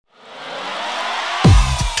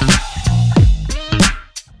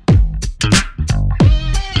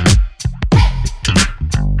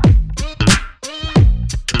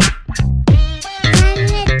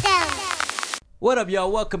y'all?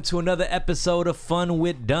 Welcome to another episode of Fun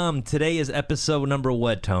with Dumb. Today is episode number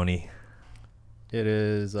what, Tony? It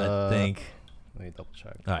is, I think. Let me double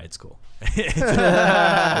check. All right, it's cool.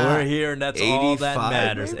 We're here, and that's all that 85,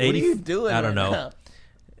 matters. man? What are you doing I don't right know. now?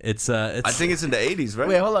 It's I think it's in the 80s, right?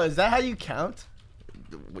 Wait, hold on. Is that how you count?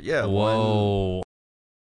 Yeah. Whoa.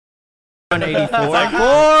 184. Like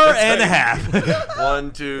 4.5.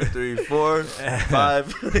 1, 2, 3, 4,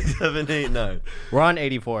 5, 7, 8, 9. We're on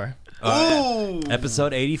 84. Ooh.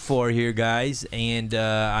 Episode 84 here, guys, and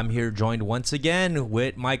I'm here joined once again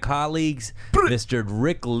with my colleagues, Mr.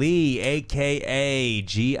 Rick Lee, a.k.a.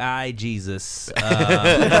 G.I. Jesus.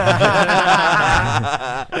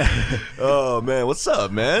 Oh, man. What's up,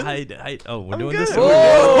 man? We're doing this?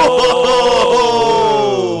 Whoa.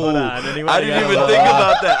 Hold on. I didn't even think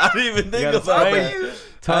about that. I didn't even think about that.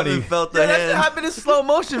 I haven't felt the That hand. happened in slow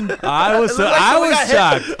motion. I was It looked like someone got hit.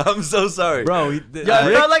 shocked. I'm so sorry. Bro, Yo, it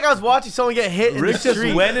felt like I was watching someone get hit in Rick the just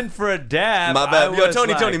street. went in for a dab. My bad. I Yo, was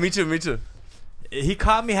Tony, like- Tony, me too. He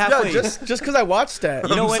caught me Yo, halfway. just because I watched that.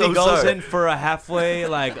 You know I'm when so he goes sorry. in for a halfway,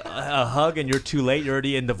 like a hug, and you're too late. You're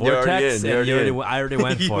already in the You're already vortex, in, and you're already in. I already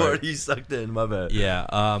went You for it. already sucked in. My bad. Yeah.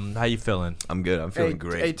 How you feeling? I'm good. I'm feeling Hey,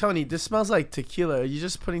 great. hey, Tony, this smells like tequila. Are you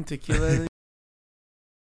just putting tequila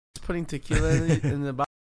in the bottle?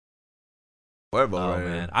 Where Oh about right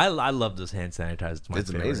man, I love this hand sanitizer. It's my It's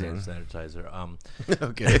favorite amazing. hand sanitizer.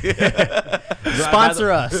 Okay. Sponsor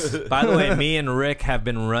us. By the way, me and Rick have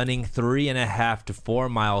been running 3.5 to 4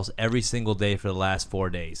 miles every single day for the last 4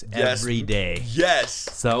 days. Yes. Every day. Yes.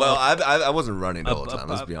 So- well, I wasn't running the whole time.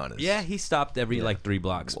 Let's be honest. Yeah, he stopped every like 3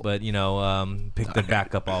 blocks, but picked it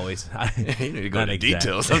back up always. You need to go Not into exact.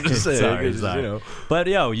 details. I'm just saying. Sorry. You know. But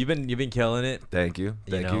yo, you've been killing it. Thank you.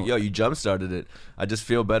 You Thank know. you. Yo, you jump started it. I just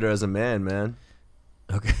feel better as a man, man.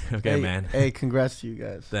 Okay, Hey, man. Hey, congrats to you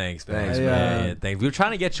guys. Thanks, Thanks, man. man. Yeah, thanks. We were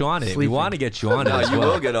trying to get you on it. We Sleeping. want to get you on it. No, as you well.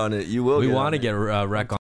 will get on it. You will. We get want on to it. get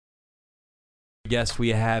Rec on. The guest we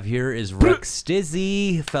have here is Rick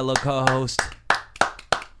Stizzy, fellow co-host,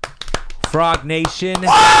 Frog Nation,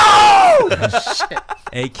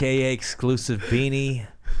 aka Exclusive Beanie,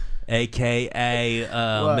 aka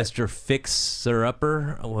What? Mr. Fixer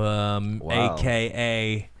Upper, Wow.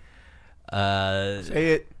 aka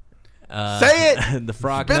Say it. Say it. The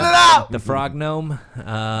frog. Spit it out! The frog gnome.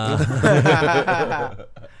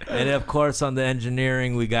 And of course, on the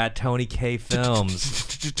engineering, we got Tony K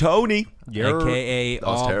Films, Tony. aka That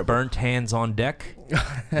was All terrible. Burnt Hands on Deck,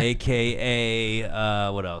 aka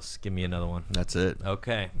what else? Give me another one. That's it.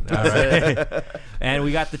 Okay. All right. And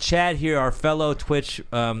we got the chat here, our fellow Twitch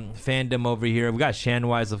fandom over here. We got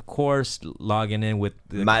Shanwise, of course, logging in with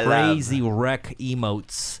the My love. crazy wreck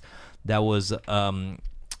emotes. That was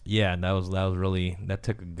yeah, that was really, that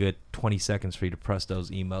took a good 20 seconds for you to press those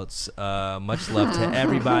emotes. Much love to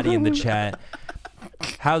everybody in the chat.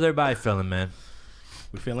 How's everybody feeling, man?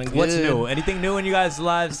 We're feeling good. What's new? Anything new in you guys'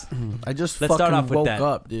 lives? I just Let's start fucking off with woke that.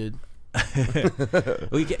 up, dude.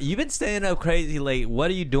 You've been staying up crazy late. What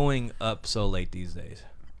are you doing up so late these days?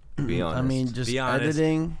 Be honest. I mean, just Be honest.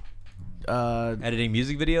 editing. Editing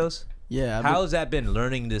music videos? Yeah. How's that been,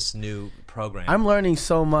 learning this new program? I'm learning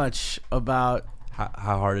so much about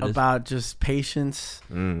how hard it is? just patience,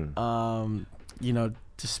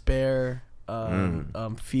 despair,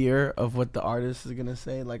 fear of what the artist is gonna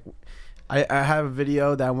say. Like, I have a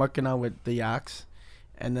video that I'm working on with the Yaks,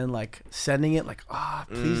 and then like sending it like,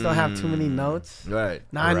 please don't have too many notes. Right.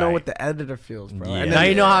 Now I know Right. what the editor feels, bro. Yeah. And Now then,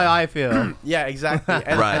 you know how I feel. yeah, exactly.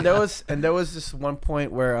 And, Right. and there was this one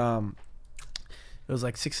point where it was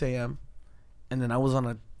like 6 a.m. and then I was on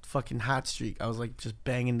a fucking hot streak. I was like just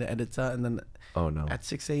banging the edits out, and then Oh no. at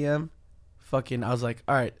 6 a.m. fucking I was like,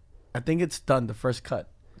 all right, I think it's done, the first cut.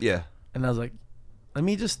 Yeah. And I was like, let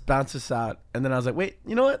me just bounce this out. And then I was like, wait,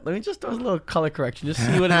 you know what? Let me just throw a little color correction, just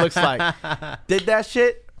see what it looks like. Did that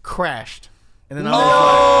shit, crashed. And then I was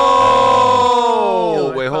Oh,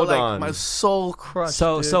 like, wait, I felt hold like on. my soul crushed.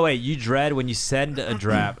 So dude. wait, you dread when you send a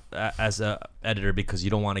draft as a editor because you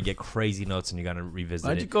don't want to get crazy notes and you're gonna revisit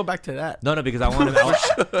Why'd it. you go back to that? No, because I want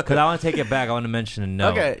to take it back. I want to mention a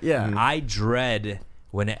note. Okay, yeah. I dread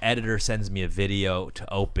when an editor sends me a video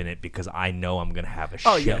to open it because I know I'm gonna have a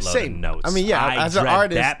Oh, yeah, shitload of same. notes. I mean, yeah, I as an dread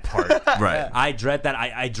artist- that part. Right. I dread that.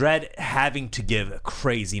 I dread having to give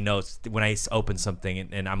crazy notes when I open something,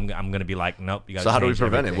 and I'm gonna be like, nope. You gotta So how do we change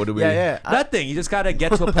prevent everything. it? What do we? Yeah. Nothing. You just gotta get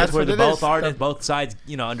to a place That's where what the it both is. artists, both sides,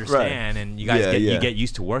 understand, and you guys Yeah. get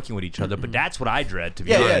used to working with each other. But that's what I dread, to be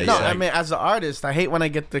Yeah, honest. yeah. No, Like, I mean, as an artist, I hate when I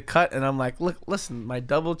get the cut and I'm like, look, listen, my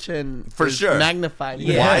double chin For is sure. magnified.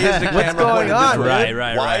 Yeah. Why is the camera What's going pointed on, this way?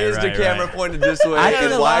 Right, Why is the right, camera right. pointed this way? I think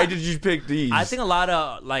And a why lot- did you pick these? I think a lot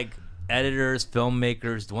of editors,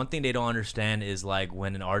 filmmakers, the one thing they don't understand is like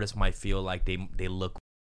when an artist might feel like they look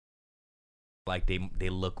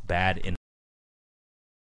bad in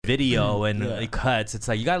video and it cuts. It's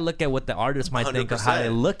like you gotta look at what the artist might think of how they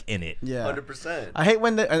look in it. Yeah, 100%. I hate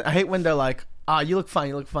when they're like, you look fine,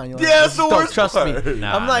 you look fine. You're like, Yeah, it's the worst trust me. part.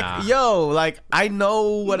 I'm like, yo, like I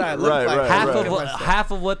know what I look Right, like. right,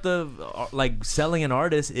 Half of what the like selling an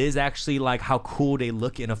artist is actually like how cool they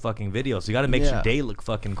look in a fucking video. So you got to make sure they look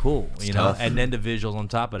fucking cool, you know, tough. and then the visuals on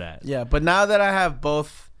top of that. Yeah, but now that I have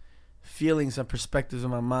both feelings and perspectives in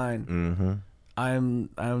my mind, Mm-hmm. I'm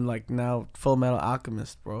like now Full Metal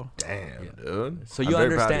Alchemist, bro. Damn, dude. So you I'm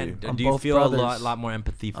very proud of understand? you. I'm Do you both feel a brothers. lot more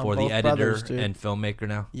empathy I'm for the both editor brothers, dude. and filmmaker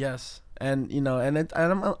now? Yes, and you know, and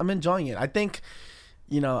I'm enjoying it. I think,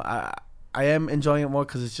 you know, I am enjoying it more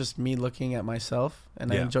because it's just me looking at myself,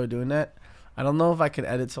 and I Yeah. enjoy doing that. I don't know if I could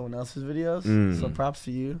edit someone else's videos, so props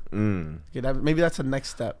to you. Maybe that's the next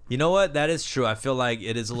step. You know what? That is true. I feel like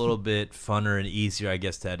it is a little bit funner and easier, I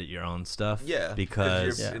guess, to edit your own stuff. Yeah,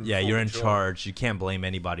 Because 'cause you're you're in in full charge. You can't blame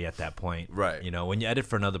anybody at that point. Right. You know, when you edit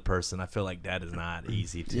for another person, I feel like that is not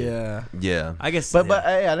easy to. Yeah, Yeah. I guess. but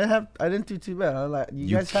yeah. hey, I didn't do too bad. Like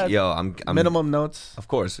you guys had I'm minimum notes. Of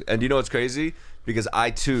course. And you know what's crazy? Because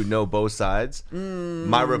I too know both sides.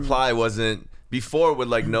 My reply wasn't before with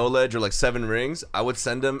like knowledge or like 7 rings. I would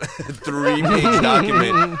send them a 3-page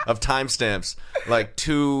document of timestamps, like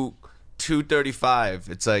 2:35.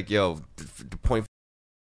 It's like, yo, point.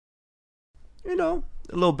 You know,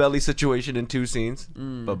 a little belly situation in 2 scenes.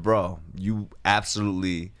 But bro, you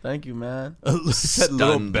absolutely Thank you, man. Said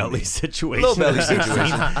little stunned belly me. situation. Little belly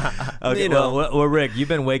situation. Okay, You know. well, Rick, you've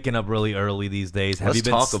been waking up really early these days. Have Let's you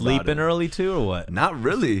been talk about sleeping it. early too, or what? Not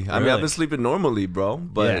really. I mean, Really? I've been sleeping normally, bro.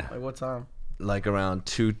 But Yeah. Like what time? like around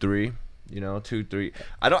 2-3, you know, 2-3.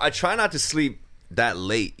 I try not to sleep that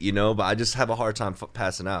late, you know, but I just have a hard time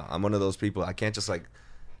passing out. I'm one of those people. I can't just like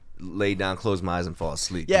lay down, close my eyes, and fall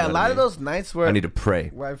asleep. Yeah, you know a what I lot of mean? those nights where I need to pray.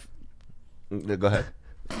 where I've, Go ahead.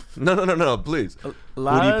 No, please. a Who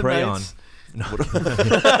lot do you of pray nights,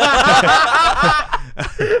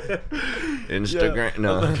 Instagram.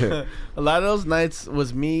 No. A lot of those nights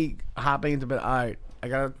was me hopping into bed. All right, I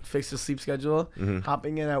gotta fix the sleep schedule.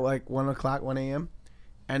 Hopping in at like 1 o'clock, 1 a.m.,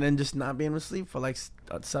 and then just not being able to sleep for like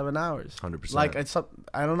 7 hours. 100%. Like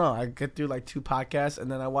I don't know. I get through like 2 podcasts,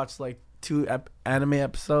 and then I watch like 2 anime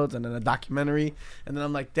episodes, and then a documentary, and then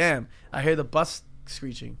I'm like, damn, I hear the bus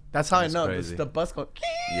screeching. That's how That's I know crazy. the bus going.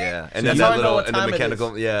 Yeah, and That's then how that I know little what and the time it is.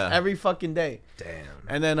 mechanical. Yeah. Every fucking day. Damn.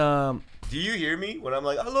 And then Do you hear me when I'm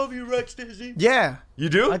like, I love you, Rex Dizzy? yeah. You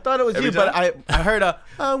do? I thought it was Every you, but time? I heard a.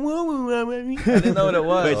 I didn't know what it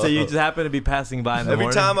was. Wait, so you just happen to be passing by in the Every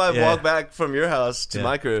morning? time I Yeah. walk back from your house to Yeah.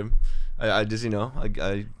 my crib, I just, you know, I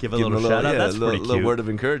Give a them little shout out? That's a little, pretty little cute. word of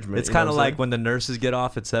encouragement. It's you know kind of what I'm like when the nurses get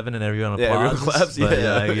off at 7 and everyone saying? Yeah, applauds. everyone claps. but,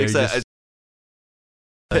 Yeah,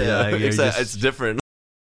 you're Except just- it's different.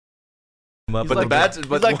 up But at the bad, He's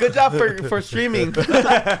but like, good job for streaming.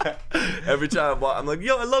 every time I'm like,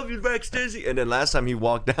 yo, I love you, Rex Dizzy. And then last time he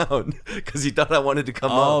walked down because he thought I wanted to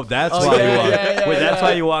come Oh, up. that's Oh, why yeah, you walked. yeah, Wait, that's yeah.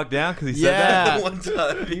 why you walked down because he said Yeah. that. One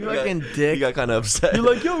time, You fucking dick. He got kind of upset. You're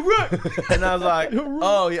like, yo, Rick. And I was like,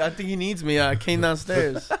 oh, yeah, I think he needs me. I came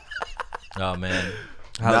downstairs. Oh man.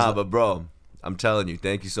 Nah, but bro, I'm telling you,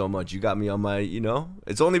 thank you so much. You got me on my, you know,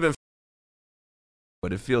 it's only been,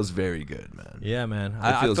 but it feels very good, man. Yeah, man.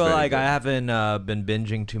 I feels feel very like good. I haven't been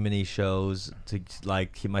binging too many shows to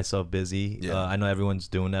like keep myself busy. Yeah. I know everyone's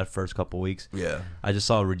doing that first couple weeks. Yeah. I just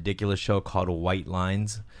saw a ridiculous show called White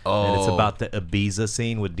Lines. Oh. And it's about the Ibiza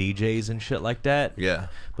scene with DJs and shit like that. Yeah.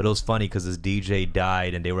 But it was funny because this DJ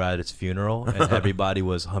died and they were at his funeral and everybody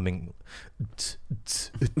was humming.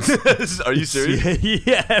 Are you serious?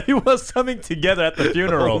 Yeah, everyone was humming together at the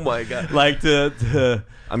funeral. Oh my God. Like to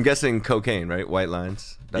I'm guessing cocaine, right? White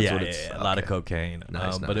lines. That's yeah, what it's. yeah, a lot of okay. cocaine.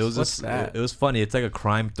 Nice, But nice. it was What's just, that? it was funny. It's like a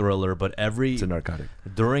crime thriller, but It's a narcotic.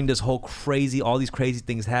 during this whole all these crazy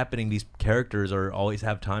things happening, these characters always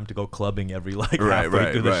have time to go clubbing every like Right, halfway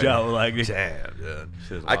right, through the right. show. Like, Damn, dude.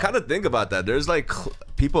 shit is I wild. kind of think about that. There's like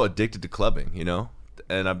people addicted to clubbing, you know?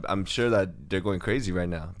 And I'm sure that they're going crazy right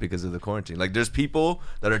now because of the quarantine. Like, there's people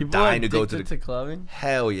that are People dying are to go to addicted the. to clubbing.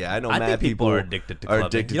 Hell yeah. I know I mad think people are addicted to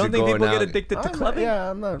clubbing. You don't think going people get out. addicted to I'm not- clubbing?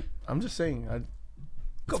 Yeah, I'm not. I'm just saying. It's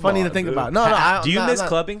Come funny to on, think dude. about. No, no. Do you miss not,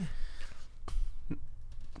 clubbing?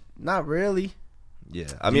 Not really. Yeah.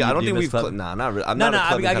 I mean, I do don't you think miss we've. clubbing? Nah, not really. I'm No, not no. a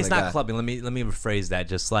clubbing I guess kinda not guy. clubbing. Let me rephrase that.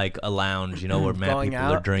 Just like a lounge, you know, where mad Going people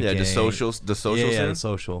are out? drinking. Yeah, the social Yeah, scene. the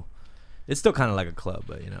social. It's still kind of like a club,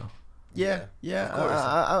 but you know. Yeah, yeah. of course.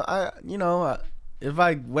 I you know, if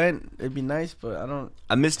I went, it'd be nice, but I don't.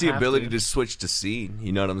 I miss the Have ability to. to switch to scene.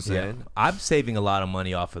 You know what I'm Yeah. saying? I'm saving a lot of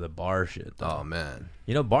money off of the bar shit. Though. Oh man,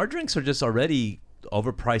 You know, bar drinks are just already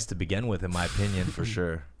overpriced to begin with, in my opinion. for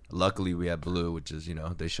sure. Luckily, we have Blue, which is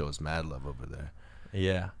they show us mad love over there.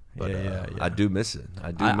 Yeah. But yeah. I do miss it.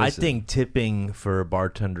 I do. Miss I it. think tipping for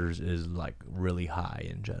bartenders is like really high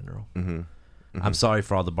in general. Mm-hmm. I'm sorry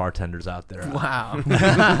for all the bartenders out there. Wow.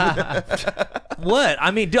 What? I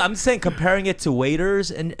mean, dude, I'm saying comparing it to waiters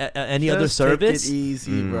and any other Just take service. it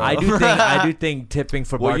easy, bro. I do think tipping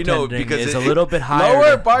for Well, bartending because is it- a little bit higher.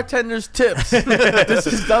 Lower than- bartenders' tips. This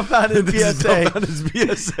is dumbfounded PSA.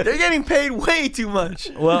 PSA. They're getting paid way too much.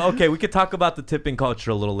 Well, okay, we could talk about the tipping culture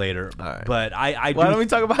a little later. All right. But I Why do. don't we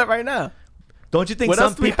talk about it right now? Don't you think What some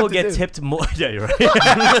else do we people have to get do? tipped more? Yeah, you're right.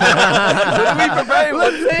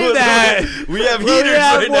 Let's save that. We have Well, heaters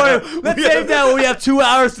yeah, right boy, now. let's save that when we have 2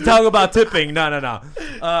 hours to talk about tipping. No. No,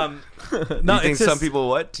 you think it's some just-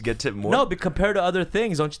 people to get tipped more? No, but compared to other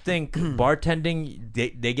things, don't you think bartending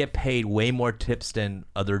they get paid way more tips than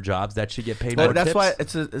other jobs that should get paid more But that's tips? why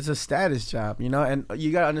it's a status job, you know. And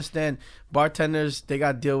you gotta understand, bartenders, they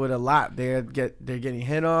got to deal with a lot. They're getting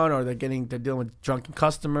hit on, or they're dealing with drunken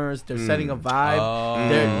customers. They're setting a vibe. Oh,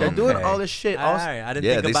 they're doing okay. all this shit. All Also, right, I didn't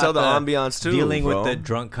Yeah, think they about sell the ambiance too, dealing bro. with the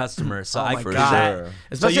drunk customers. So Oh I my get God. that.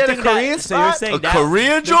 Especially you at a think that- Korean So you're spot? saying A that, Korean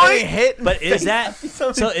they're joint? getting hit. But is that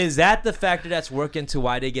So- so? Is that the factor that's working to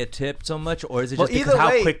why they get tipped so much, or is it Well, just because either how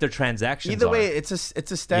way- quick their transactions Either are? way, it's a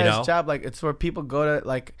status know? job. Like, it's where people go to,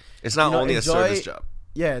 like, It's not you know, only a enjoy- service job.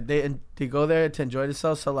 yeah, they go there to enjoy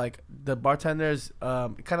themselves. So like the bartenders,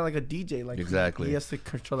 kind of like a DJ, like Exactly. he has to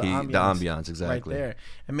control The the ambiance, ambiance, exactly. right there,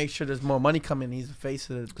 and make sure there's more money coming. He's the face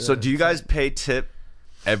of the. So do you guys pay tip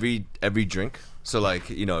every drink? So like,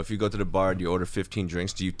 if you go to the bar and you order 15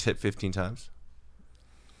 drinks, do you tip 15 times?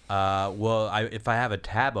 Well, if I have a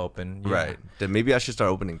tab open, yeah. Right. Then maybe I should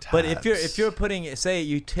start opening tabs. But if you're putting, say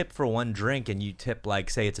you tip for one drink and you tip like,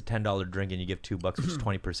 say it's a $10 drink and you give $2, which is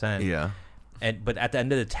 20%. yeah. But at the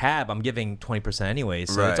end of the tab, I'm giving 20% anyway,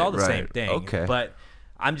 so Right, it's all the same right. thing. Okay. But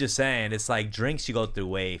I'm just saying, it's like drinks you go through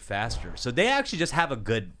way faster. So they actually just have a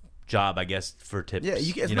good job, I guess, for tips. Yeah,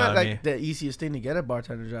 it's you know not what like I mean? the easiest thing to get a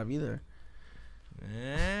bartender job either.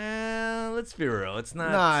 Let's be real. It's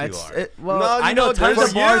not Nah, too it's hard. well. No, I know tons for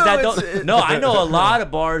of bars you, that it's- don't. No, I know a lot of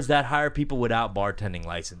bars that hire people without bartending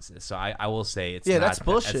licenses. So I will say it's yeah, not, that's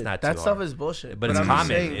bullshit. It's not too That stuff hard. is bullshit. But it's I'm common.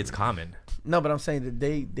 saying- It's common. no, but I'm saying that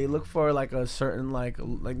they look for like a certain like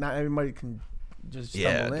not everybody can just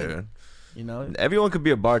Yeah, stumble in. dude. You know. Everyone could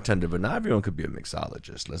be a bartender, but not everyone could be a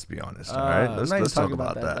mixologist. Let's be honest. All right, I'm let's not even talk talking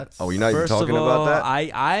about about that. that. That's- Oh, you're not even First talking of all, about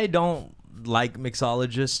that. I don't like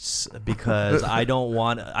mixologists because I don't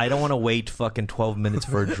want to wait fucking 12 minutes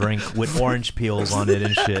for a drink with orange peels on it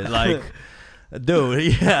and shit. Like,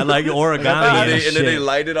 dude, yeah, like origami and, and then they shit.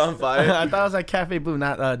 light it on fire. I thought it was like Cafe Blue,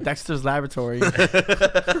 not Dexter's Laboratory.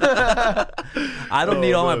 I don't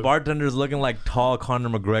need all my bartenders looking like tall Conor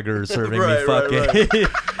McGregor serving me Right, right, fucking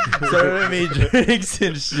serving me drinks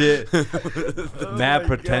and shit. Mad my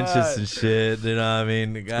pretentious God. and shit. You know what I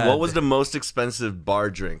mean? God. What was the most expensive bar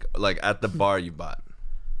drink, like at the bar you bought?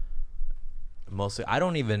 Mostly,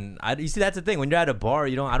 you see, that's the thing. When you're at a bar,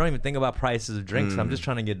 I don't even think about prices of drinks. I'm just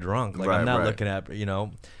trying to get drunk. Like, Right, I'm not right. looking at,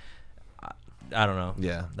 I don't know.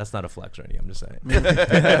 Yeah. That's not a flex or anything. I'm just saying.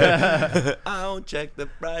 I don't check the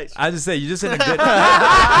price. I just say you're just in a good.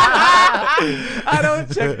 I don't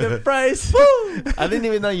check the price. I didn't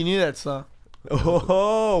even know you knew that song.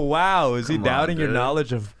 Oh wow! Is he Come on, doubting your dude.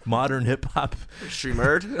 knowledge of modern hip hop? Stream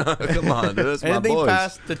Herd? Come on, dude. That's my Anything boys.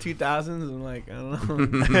 past the 2000s, I'm like, I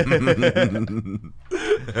don't know.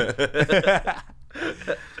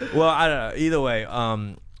 Well, I don't know. Either way,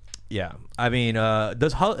 yeah. I mean,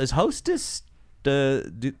 is Hostess do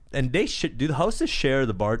the Hostess share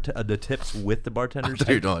the tips with the bartenders? I thought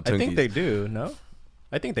you were talking I think Twinkies. they do. No,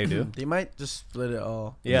 I think they do. They might just split it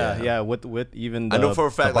all. Yeah, Yeah. with even the, I know for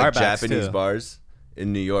a fact, the like barbacks, Japanese too. bars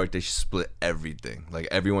in New York, they split everything. Like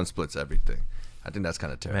everyone splits everything. I think that's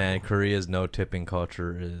kind of terrible. Man, Korea's no tipping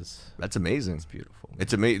culture is That's amazing. it's beautiful.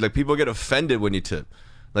 It's amazing. Like people get offended when you tip.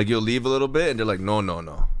 Like you'll leave a little bit and they're like, no,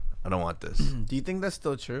 I don't want this. Do you think that's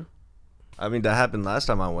still true? I mean, that happened last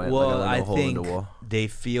time I went. Well, like, I I left a hole in think the wall, they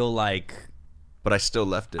feel like but I still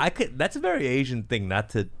left it. that's a very Asian thing not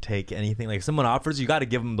to take anything. Like if someone offers, you got to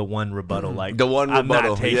give them the one rebuttal. Like The one I'm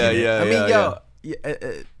rebuttal. not taking Yeah, it. yeah. I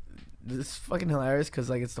mean, it's fucking hilarious because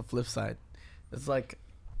like it's the flip side. It's like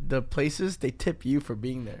the places they tip you for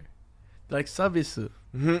being there. They're like Sabisu.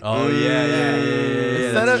 Oh yeah.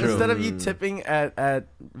 Instead of you tipping at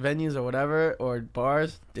venues or whatever or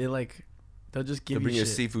bars, they'll just give They you bring you a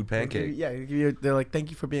shit. seafood They'll give pancake. you- Yeah, they're like, thank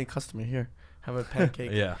you for being a customer here. have a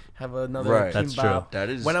pancake, Yeah. have another Right. That's kimbap. true. That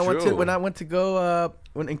is When I true. went to go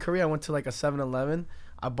when in Korea, I went to like a 7-Eleven.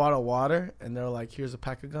 I bought a water, and they're like, "Here's a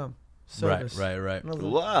pack of gum." Service. Right. And I was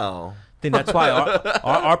like, Wow. I think that's why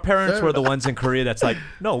our parents were the ones in Korea that's like,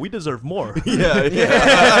 no, we deserve more. Yeah.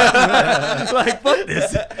 Like, fuck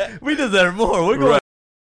this. We deserve more. We're going.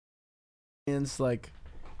 It's like,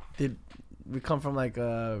 we come from like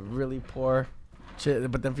a really poor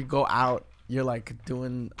shit, but then if you go out, you're like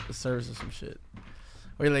doing a service or some shit.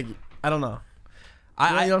 Or you're like, I don't know. You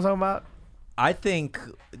know what I'm talking about? I think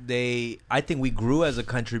we grew as a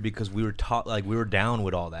country because we were taught, like, we were down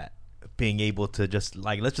with all that, being able to just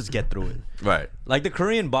like, let's just get through it. Right. Like the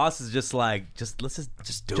Korean boss is just like, let's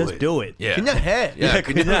just do it. Yeah. 그냥 해. Yeah.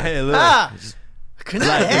 literally. Ah, 그냥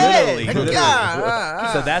Like, 해. literally.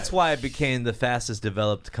 그냥. So that's why it became the fastest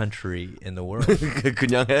developed country in the world,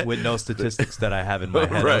 그냥 해? with no statistics that I have in my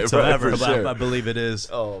head Right, whatsoever. for But sure. I believe it is.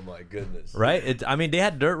 Oh my goodness. Right? I mean, they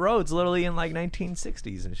had dirt roads literally in like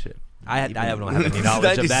 1960s and shit. I don't have any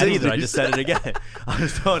knowledge of that either. I just said it again. I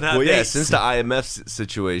just don't have Well, yeah, dates. since the IMF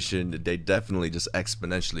situation, they definitely just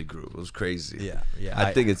exponentially grew. It was crazy. Yeah.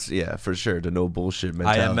 I think it's for sure the no bullshit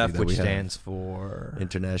mentality. IMF, that which we have. stands for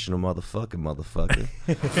International motherfucker.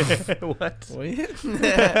 what?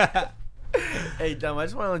 Hey, Dom, I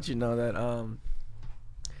just want to let you know that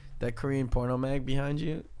that Korean porno mag behind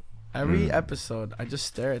you, every episode, I just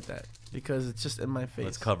stare at that because it's just in my face.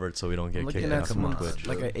 Let's cover it so we don't I'm get looking kicked at out from someone Twitch.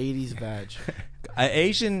 like an 80s badge.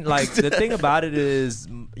 Asian, like, the thing about it is,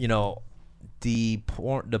 you know, the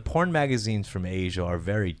porn magazines from Asia are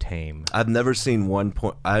very tame. I've never seen one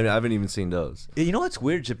porn. I haven't even seen those. You know what's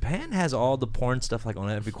weird? Japan has all the porn stuff like on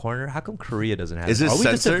every corner. How come Korea doesn't have Is it? it Are we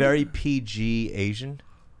just a censored? very PG Asian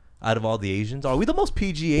out of all the Asians? Are we the most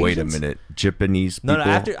PG Asians? Wait a minute, Japanese people. No,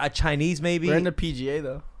 after Chinese maybe. We're in the PGA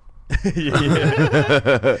though.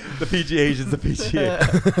 Yeah. The PG Asians, the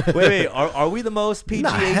PGA. wait, are we the most PG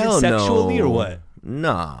Nah, Asians hell sexually no. or what?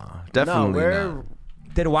 Nah, No, definitely we're not.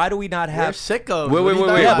 Then why do we not we're have? sickos. Wait, What are you wait,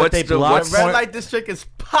 talking wait. about? But they block The red porn. light district is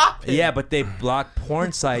popping. Yeah, but they block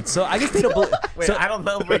porn sites. So I guess they don't. Wait, so, I don't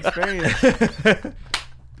know for experience.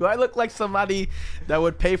 Do I look like somebody that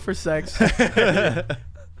would pay for sex?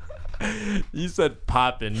 You said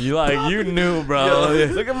popping. You knew, bro. Yo,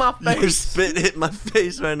 look at my Your face. spit hit my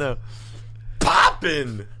face right now.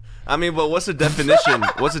 Popping. I mean, but what's the definition?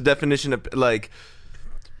 What's the definition of like?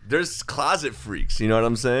 There's closet freaks. You know what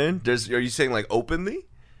I'm saying? Are you saying like openly?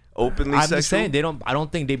 Openly I'm sexual? just saying I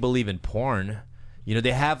don't think they believe in porn. You know,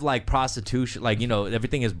 they have like prostitution, like, you know,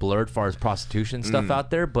 everything is blurred as far as prostitution stuff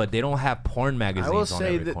out there, but they don't have porn magazines on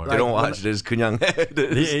say every that, corner. They don't like, watch this kunyang.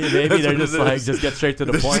 Maybe they're just like, just get straight to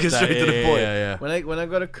the Just point. get straight to the point. Yeah. When I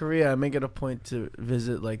go to Korea, I make it a point to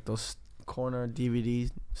visit like those corner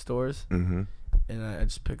DVD stores, Mm-hmm. and I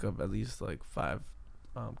just pick up at least like 5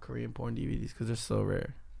 Korean porn DVDs because they're so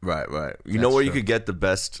rare. Right. You know That's where you true. could get the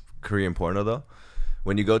best Korean porno though?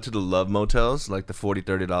 When you go to the love motels, like the $40,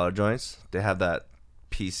 $30 joints, they have that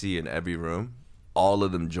PC in every room. All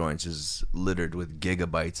of them joints is littered with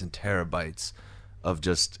gigabytes and terabytes of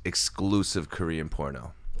just exclusive Korean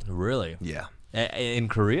porno. Really? Yeah. In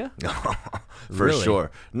Korea? For Really? sure.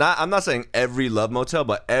 I'm not saying every love motel,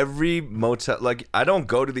 but every motel. Like, I don't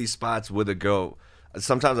go to these spots with a girl.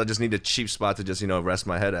 Sometimes I just need a cheap spot to just, rest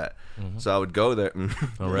my head at. So I would go there.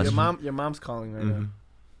 Your mom's calling right now.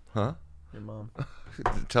 Huh? Your mom.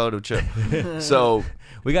 Tell her to chill. So,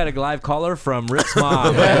 We got a live caller from Rick's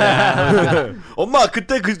mom. Oma,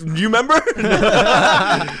 you remember?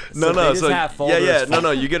 So they just have folders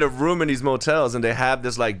No. You get a room in these motels and they have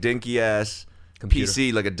this like dinky ass Computer.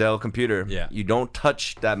 PC, like a Dell computer. Yeah. You don't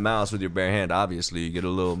touch that mouse with your bare hand. Obviously, you get a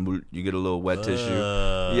little wet tissue.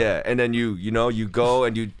 Yeah, and then you go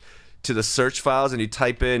and you to the search files and you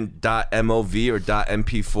type in .mov or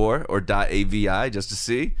 .mp4 or .avi just to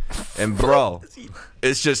see, and bro,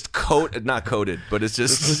 it's just not coded, but it's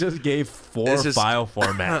This just. just gave 4 It's just- file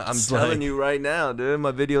formats. I'm telling you right now, dude. My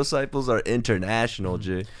video cycles are international,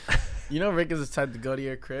 G. You know, Rick is the type to go to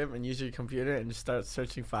your crib and use your computer and just start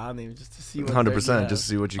searching file names just to see what 100%, just to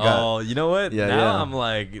see what you got. Oh, you know what? Yeah, now yeah. I'm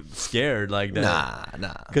like scared, like that.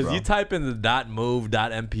 Nah. Because bro. you type in the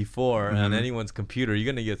 .mov.mp4 on anyone's computer,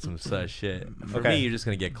 you're gonna get some such shit. For Okay. me, you're just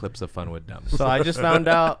gonna get clips of fun with them. So I just found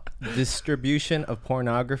out distribution of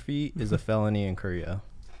pornography is a felony in Korea.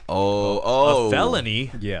 Oh, A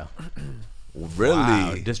felony. Yeah. really?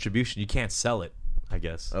 Wow, distribution. You can't sell it. I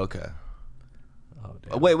guess. Okay. Oh,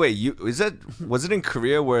 damn. Wait. Was it in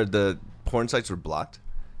Korea where the porn sites were blocked?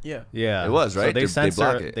 Yeah. Yeah. It was, right? So They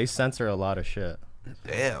block it. They censor a lot of shit.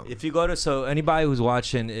 Damn. If you go to anybody who's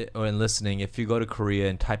watching or listening, if you go to Korea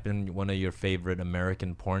and type in one of your favorite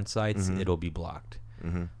American porn sites, it'll be blocked.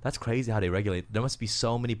 That's crazy how they regulate. There must be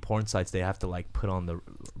so many porn sites they have to like put on the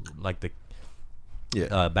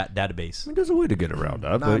database. I mean, there's a way to get around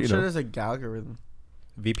that, No, but I'm you sure know, there's a algorithm.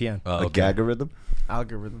 VPN. a gagorithm.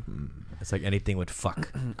 Algorithm. It's like anything with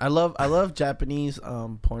fuck. I love Japanese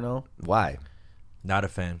porno Why? Not a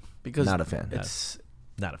fan. because Not a fan. It's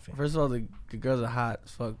Not a fan. first of all the girls are hot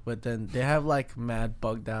as fuck, but then they have like mad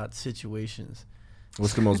bugged out situations.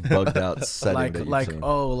 What's the most bugged out setting that you've seen?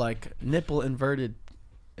 like nipple inverted.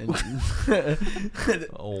 And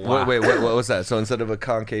Oh, wow. Wait, what was that? So instead of a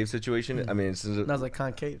concave situation, I mean, it's I was like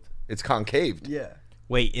concave. concaved. Yeah.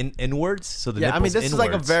 Wait, inwards? So the Yeah, I mean nipple's this is like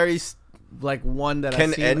a inwards. very like one that Can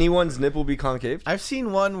I've seen. anyone's nipple be concave? I've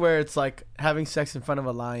seen one where it's like having sex in front of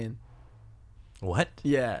a lion. What?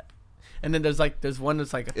 Yeah. And then there's one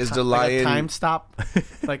that's like Is ti- the like a lion- time stop,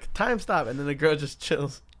 like time stop, and then the girl just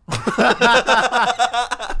chills.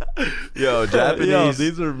 Yo, Japanese. Yo,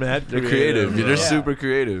 these are mad They're creative. bro. They're Yeah. super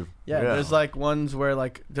creative. Yeah, there's like ones where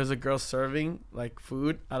like there's a girl serving like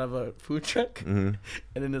food out of a food truck, and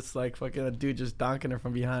then it's like fucking a dude just donking her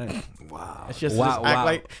from behind. Wow. It's just, Wow, just act wow.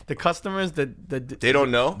 like the customers They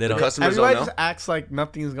don't know. They don't- The customers everybody don't know. just acts like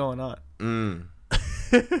nothing's going on. Mm.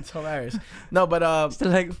 It's hilarious. No, but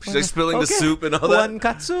Still like, She's like spilling the soup and all one that.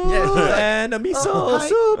 katsu Yeah. and a miso hi.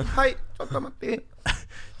 soup. Hi.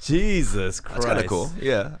 Jesus Christ. That's kind of cool.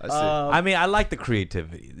 Yeah, I see. I mean, I like the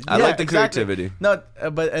creativity. I yeah, like the exactly. creativity. No,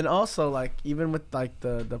 but and also like even with like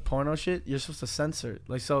the porno shit, you're supposed to censor it.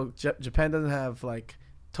 Like so, Japan doesn't have like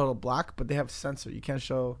total block, but they have censor. You can't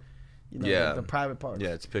show, Yeah. the private parts. Yeah,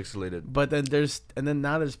 it's pixelated. But then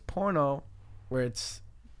now there's porno, where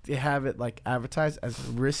they have it like advertised as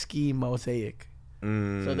risky mosaic.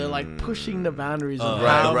 So they're like pushing the boundaries of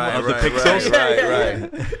how of the right, pixels?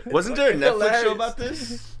 right. Wasn't there a Netflix Hilarious. show about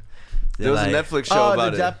this? They're There was like- a Netflix show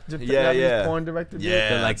about the it. Japanese porn director. did? Yeah.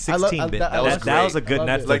 They're like I love- 16-bit. that That, was that was a great. good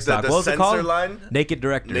I love it. Netflix Like doc. the What was it censor called? line. Naked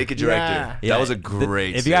Director. Naked Director. Yeah. Yeah, That was a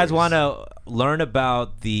great. If you guys series. want to learn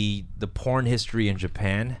about the porn history in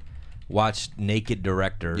Japan, watch Naked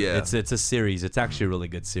Director. Yeah. It's a series. It's actually a really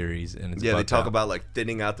good series, and it's Yeah, they bugged talk out. about like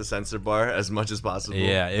thinning out the censor bar as much as possible.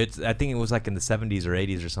 Yeah, I think it was like in the 70s or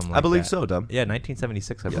 80s or something like that. I believe so, Dom. Yeah,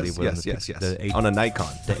 1976, I believe. was Yes. The eight, On a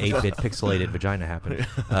Nikon. the 8-bit pixelated vagina happened.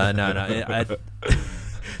 No.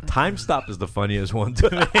 Time Stop is the funniest one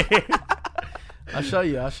to me. I'll show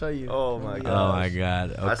you. Oh my god. Oh my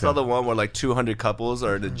god. Okay. I saw the one where like 200 couples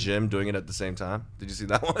are in the gym doing it at the same time. Did you see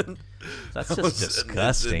that one? That's That just was-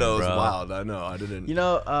 disgusting, No, it was bro. wild. I know. I didn't.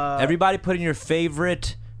 Everybody put in your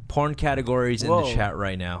favorite porn categories in Whoa. the chat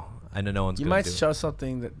right now. I know no one's you gonna might do it. show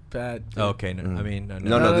something that bad. Oh, okay, no, I mean,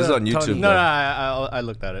 No, this is on Tony. YouTube. No, bro. I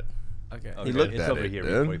looked at it. Okay. Okay, looked it's at over it, here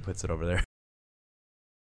dude. before he puts it over there.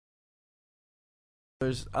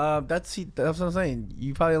 There's that's what I'm saying.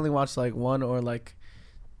 You probably only watch like one or like,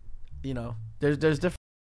 there's different.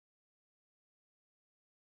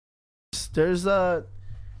 There's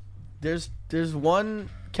one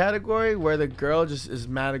category where the girl just is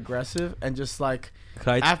mad aggressive and just like Could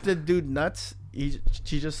I, after the dude nuts,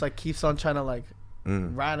 she just like keeps on trying to like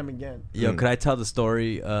ride him again. could I tell the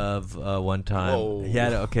story of one time? Whoa. He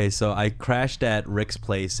had so I crashed at Rick's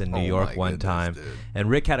place in New Oh York my one goodness, time, dude. and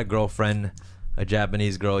Rick had a girlfriend, a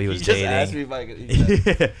Japanese girl he was He just dating. asked me if I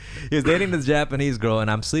could. He was dating this Japanese girl, and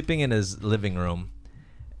I'm sleeping in his living room,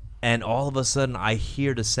 and all of a sudden I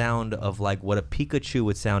hear the sound of like what a Pikachu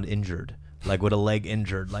would sound injured, like with a leg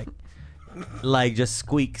injured, like just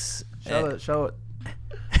squeaks. Show it.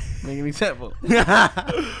 Make an example.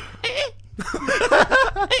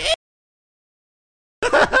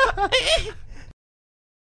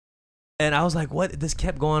 And I was like, what? This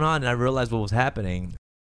kept going on, and I realized what was happening.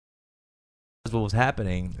 And it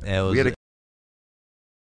was, We had a-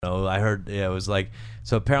 I heard, it was like,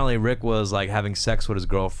 so apparently Rick was like having sex with his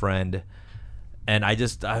girlfriend, and it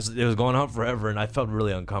was going on forever, and I felt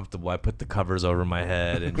really uncomfortable. I put the covers over my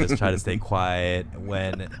head and just tried to stay quiet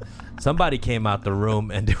when somebody came out the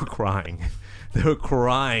room and they were crying. They were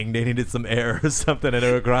crying. They needed some air or something, and they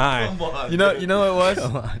were crying. You know what it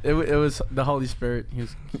was? It was the Holy Spirit. He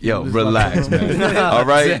was relax, fucking- man. All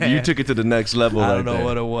right, you took it to the next level. I don't know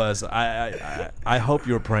what it was. I hope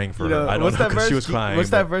you were praying for her. I don't what's know that because verse? she was crying.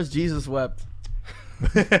 What's that verse? Jesus wept.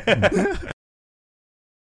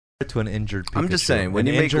 To an injured Pikachu. I'm just saying, when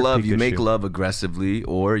An you make injured love, you make Pikachu. love aggressively,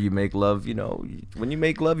 or you make love, when you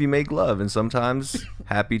make love, you make love. And sometimes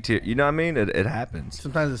happy tears, you know what I mean? It happens.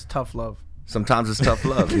 Sometimes it's tough love. Sometimes it's tough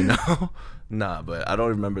love, Nah, but I don't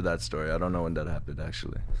remember that story. I don't know when that happened,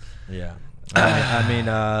 actually. Yeah. I mean,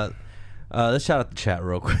 Let's shout out the chat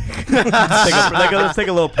real quick. Let's take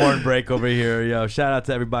a little porn break over here. Yo, shout out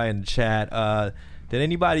to everybody in the chat. Did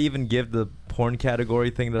anybody even give the porn category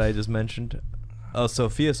thing that I just mentioned? Oh,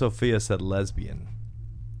 Sophia said lesbian.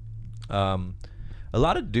 A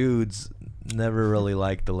lot of dudes never really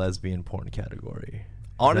liked the lesbian porn category.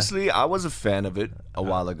 Honestly, I was a fan of it a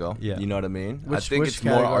while ago. Yeah. You know what I mean? I Which think it's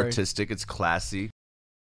more category? artistic. It's classy. I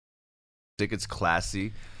think it's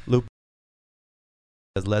classy.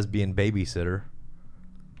 As lesbian babysitter.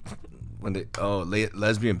 When they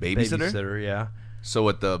lesbian babysitter? Yeah. So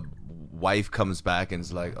what, the wife comes back and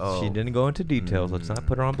is like, oh, She didn't go into details. Let's not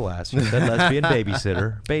put her on blast. She said lesbian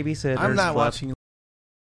babysitter. Babysitter. I'm not watching.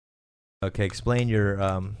 Okay, explain your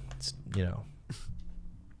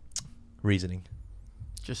reasoning.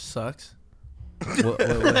 Just sucks. What?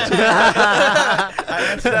 I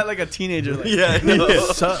answered that like a teenager. Like, Yeah, I know.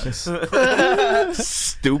 it sucks.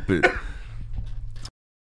 stupid.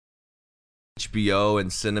 HBO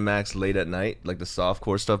and Cinemax late at night, like the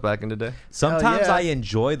softcore stuff back in the day. Sometimes yeah. I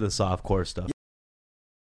enjoy the softcore stuff.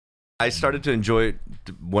 I started to enjoy it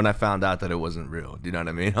when I found out that it wasn't real. Do you know what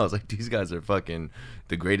I mean? I was like, these guys are fucking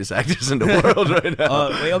the greatest actors in the world right now.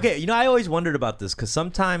 Wait, okay, I always wondered about this because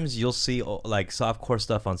sometimes you'll see like softcore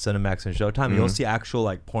stuff on Cinemax and Showtime. And you'll see actual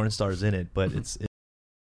like porn stars in it, but it's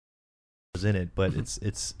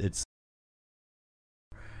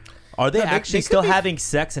Are they actually they still could be- having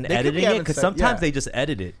sex and they could be editing it? having Because sex, sometimes yeah. they just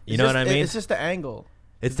edit it. You It's know just- what I mean? It's just the angle.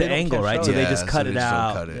 It's they the don't angle, catch right? those. So they Yeah, just cut they it just don't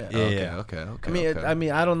out. cut it. Yeah. Okay. I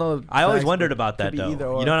mean, I don't know. I always facts, wondered but about it that could be though. either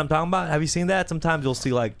or. You know what I'm talking about? Have you seen that? Sometimes you'll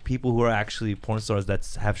see like people who are actually porn stars that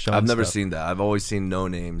have shown. I've never stuff. seen that. I've always seen no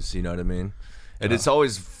names. You know what I mean? And it's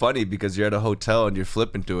always funny because you're at a hotel and you're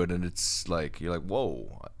flipping through it, and it's like you're like,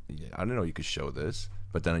 whoa, I didn't know you could show this.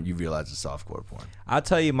 But then you realize it's softcore porn. I'll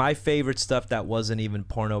tell you my favorite stuff that wasn't even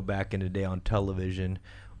porno back in the day on television.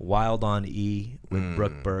 Wild on E with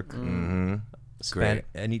Brooke Burke. Mm-hmm. Great.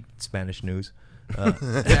 Any Spanish news. yeah.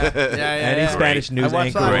 Any Spanish I news watched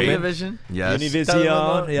anchor. that on Great. Univision. Yes.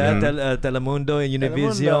 Univision, yeah, Mhm. Telemundo and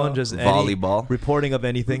Univision, Telemundo. just any Volleyball. reporting of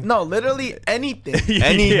anything. No, literally anything.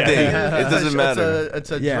 Anything. Yeah. It doesn't matter. It's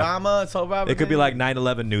a Yeah. drama. It's all about. It could be like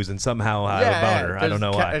 9/11 news and somehow I have a boner. I don't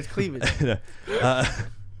know why. It's cleavage.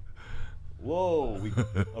 Whoa,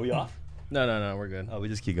 are we off? No, we're good. Oh, we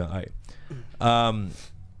just keep going. All right.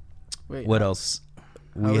 Wait, What how- else?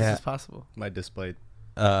 How We is have this possible? My display.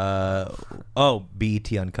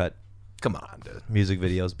 BET Uncut Come on, dude. music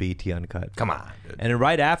videos. BET Uncut. Come on, dude. And then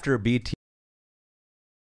right after BET,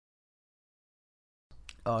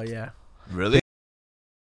 Oh yeah. Really?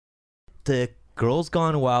 the Girls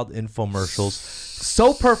Gone Wild infomercials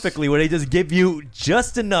so perfectly, where they just give you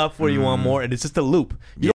just enough where you want more, and it's just a loop.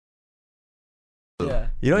 You Yeah.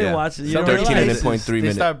 don't even Yeah. watch it. You Some don't 13 realize minute it. point 3 They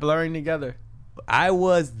minute. start blurring together. I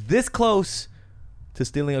was this close to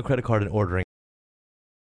stealing a credit card and ordering.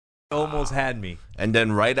 It almost had me. And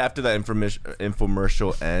then right after that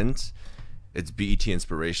infomercial ends, it's BET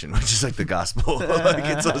Inspiration, which is like the gospel. Like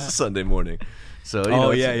it's a Sunday morning. So you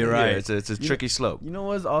know, it's- yeah, you're right. It's a tricky slope. You know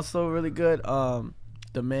what's also really good?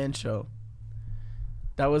 The Man Show.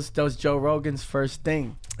 That was Joe Rogan's first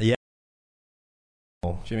thing.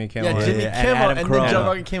 Jimmy Kimmel. Yeah, Jimmy and Kimmel, Adam and Carolla. then Joe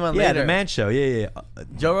Rogan came on Yeah, later. the Man Show. Yeah.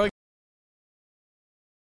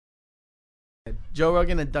 Joe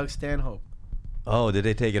Rogan and Doug Stanhope. Oh, did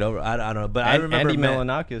they take it over? I don't know, but I remember Andy Man-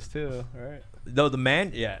 Milonakis too. Right. No, the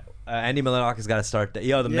Man. Yeah, Andy Milonakis got to start that.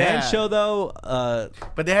 Yo, the Man Yeah. Show though.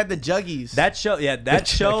 But they had the Juggies. That show. Yeah, that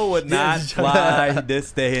show would Yeah, not the fly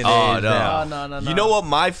this day and Oh, age no. now. no. You know what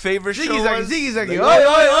my favorite show Ziggy Zaggy, was? Ziggy Zaggy.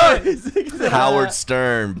 Oi, oi, oi. Howard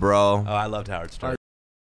Stern, bro. Oh, I loved Howard Stern.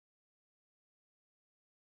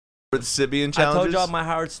 For the Sibian I challenges. told y'all my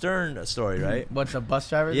Howard Stern story, right? What's a bus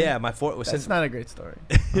driver? Yeah, thing? my fourth was That's not a great story.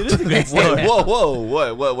 it is a great story. Wait,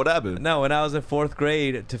 whoa, what happened? No, when I was in 4th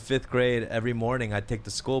grade to 5th grade, every morning I'd take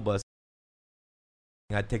the school bus.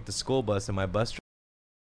 And my bus driver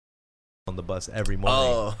on the bus every morning.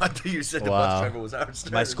 Oh, I thought you said the bus Wow. driver was Howard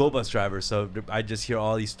Stern. My school bus driver, so I just hear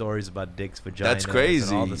all these stories about dicks, vaginas. That's and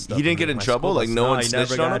crazy. all this stuff. He didn't get in My trouble? school Like, bus- no one he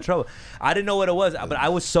snitched never on got him? in trouble. I didn't know what it was, but I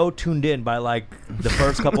was so tuned in by like the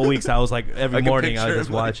first couple weeks. I was like every I can morning I picture was just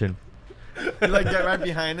him, like- watching. You like get right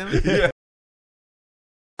behind him.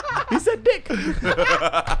 He said dick.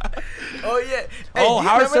 Oh yeah.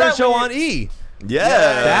 Howard Stern show on E. Yeah.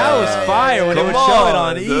 That was fire when they Come would show it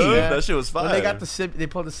on dude. E. Yeah. That shit was fire. When they got they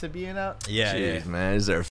pulled the Sibian out. Yeah, Jeez, man, is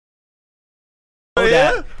there? Show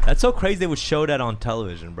yeah? that. That's so crazy they would show that on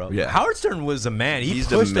television, bro. Yeah. Howard Stern was a man. He He's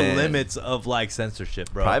the pushed the man. limits of like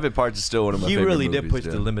censorship, bro. Private Parts is still one of my He favorite really did movies, push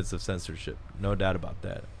dude. the limits of censorship, no doubt about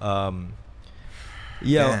that. Damn.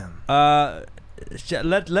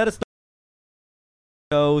 Let us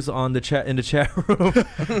shows on the chat in the chat room.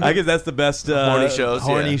 I guess that's the best Horny shows.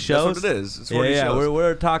 Horny yeah. shows. That's what it is. It's Yeah, horny yeah. shows.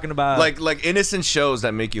 We're talking about like innocent shows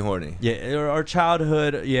that make you horny. yeah, our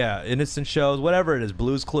childhood, yeah, innocent shows, whatever it is,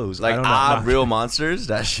 Blue's Clues. I Like don't know. Odd Real Monsters.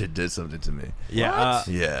 That shit did something to me. Yeah,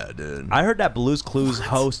 Yeah, dude. I heard that Blue's Clues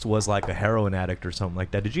host was like a heroin addict or something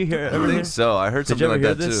like that. Did you hear? I think so. I heard Did you something ever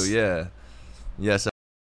like hear that this? too. Yeah. Yes.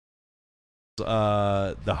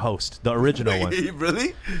 The host, the original one,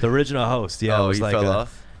 Really? the original host. Yeah, Oh, was he like fell a,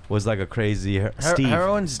 off. was like a crazy Steve.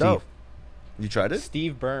 Heroin's Steve. dope. You tried it?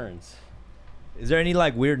 Steve Burns. Is there any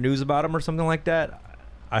like weird news about him or something like that?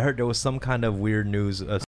 I heard there was some kind of weird news.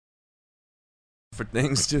 For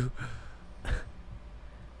things too.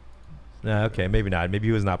 Nah, okay, maybe not. Maybe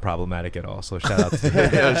he was not problematic at all. So shout out to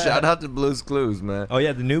Yo, shout out to Blue's Clues, man. Oh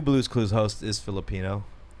yeah, the new Blue's Clues host is Filipino.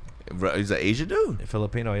 He's an Asian dude.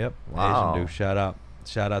 Filipino, yep. Wow. Asian dude.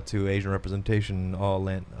 Shout out to Asian representation all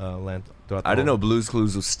land throughout the I didn't know whole- Blue's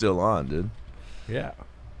Clues was still on, dude. Yeah.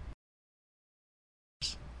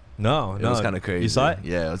 No, It no. was kind of crazy. You saw it?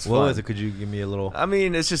 Yeah, it's What fun. was it? Could you give me a little? I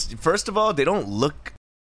mean, it's just first of all, they don't look.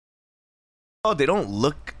 Oh, they don't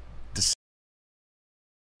look.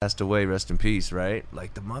 Passed away, rest in peace. Right?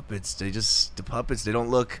 Like the Muppets, the puppets. They don't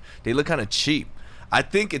look. They look kind of cheap. I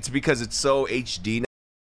think it's because it's so HD now.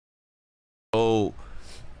 So,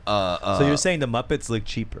 So you're saying the Muppets look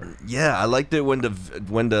cheaper? yeah, I liked it when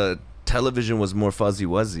the television was more fuzzy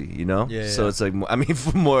wuzzy, you know. Yeah, So yeah. it's like I mean,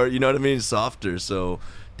 for more, you know what I mean, softer. So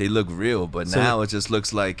they look real, but So- now it just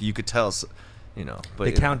looks like you could tell, you know. But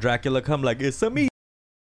They Count Dracula come like it's a me.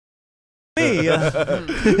 Me.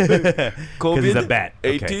 COVID Because he's a bat.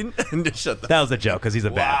 Okay. 18. Shut the. That was a joke because he's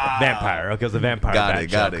a Wow. vampire. Okay, it was a vampire. Got bat it,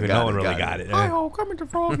 got joke. it, No got one it, really got got it. it. Oh, coming to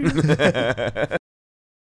frog you.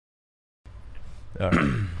 All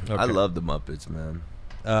right. I Okay. love the Muppets, man.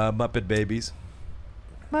 Muppet Babies.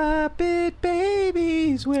 Muppet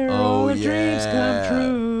Babies, where Oh, all the dreams yeah. come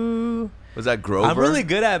true. Was that Grover? I'm really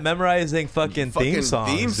good at memorizing fucking theme songs.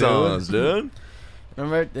 Theme dude. songs, dude.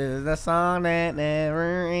 Remember, this is the song that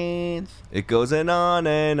never ends. It goes on,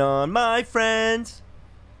 my friends.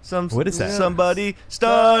 What is that? Somebody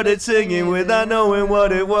started singing without knowing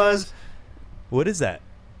what it was. What is that?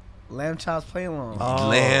 Lamb chops play along. Oh.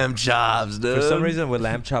 Lamb chops, dude. For some reason, with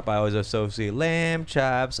lamb chop, I always associate lamb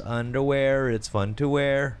chops underwear. It's fun to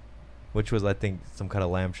wear, which was, I think, some kind of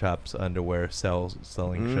lamb chops underwear selling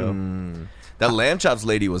show. That lamb chops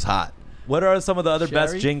lady was hot. What are some of the other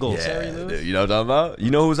best Sherry? jingles? Yeah, Sherry Lewis? dude, you know what I'm talking about?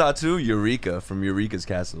 You know who's hot too? Eureka from Eureka's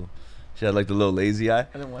Castle. She had like the little lazy eye. I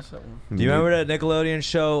didn't watch that one. Do you remember that Nickelodeon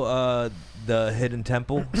show, The Hidden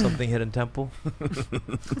Temple? Something Hidden Temple?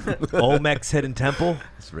 Olmec's Hidden Temple?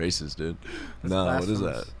 It's racist, dude. That's No, what is that?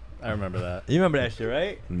 blasphemous. I remember that. You remember that shit,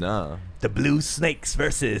 right? No. The blue snakes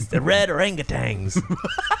versus the red orangutans.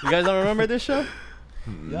 You guys don't remember this show?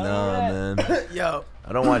 No, man. Yo,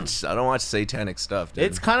 I don't watch satanic stuff, dude.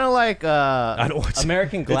 It's kind of like I don't watch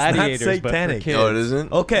American It's not Gladiators, but for satanic. kids. Oh, it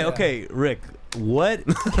isn't? Okay, okay, Rick. What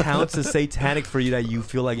counts as satanic for you that you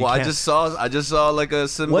feel like you Well, can't? I just saw like a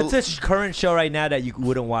symbol. What's a current show right now that you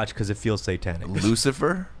wouldn't watch because it feels satanic?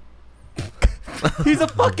 Lucifer? He's a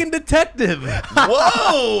fucking detective.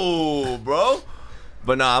 Whoa, bro.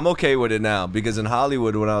 But nah, I'm okay with it now because in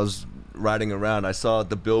Hollywood when I was riding around, I saw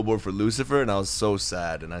the billboard for Lucifer and I was so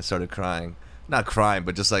sad and I started crying. Not crying,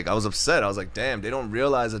 but just like I was upset. I was like, damn, they don't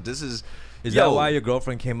realize that this is. Is Yo, that why your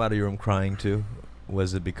girlfriend came out of your room crying too?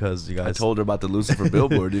 Was it because you guys? I told her about the Lucifer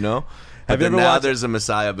billboard, you know? But Have you then ever now watched- there's a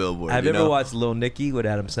Messiah billboard. Have you ever know? watched Lil Nicky with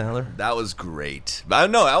Adam Sandler? That was great. But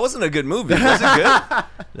no, that wasn't a good movie. Was it good? I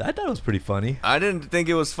thought it was pretty funny. I didn't think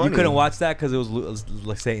it was funny. You couldn't watch that because it was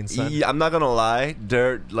like Satan's son. Yeah, I'm not gonna lie.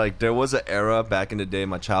 There was an era back in the day in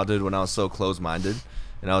my childhood when I was so close-minded,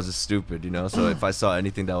 and I was just stupid, you know. So if I saw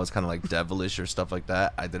anything that was kind of like devilish or stuff like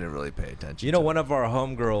that, I didn't really pay attention. You know, to one it. of our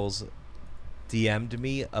homegirls DM'd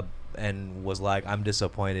me and was like, "I'm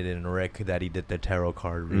disappointed in Rick that he did the tarot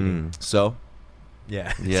card reading." So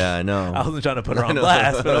Yeah. yeah, I know. I wasn't trying to put her I on know.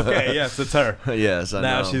 blast, but okay, yes, it's her. Yes, I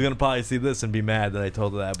Now know. she's gonna probably see this and be mad that I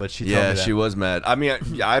told her that, but she told Yeah, me that. she was mad. I mean,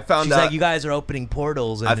 I found She's out. like, "You guys are opening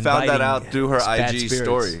portals." And I found that inviting out through her bad IG spirits."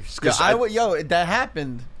 story. yo, 'Cause I- that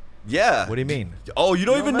happened. yeah. What do you mean? Oh, you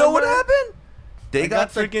don't You even know what remember? happened? They I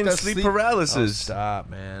got got the- freaking the sleep sleep- Oh, paralysis. stop,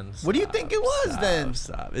 man. What do you Stop, think it was stop, then?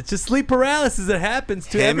 Stop. It's just sleep paralysis. It happens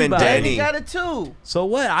to Him and everybody. Danny. Danny got it too. So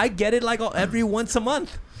what? I get it like every once a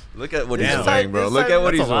month. Look at what Damn. he's wearing, bro. This Look type- at what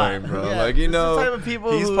that's he's a lot. wearing, bro. Yeah, Like, you this is know, the type of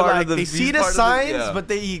people he's who part like, of the. they he's see the part of signs, yeah. but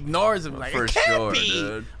they ignores them. Like, For it can't sure, be.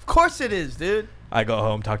 dude. Of course it is, dude. I go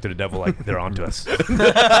home, talk to the devil like they're onto us.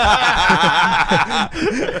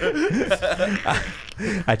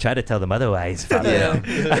 I try to tell them otherwise, Father.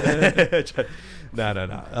 No.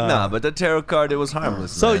 Nah, but the tarot card, it was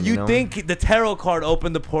harmless. So man, you know? think the tarot card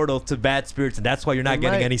opened the portal to bad spirits, and that's why you're not It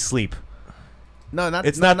getting might. any sleep? No, not.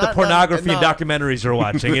 It's no, not the pornography no. and documentaries you're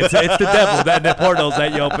watching. It's the devil that the portals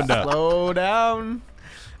that you opened up. Slow down.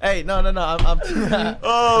 Hey, no. I'm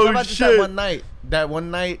Oh, how about just shit. that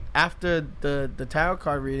one night after the tarot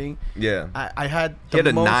card reading, Yeah. I had He had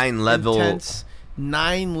a most 9-level intense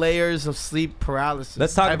 9 layers of sleep paralysis.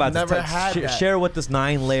 Let's talk I've about never this. had that. Share what this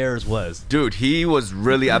 9 layers was. Dude, he was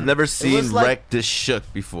really. I've never seen like- Wreck this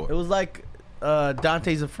shook before. It was like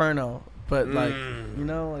Dante's Inferno, but like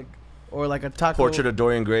like or like a taco Portrait of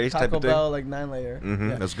Dorian Gray type Taco of thing. Bell like 9 layer. Mm-hmm.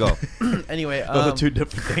 Yeah. Let's go. Anyway, Those are two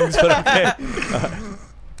different things, but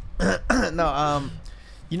okay.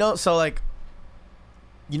 no, so like,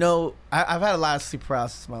 I've had a lot of sleep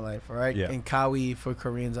paralysis in my life, all right? Yeah. In Kawi for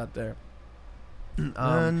Koreans out there.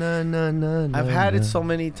 No. I've had it so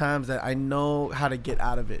many times that I know how to get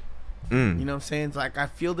out of it. Mm. You know what I'm saying? It's like I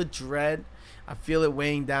feel the dread. I feel it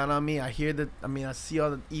weighing down on me. I see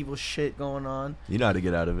all the evil shit going on. You know how to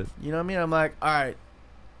get out of it. You know what I mean? I'm like, all right,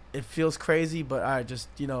 it feels crazy, but all right, just,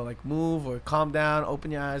 like move or calm down,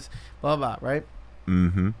 open your eyes, blah, blah, right?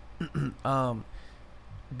 Mm-hmm.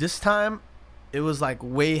 This time it was like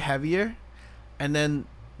way heavier, and then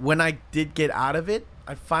when I did get out of it,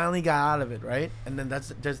 I finally got out of it, right? And then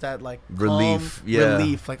there's that like Relief, calm yeah,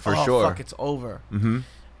 relief, like, for oh sure. fuck, it's over. Mm-hmm.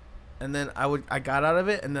 And then I got out of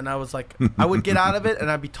it, and then I was like, I would get out of it, and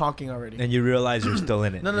I'd be talking already. And you realize you're still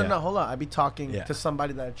in it. No, Yeah. hold on. I'd be talking Yeah. to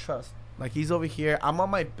somebody that I trust. Like, he's over here. I'm on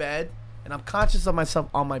my bed, and I'm conscious of myself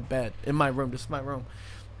on my bed in my room. This is my room.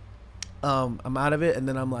 I'm out of it, and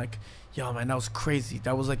then I'm like, yo, man, that was crazy.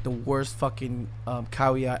 That was like the worst fucking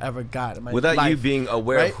Kawi I ever got in my Without life. you being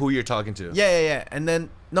aware right? of who you're talking to. Yeah. And then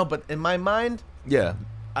no, but in my mind, Yeah.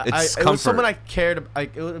 It's it was someone comfort. I cared.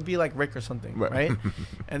 Like, it would be like Rick or something, Right. right?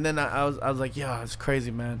 And then I was like, yeah, it's crazy,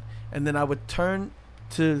 man. And then I would turn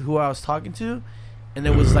to who I was talking to, and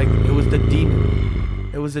it was the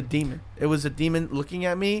demon. It was a demon. It was a demon looking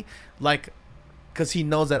at me, like, because he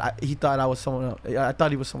knows that he thought I was someone else. I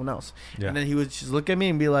thought he was someone else. Yeah. And then he would just look at me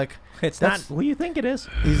and be like, It's not That's- who you think it is.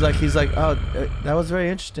 he's like, oh, that was very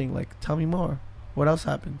interesting. Like, tell me more. What else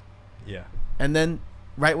happened? Yeah. And then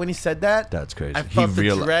right when he said that, That's crazy. I felt the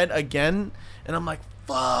dread again, and I'm like,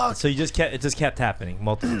 fuck. So it just kept happening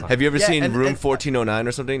multiple times. Have you ever Yeah, seen and- Room and- 1409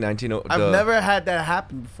 or something? 19. I've never had that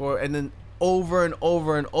happen before, and then over and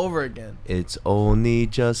over and over again. It's only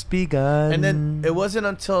just begun. And then it wasn't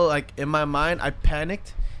until, like, in my mind, I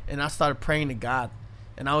panicked and I started praying to God,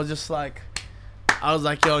 and I was just like,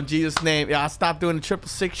 yo, in Jesus' name, I stopped doing the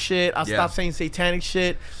 666 shit. I Yeah. stopped saying satanic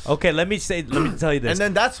shit, Okay, let me tell you this. and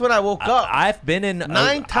then that's when I woke up. I've been in 9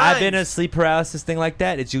 I've been in a times. sleep paralysis thing like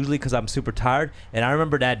that. It's usually because I'm super tired. And I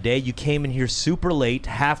remember that day you came in here super late,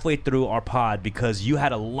 halfway through our pod, because you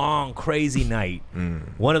had a long, crazy night,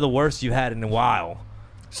 one of the worst you had in a while.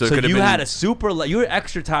 So it could have you been, had a super. You were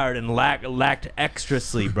extra tired and lacked extra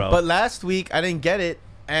sleep, bro. But last week I didn't get it,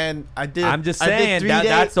 and I did. I'm just I did saying 3 that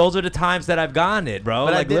days- those are the times that I've gotten it, bro.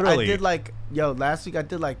 But Like I literally. did like, last week I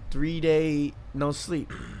did like 3-day no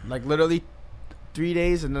sleep, like literally 3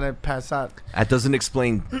 days, and then I passed out. That doesn't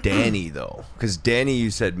explain Danny though, because Danny, you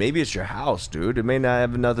said maybe it's your house, dude. It may not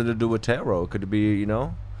have nothing to do with tarot. Could it be,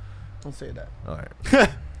 Don't say that. All right.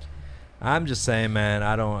 I'm just saying, man.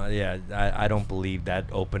 I don't believe that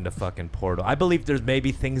opened a fucking portal. I believe there's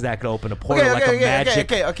maybe things that could open a portal, like a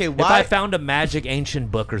magic. Okay. If Why? I found a magic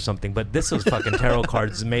ancient book or something, but this was fucking tarot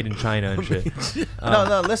cards made in China and shit.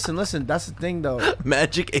 No. Listen. That's the thing, though.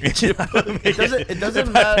 Magic ancient. It doesn't If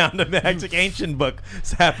I matter. found a magic ancient book,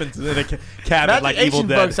 this happens in a cabinet Magic like Evil Asian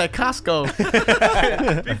Dead. bugs at Costco.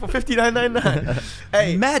 3 for $59.99.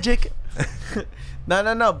 Hey, Magic.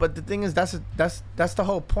 no. But the thing is, that's the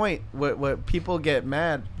whole point. What people get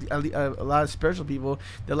mad, a lot of spiritual people,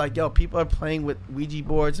 they're like, yo, people are playing with Ouija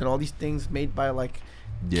boards and all these things made by like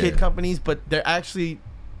kid companies, but they're actually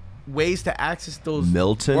ways to access those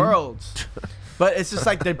Milton? worlds. But it's just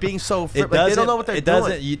like they're being so It like, they don't know what they're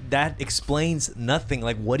doing. That explains nothing.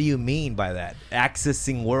 Like, what do you mean by that?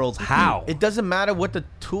 Accessing worlds? How? It doesn't matter what the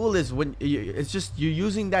tool is when it's just you're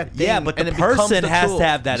using that thing. Yeah, but and the it becomes person the has tool. to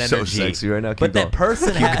have that So energy. sexy right now. Keep But going. that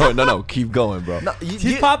person Keep has. going. No, keep going, bro. No,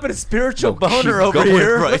 He's popping a spiritual No, boner keep over going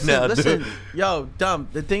here. right now, Listen, dude. yo, dumb.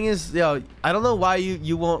 The thing is, yo, I don't know why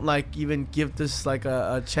you won't like even give this like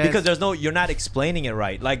a chance. Because you're not explaining it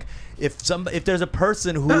right. Like if there's a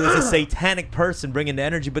person who is a satanic person bringing the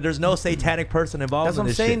energy, but there's no satanic person involved. that's what in I'm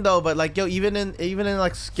this saying shit. though. But like, yo, even in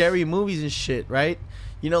like scary movies and shit, right?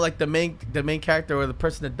 You know, like the main character or the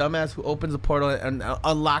person, the dumbass who opens the portal and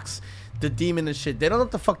unlocks the demon and shit. They don't know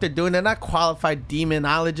what the fuck they're doing. They're not qualified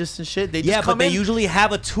demonologists and shit. They just Yeah, come but they in. usually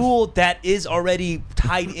have a tool that is already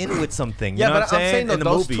tied in with something. You Yeah, know but what I'm saying? though, In the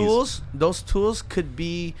those movies. tools could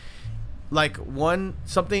be like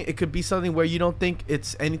something. It could be something where you don't think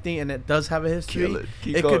it's anything, and it does have a history. Kill it.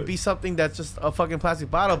 Keep It going. could be something that's just a fucking plastic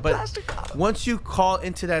bottle. But once you call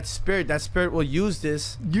into that spirit will use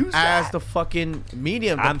this as the fucking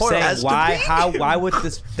medium. The I'm portal. saying why would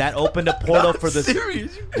that open the portal for this?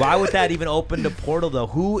 Serious. Why would that even open the portal though?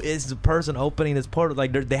 Who is the person opening this portal?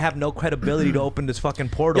 Like they have no credibility to open this fucking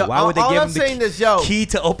portal. Yo, Why would they all give I'm them the saying is, yo, key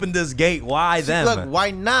to open this gate? Why them? Look,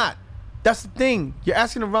 why not? That's the thing. You're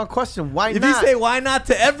asking the wrong question. Why If not? you say why not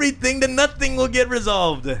to everything, then nothing will get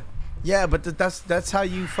resolved. yeah, but that's how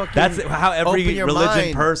you fucking. That's how every open your religion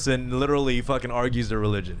mind. person literally fucking argues their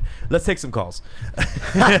religion. Let's take some calls.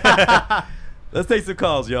 Let's take some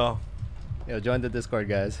calls, y'all. Yo, join the Discord,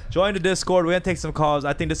 guys. Join the Discord. We're gonna take some calls.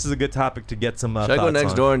 I think this is a good topic to get some. Should I go thoughts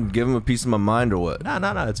next on. door and give him a piece of my mind or what?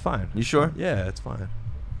 No, it's fine. You sure? Yeah, it's fine.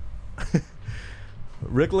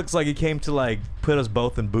 Rick looks like he came to like put us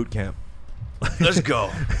both in boot camp. Let's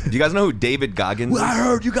go. Do you guys know who David Goggins Well, I is?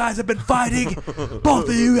 heard you guys have been fighting. Both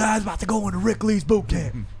of you guys about to go into Rick Lee's boot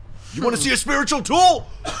camp. You want to see a spiritual tool?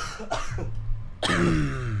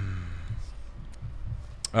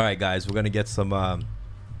 All right, guys, we're gonna get some.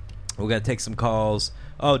 We're gonna take some calls.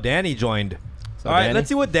 Oh, Danny joined. All right, Danny? let's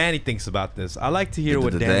see what Danny thinks about this. I like to hear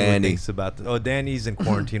what Danny Danny. thinks about this. Oh, Danny's in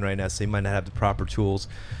quarantine right now, so he might not have the proper tools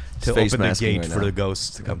to Face open the masking gate right for now. the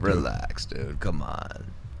ghosts to come through. Relax, dude. Come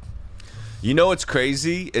on. You know what's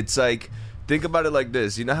crazy? It's like, think about it like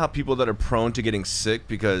this. You know how people that are prone to getting sick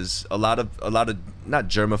because a lot of not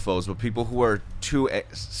germaphobes, but people who are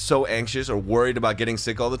so anxious or worried about getting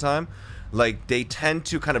sick all the time, like they tend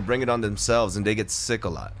to kind of bring it on themselves and they get sick a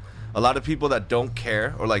lot. A lot of people that don't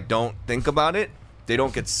care or like don't think about it, they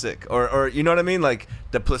don't get sick. Or you know what I mean? Like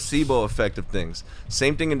the placebo effect of things.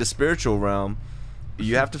 Same thing in the spiritual realm.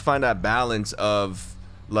 You have to find that balance of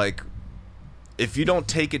like, if you don't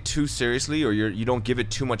take it too seriously or you don't give it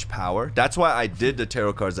too much power. That's why I did the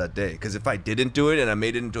tarot cards that day, because if I didn't do it and I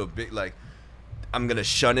made it into a big like I'm gonna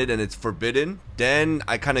shun it and it's forbidden, then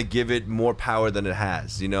I kind of give it more power than it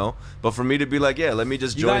has, you know. But for me to be like, yeah, let me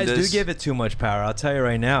just You join guys this. do give it too much power. I'll tell you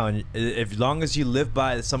right now. And if long as you live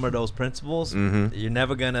by some of those principles, Mhm. you're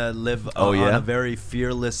never gonna live Oh, on yeah? a very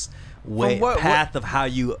fearless way what- path of how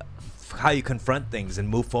you confront things and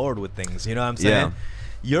move forward with things. You know what I'm saying? Yeah.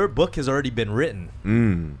 Your book has already been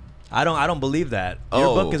written. I don't believe that. Your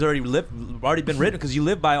Oh. book has already been written because you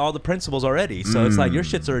live by all the principles already. So it's like your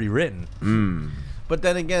shit's already written. But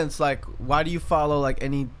then again, it's like, why do you follow like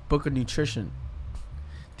any book of nutrition?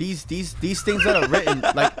 These things that are written,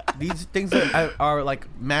 like these things that are like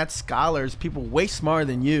mad scholars, people way smarter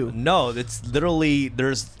than you. No, it's literally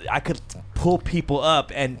I could pull people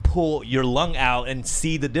up and pull your lung out and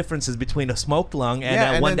see the differences between a smoked lung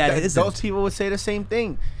and one then that isn't. those people would say the same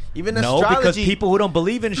thing. Even No, astrology, because people who don't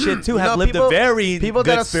believe in shit too have lived people, a very people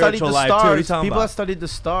good that have studied spiritual the life too. What are you stars. talking People about? that studied the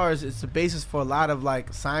stars. It's the basis for a lot of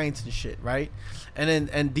like science and shit, right?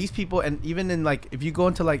 And these people, and even in like if you go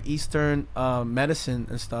into like Eastern medicine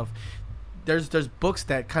and stuff, there's books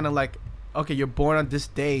that kind of like, okay, you're born on this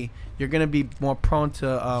day, you're gonna be more prone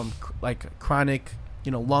to like chronic,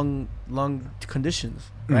 lung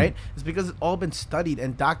conditions, right? It's because it's all been studied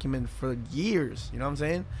and documented for years. You know what I'm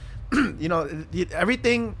saying?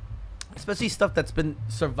 Everything, especially stuff that's been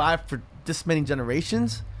survived for this many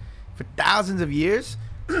generations, for thousands of years.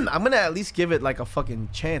 I'm gonna at least give it like a fucking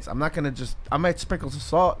chance. I'm not gonna I might sprinkle some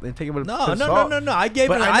salt and take it with No. some salt. I've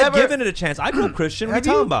never- given it a chance. I grew up Christian. What are Have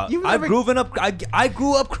you talking you? about? You've I've never- I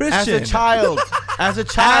grew up Christian. As a child, As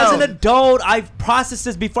an adult, I've processed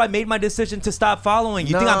this before I made my decision to stop following.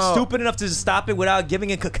 You think I'm No. stupid enough to just stop it without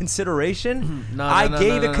giving it consideration? No, I no,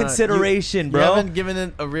 gave no, it no. consideration, You bro. haven't given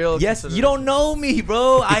it a real. Yes, you consideration. don't know me,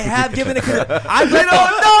 bro. I have given it. I don't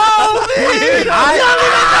know me.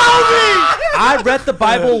 I read the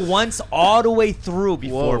Bible once all the way through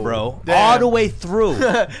before, Whoa. bro. Damn. All the way through.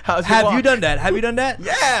 How's your Have you walk? done that? Have you done that?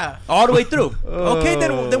 Yeah. All the way through. Okay,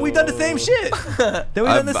 then we've done the same shit. Then we've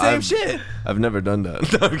done the same shit. I've never done that.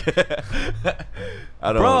 Okay.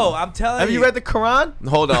 I don't Bro, I'm telling Have you read the Quran?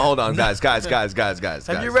 Hold on, guys.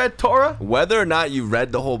 Have you read Torah? Whether or not you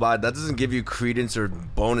read the whole Bible, that doesn't give you credence or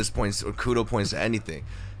bonus points or kudo points to anything.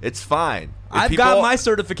 It's fine. If I've got my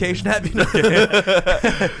certification. Have you?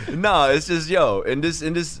 No, it's just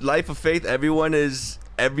in this life of faith, everyone is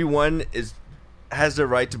has the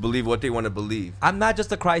right to believe what they want to believe. I'm not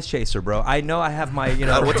just a Christ chaser, bro. I know I have my,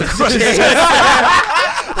 What's a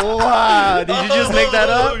Wow, did you just make that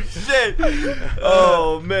up? Oh shit!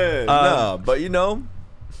 Oh man, Uh, no, but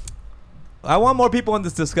I want more people in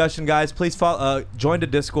this discussion, guys. Please follow, join the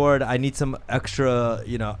Discord. I need some extra,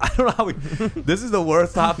 I don't know how we... This is the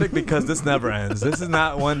worst topic because this never ends. This is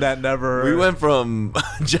not one that never... We went from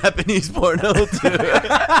Japanese porno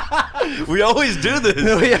to... We always do this.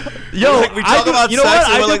 Yo, we talk about sex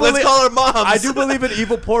and we're like, let's call our moms. I do believe in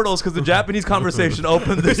evil portals because the Japanese conversation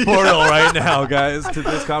opened this portal right now, guys, to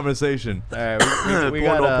this conversation. All right, we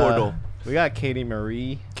got portal. We got Katie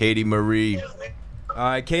Marie. Katie Marie. All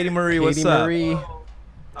right, Katie Marie, what's up? Marie.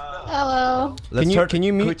 Hello. Can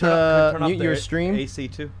you mute your stream? AC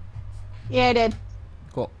too. Yeah, I did.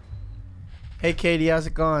 Cool. Hey, Katie, how's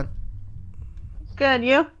it going? Good,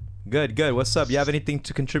 you? Good. What's up? You have anything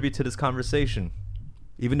to contribute to this conversation?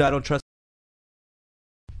 Even though I don't trust.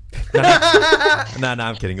 No,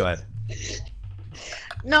 I'm kidding. Go ahead.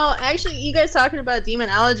 No, actually, you guys talking about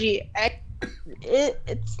demonology,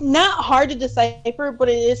 it's not hard to decipher, but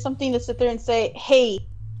it is something to sit there and say, hey,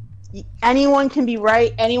 anyone can be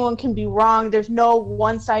right, anyone can be wrong. There's no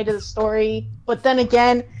one side of the story. But then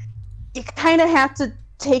again, you kind of have to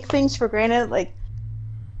take things for granted. Like,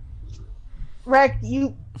 Rec,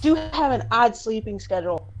 you do have an odd sleeping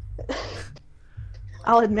schedule.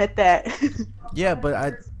 I'll admit that. Yeah, but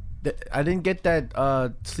I didn't get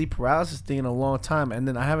that sleep paralysis thing in a long time, and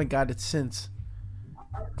then I haven't got it since.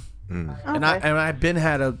 And I've been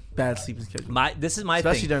had a bad sleeping schedule. This is my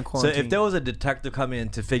Especially thing. during quarantine. So if there was a detective coming in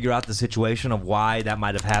to figure out the situation of why that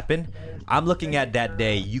might have happened, I'm looking at that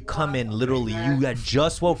day. You come in literally, you had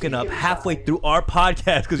just woken up halfway through our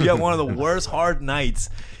podcast because you had one of the worst hard nights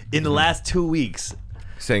in the last 2 weeks.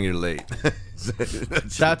 Saying you're late.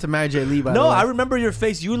 Shout out to Mary J. Lee, by the No, way. I remember your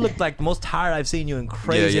face. You looked like the most tired I've seen you in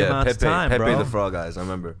crazy amounts of time, Pepe bro. the Frog Eyes, I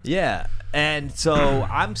remember. Yeah, and so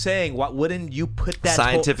I'm saying, what wouldn't you put that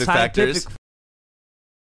Scientific factors?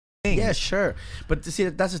 things? Yeah, sure. But see,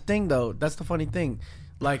 that's the thing, though. That's the funny thing.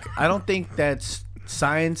 Like, I don't think that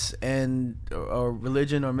science and or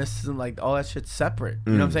religion or mysticism, like all that shit's separate.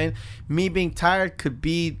 You know what I'm saying? Me being tired could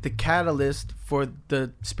be the catalyst for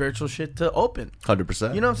the spiritual shit to open.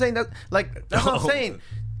 100%. You know what I'm saying? That's what I'm saying.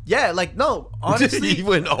 Yeah, like, no, honestly, You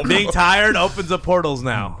went over. Being tired opens up portals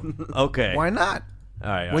now. Okay. why not? All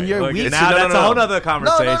right. When you're weak- now No, that's no, a whole no. other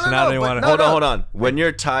conversation. I don't even but want to. no, Hold on. When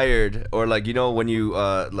you're tired, or like, when you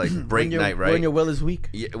like break night, right? When your will is weak.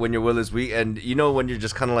 Yeah, when your will is weak, and when you're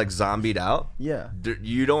just kind of like zombied out, Yeah.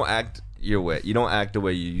 you don't act your way. You don't act the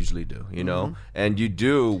way you usually do, and you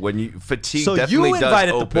do when you fatigue. So definitely you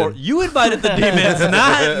invited does open. you invited the demons,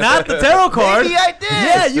 not the tarot card. Maybe I did.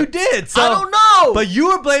 Yeah, you did. So, I don't know. But you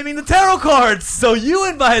were blaming the tarot cards, so you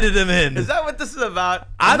invited them in. Is that what this is about?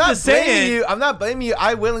 I'm not just blaming saying- you. I'm not blaming you.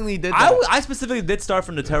 I willingly did that. I specifically did start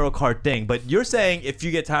from the tarot card thing, but you're saying if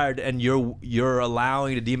you get tired and you're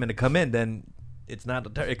allowing the demon to come in, then it's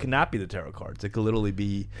not. It cannot be the tarot cards. It could literally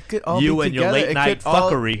be could all you be and your together. late It night could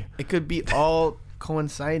all- fuckery. It could be all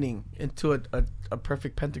coinciding into a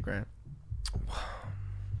perfect pentagram.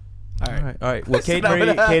 All right. All right. Well, That's not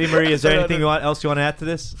what I- Katie Marie, is there that's not anything what else you want to add to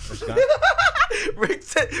this?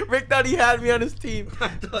 Rick thought he had me on his team.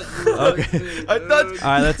 Okay. I thought All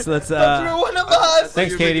right. Let's. you were one of us.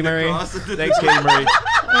 Thanks, Katie Marie. Thanks, Katie Marie.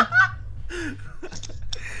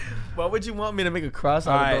 Why would you want me to make a cross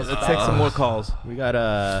All out right. of those? Let's take some more calls. We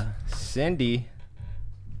got Cindy.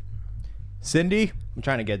 Cindy, I'm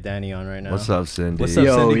trying to get Danny on right now. What's up, Cindy? What's up,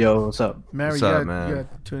 Yo, Cindy? yo, what's up? Mary, What's you up, got- man? you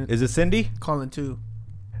got to is it Cindy? calling too.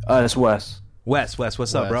 It's Wes. Wes,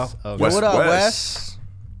 what's up, bro? Wes? Okay. Wes, What up, Wes?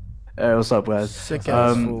 Hey, what's up, Wes? Sick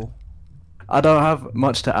ass Um, fool. I don't have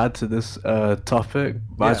much to add to this topic,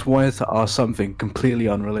 but I Yeah. just wanted to ask something completely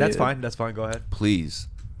unrelated. That's fine. Go ahead. Please.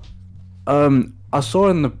 I saw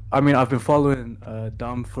I've been following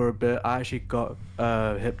Dom for a bit. I actually got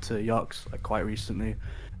hip to Yox like quite recently.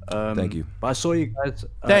 Thank you. But I saw you guys.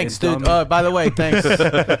 Thanks, in dude. Dom- By the way, thanks.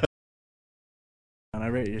 and I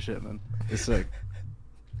rate your shit, man. It's sick.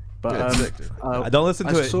 But Yeah, it's sick, dude. Don't listen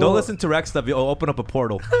to I it. saw- Don't listen to Rex stuff. You'll open up a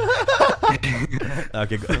portal.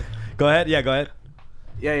 Okay, go ahead. Yeah, go ahead.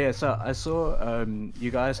 Yeah. So I saw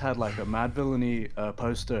you guys had like a Mad Villainy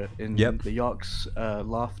poster in Yep. the Yox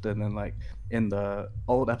loft, and then like in the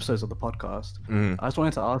old episodes of the podcast. Mhm. I just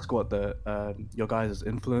wanted to ask what the your guys'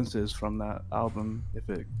 influences from that album, if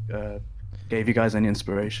it gave you guys any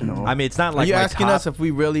inspiration or. I mean, it's not Are like you my asking top. us if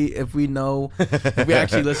we know, if we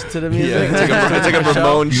actually listen to the music? Yeah, it's like a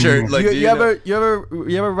Ramon shirt. Like, you, do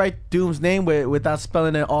you ever write Doom's name without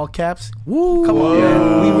spelling it in all caps? Woo! Come on, Yeah.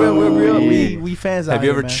 man. We're real. We fans out Have you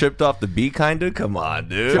here, ever man. tripped off the beat, kinda? Come on,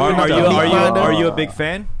 dude. Tripping Are off you the are beat, you kinda? are you a big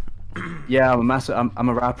fan? Yeah, I'm a massive. I'm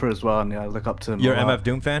a rapper as well, and yeah, I look up to him. You're a an lot. MF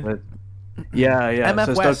Doom fan? But Yeah. MF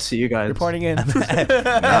So it's dope to West see you guys. reporting in.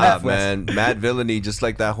 Nah, man, Mad Villainy, just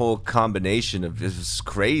like that whole combination of it was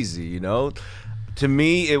crazy, you know. To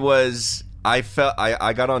me, it was. I felt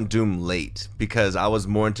I got on Doom late because I was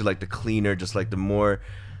more into like the cleaner, just like the more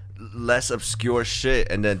less obscure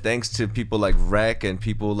shit. And then thanks to people like Rec and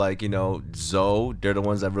people like, you know, Zoe, they're the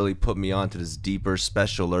ones that really put me on to this deeper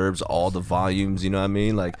Special Herbs, all the volumes, you know what I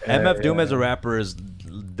mean? Like MF Doom as a rapper is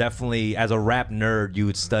definitely, as a rap nerd, you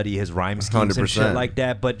would study his rhyme schemes and shit 100%. like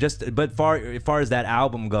that. But far as that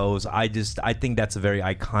album goes, I think that's a very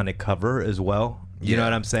iconic cover as well. You know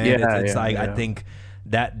what I'm saying? Yeah, it's like yeah. I think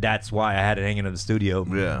that's why I had it hanging in the studio.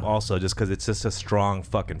 Yeah. Also, just because it's just a strong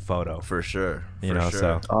fucking photo. for sure. You for know, sure.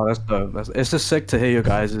 so Oh, that's dope. It's just sick to hear you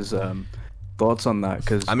guys' thoughts on that.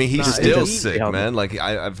 Cause I mean, he's Nah, still he- sick, man. Like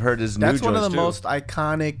I've heard his new That's one of the joints, too. most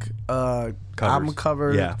iconic album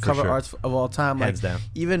cover Yeah, for cover sure. arts of all time. Hands Like down.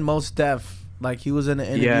 even Mos Def, like he was in an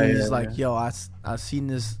interview. Yeah, he's yeah, like, yeah. "Yo, I seen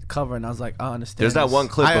this cover and I was like, I understand." There's that this. one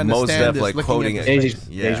clip I of Mos understand Def this like looking quoting at it. this he's, face."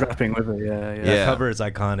 Yeah. he's rapping with it. Yeah. that Yeah. cover is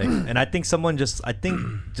iconic. And I think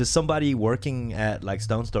just somebody working at like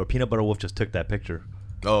Stone Store, Peanut Butter Wolf just took that picture.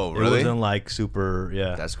 Oh, It really? wasn't like super,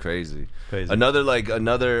 yeah. That's crazy. Crazy. Another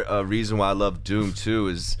reason why I love Doom too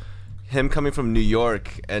is him coming from New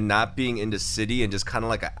York and not being in the city and just kind of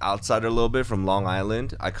like an outsider a little bit from Long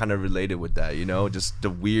Island. I kind of related with that, you know, just the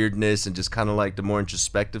weirdness and just kind of like the more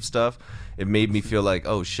introspective stuff. It made me feel like,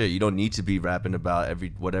 oh shit, you don't need to be rapping about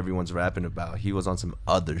what everyone's rapping about. He was on some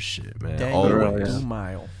other shit, man. Dang, Always, yeah. 2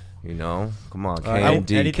 Mile. you know. Come on, All right.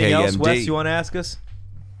 KMD, Anything else, Wes, KMD. you want to ask us?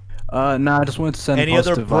 Nah, I just wanted to send Any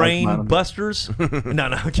other positive vibes, brain man. busters? No,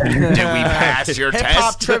 I'm kidding. Did we pass your Hip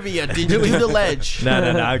hop test? trivia. Did you do the ledge? No,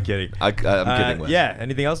 I'm kidding. I'm kidding. Wes. Yeah,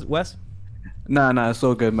 anything else, Wes? Nah, it's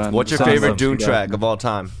all good, man. What's your Sounds favorite like Doom you guys, track man. of all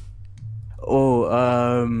time?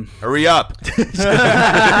 Oh, Hurry up!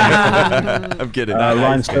 I'm kidding.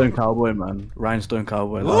 Rhinestone Cowboy, man. Rhinestone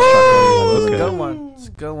Cowboy. last It's track a I good one. It's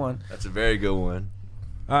a good one. That's a very good one.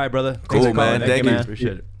 All right, brother. Cool, Thanks for calling. man. Thank you.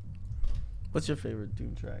 Appreciate it. What's your favorite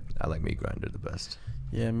Doom track? I like Meat Grinder the best.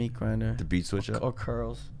 Yeah, Meat Grinder. The beat switch up. Or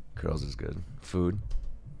Curls. Curls is good. Food.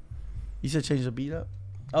 You said change the beat up?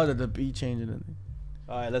 Oh, the beat changing it.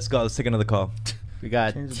 All right, let's go. Let's take another call. We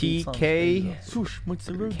got Change the beat song. TK Swoosh, what's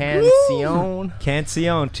the root? Cancion.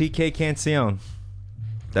 Cancion, TK Cancion.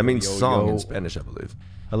 That means Yo, song yo. in Spanish, I believe.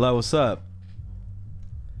 Hello, what's up?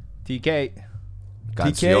 TK.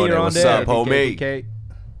 Cancione, you're on what's there. up, homie? TK.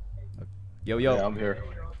 Yo, yo. Yeah, I'm here.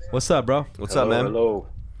 What's up, bro? What's Hello, up, man? Hello.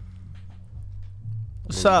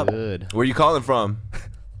 What's up? Good. Where you calling from?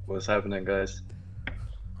 What's happening, guys?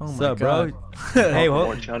 Oh What's my up, bro? God. Hey, More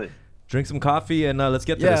well, Johnny. drink some coffee and let's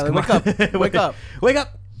get to Yeah, this. Come wake on. up. Wake up. Wake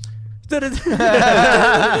up.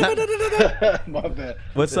 My bad.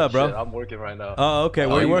 What's up, bro? Shit, I'm working right now. Oh, okay.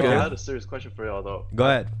 Where you you working? good? I had a serious question for y'all though. Go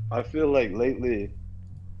ahead. I feel like lately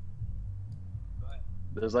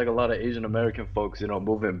there's like a lot of Asian American folks, you know,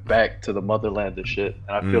 moving back to the motherland and shit.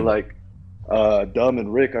 And I feel like Dumb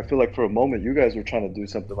and Rick, I feel like for a moment you guys were trying to do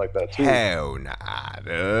something like that too. Hell nah,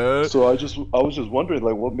 dude. So I was just wondering,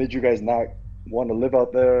 like, what made you guys not want to live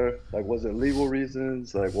out there? Like, was it legal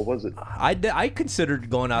reasons? Like, what was it? I considered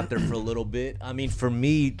going out there for a little bit. I mean, for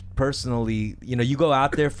me personally, you know, you go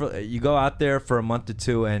out there for a month or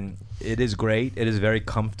two, and it is great. It is very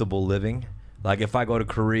comfortable living. Like if I go to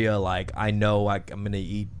Korea, like I know like I'm gonna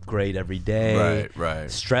eat great every day.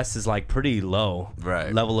 Right. Stress is like pretty low.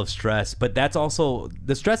 Right. Level of stress, but that's also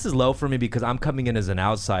the stress is low for me because I'm coming in as an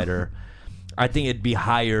outsider. I think it'd be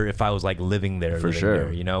higher if I was like living there. For living sure.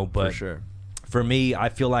 there, you know. But For sure. for me, I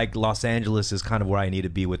feel like Los Angeles is kind of where I need to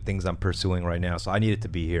be with things I'm pursuing right now. So I need it to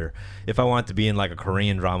be here. If I want to be in like a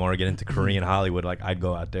Korean drama or get into Korean Hollywood, like I'd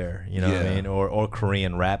go out there, you know what I Yeah. mean? Or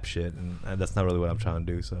Korean rap shit, and that's not really what I'm trying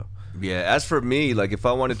to do. So Yeah, as for me, like if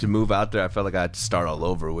I wanted to move out there, I felt like I had to start all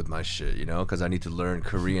over with my shit, you know, because I need to learn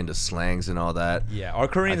Korean, the slangs and all that. yeah, our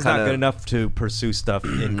Korean's kinda- not good enough to pursue stuff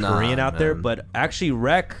in Nah, Korean out there. man. But actually,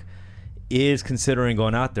 Rec is considering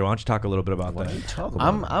going out there. Why don't you talk a little bit about that?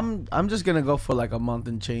 I'm just gonna go for like a month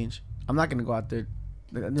and change. I'm not gonna go out there.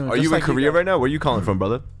 Are you in Korea right now? Where are you calling from,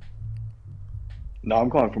 brother? No, I'm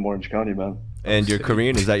calling from Orange County, man. And you're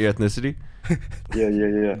Korean? Is that your ethnicity? Yeah.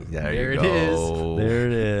 There it you is. go. There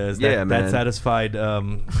it is. Yeah, that man. satisfied all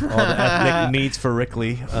the ethnic needs for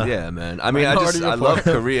Rickley. Yeah, man. I mean, I Minority love Report.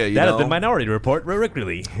 Korea, you That know. is the Minority Report,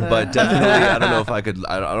 Rickley. But definitely, I don't know if I could.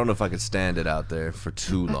 I don't know if I could stand it out there for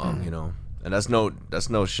too long, you know. And that's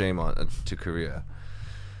no shame on to Korea.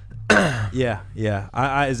 Yeah.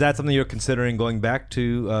 Is that something you're considering going back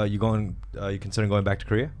to? You considering going back to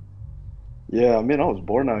Korea? Yeah, I mean, I was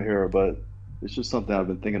born out here, but it's just something I've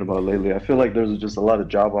been thinking about lately. I feel like there's just a lot of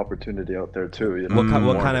job opportunity out there too. You know? What kind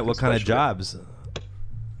Warwick what kind of especially. jobs?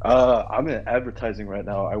 I'm in advertising right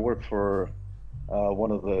now. I work for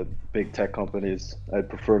one of the big tech companies. I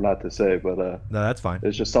prefer not to say, but No, that's fine.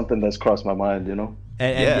 it's just something that's crossed my mind. You know?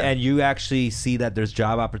 And you actually see that there's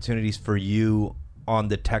job opportunities for you on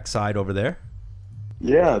the tech side over there?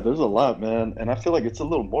 Yeah, there's a lot, man, and I feel like it's a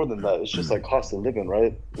little more than that. It's just like cost of living,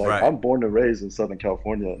 right? Like Right. I'm born and raised in Southern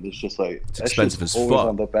California, and it's just like It's that expensive shit's as always fuck.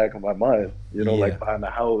 on the back of my mind. You know, Yeah. like buying a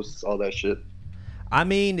house, all that shit. I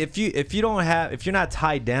mean, if you're not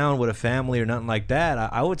tied down with a family or nothing like that,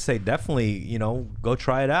 I would say definitely, go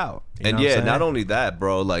try it out. You And know what I'm yeah, saying? not only that,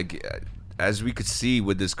 bro. Like, as we could see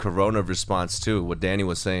with this Corona response too, what Danny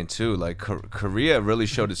was saying too. Like, Korea really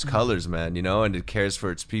showed its colors, man. And it cares for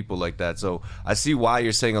its people like that. So I see why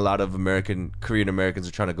you're saying a lot of Korean Americans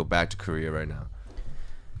are trying to go back to Korea right now.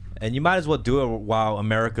 And you might as well do it while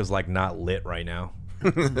America's like not lit right now.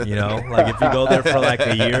 Like if you go there for like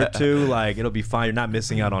a year or two, like it'll be fine. You're not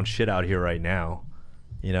missing out on shit out here right now.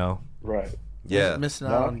 Right. Yeah. Missing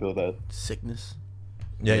No, out I on feel that. sickness.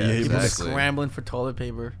 Yeah, Yeah, you People exactly. scrambling for toilet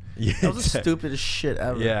paper. Yeah, That was the exactly. stupidest shit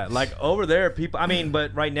ever. Yeah, like over there, people. I mean,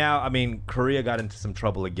 but right now, Korea got into some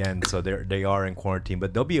trouble again, so they are in quarantine.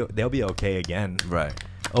 But they'll be okay again. Right.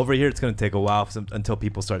 Over here, it's gonna take a while until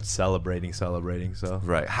people start celebrating. So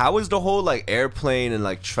Right. How is the whole like airplane and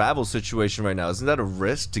like travel situation right now? Isn't that a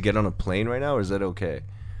risk to get on a plane right now, or is that okay?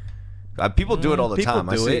 People do it all the people time.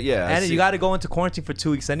 do I see it. Yeah. I and see- you got to go into quarantine for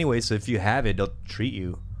 2 weeks anyway. So if you have it, they'll treat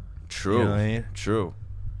you. True. You know what I mean? True.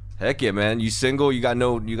 Heck yeah, man. You single? You got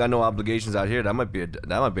no obligations out here. That might be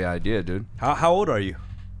an idea, dude. How old are you?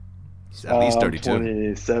 He's at least 32.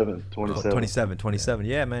 27. Oh, 27.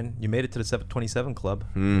 Yeah, man, you made it to the 727 club.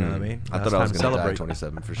 You know what I mean? I Now thought it's I was time to gonna die at celebrate.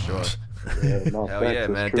 27 for sure. Yeah, no, Hell facts, yeah, that's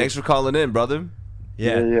man. true. Thanks for calling in, brother.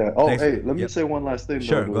 Yeah. Oh, Thanks hey, for- let me yep. say one last thing.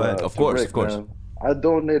 Sure, though, go ahead. to Of course, Rick, of course. man. I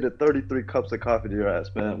donated 33 cups of coffee to your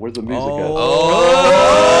ass, man. Where's the music at?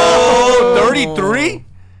 Oh, 33?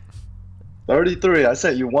 33. I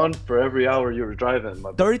said you won for every hour you were driving.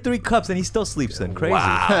 My 33 cups and he still sleeps in. Crazy.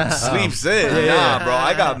 Wow. Sleeps in. Nah, bro.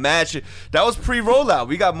 I got match. That was pre-rollout.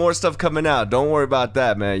 We got more stuff coming out. Don't worry about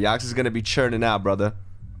that, man. Yax is going to be churning out, brother.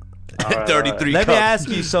 right, 33 Let cups. me ask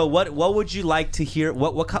you. So, what would you like to hear?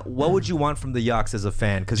 What would you want from the Yox as a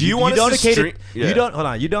fan? Because Do you want us to donated. stream- Yeah. You don't. Hold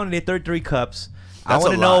on. You donated 33 cups. I That's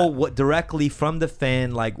want a to know lot. what directly from the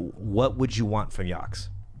fan. Like, what would you want from Yox?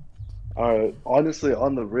 All right. Honestly,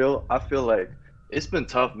 on the real, I feel like it's been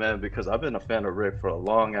tough, man, because I've been a fan of Rick for a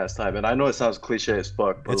long ass time, and I know it sounds cliche as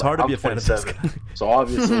fuck, but It's like, hard to I'm be a fan of this 27, so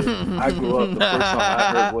obviously I grew up. The first song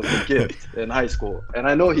I heard was "The Gift" in high school, and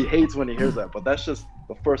I know he hates when he hears that, but that's just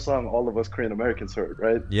the first song all of us Korean Americans heard,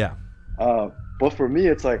 right? Yeah. But for me,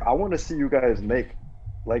 it's like I want to see you guys make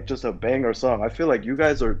like just a banger song. I feel like you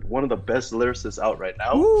guys are one of the best lyricists out right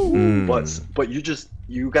now. But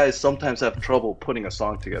you guys sometimes have trouble putting a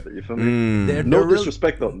song together. You feel me? They're No really-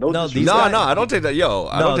 disrespect though. No No, disrespect. these No, guys- no, I don't take that. Yo,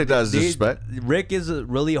 I don't take that as they- disrespect. Rick is a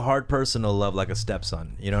really hard person to love, like a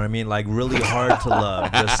stepson. You know what I mean? Like really hard to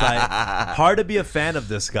love. Just like hard to be a fan of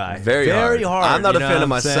this guy. Very hard. I'm not you a know fan of what I'm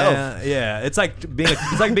myself. saying? Yeah, it's like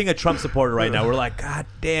being a Trump supporter right now. We're like, God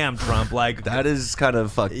damn Trump! Like That is kind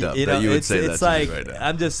of fucked up you know, that you would it's, say it's that like to me right now.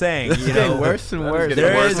 I'm just saying. You Getting know, worse and worse.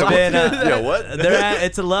 there worse has and been worse. Yo, what?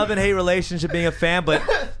 it's a love and hate relationship being a fan, but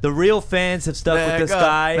the real fans have stuck with this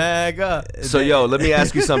guy. Mega. So yo, let me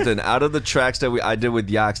ask you something. Out of the tracks that I did with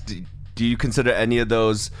Yax, do you consider any of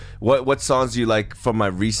those? What songs do you like from my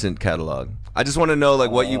recent catalog? I just want to know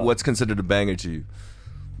like what's considered a banger to you.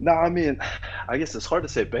 No, I mean, I guess it's hard to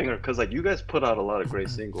say banger because like you guys put out a lot of great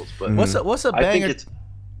singles, but What's a I think banger? it's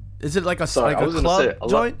Is it like a Sorry, like I a was gonna club say, a lot-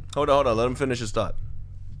 joint? Hold on. Let him finish his thought.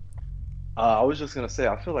 I was just gonna say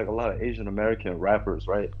I feel like a lot of Asian American rappers,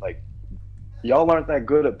 right? Like y'all aren't that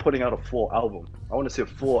good at putting out a full album. I want to see a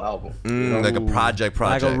full album. you know? Like a project.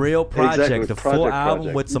 Like a real project, Exactly, the full project, album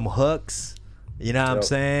project. with some hooks. You know what I'm Yep.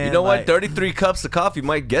 saying? You know what? Like- 33 cups of coffee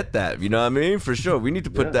might get that. You know what I mean? For sure. We need to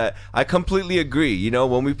put that. I completely agree. You know,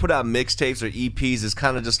 when we put out mixtapes or EPs, it's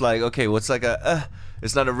kind of just like, okay, what's like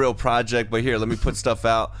it's not a real project, but here, let me put stuff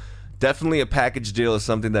out. Definitely a package deal is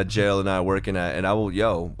something that JL and I are working at, and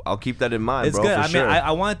I'll keep that in mind, It's bro. good. For I sure. mean,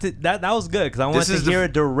 I wanted that was good because I wanted is to the hear f-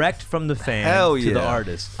 it direct from the fan Hell to the yeah.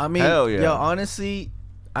 artist. I mean, Hell yeah. yo, honestly,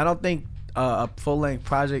 I don't think a full length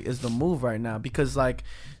project is the move right now because, like,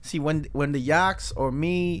 see, when the Yax or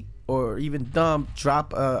me or even Dumb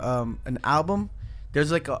drop an album,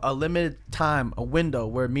 there's like a limited time, a window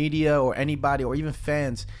where media or anybody or even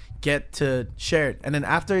fans get to share it, and then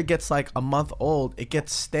after it gets like a month old, it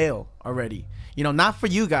gets stale already. You know, not for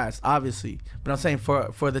you guys, obviously, but I'm saying for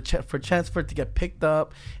chance for it to get picked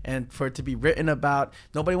up and for it to be written about.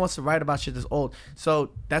 Nobody wants to write about shit that's old.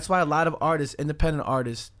 So that's why a lot of artists, independent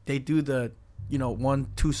artists, they do the,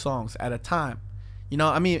 1-2 songs at a time. You know,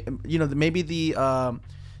 I mean, maybe the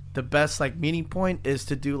best like meeting point is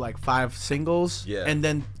to do like 5 singles and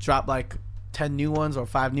then drop like 10 new ones or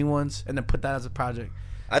 5 new ones and then put that as a project.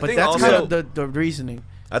 But think that's also, kind of the reasoning.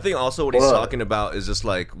 I think also what he's talking about is just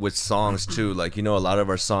like with songs too. Like, a lot of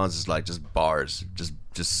our songs is like just bars, just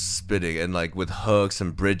spitting, and like with hooks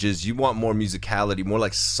and bridges. You want more musicality, more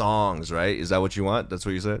like songs, right? Is that what you want? That's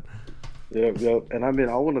what you said? Yeah. And I mean,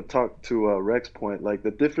 I want to talk to Rex's point. Like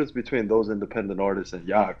the difference between those independent artists and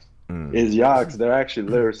Yachts is Yachts, they're actually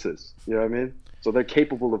lyricists. You know what I mean? So they're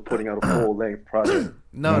capable of putting out a full length project.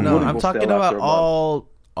 No, I'm talking about all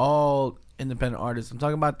independent artists. I'm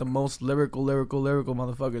talking about the most lyrical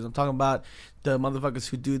motherfuckers. I'm talking about the motherfuckers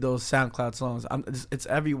who do those SoundCloud songs. It's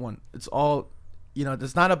everyone. It's all,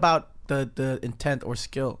 it's not about the intent or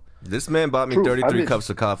skill. This man bought me 33 cups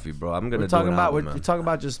of coffee, bro. I'm gonna. We're talking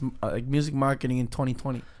about just like music marketing in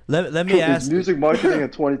 2020. Let me ask. It's music marketing in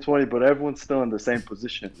 2020, but everyone's still in the same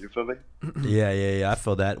position. You feel me? Yeah. I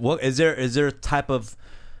feel that. Well, is there a type of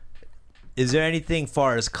Is there anything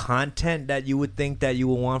far as content that you would think that you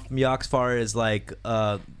would want from Yachts, far as like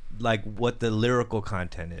what the lyrical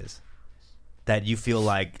content is that you feel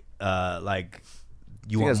like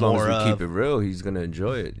you want as long more as we of? keep it real, he's gonna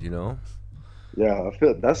enjoy it, Yeah, I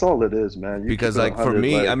feel that's all it is, man. Because like for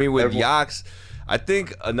me, I mean, with Yachts, I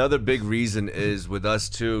think another big reason is with us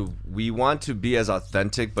too, we want to be as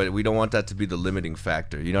authentic, but we don't want that to be the limiting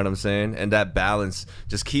factor. You know what I'm saying? And that balance,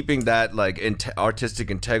 just keeping that like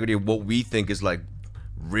artistic integrity of what we think is like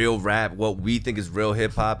real rap, what we think is real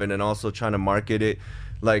hip hop, and then also trying to market it.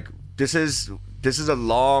 Like this is a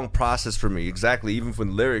long process for me. Exactly, even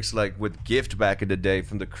from lyrics, like with Gift back in the day,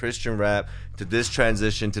 from the Christian rap to this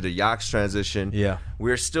transition to the Yachts transition. Yeah,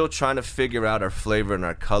 we're still trying to figure out our flavor and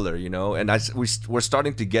our color, and we're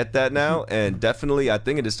starting to get that now. And definitely, I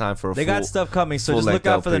think it is time for they got stuff coming. So just look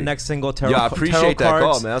out for the next single. Tarot, I appreciate that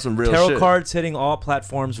call, man. That's some real tarot shit. cards hitting all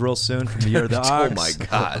platforms real soon from the Year of the Ox. Oh my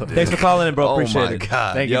god! Dude. Thanks for calling in, bro. Appreciate it. Oh my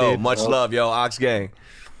god! Thank you, yo, dude. much love, yo, Ox Gang.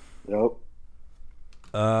 Yep.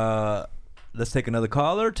 Let's take another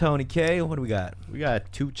caller. Tony K. What do we got? We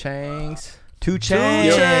got 2 Chainz. 2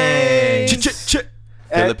 Chainz.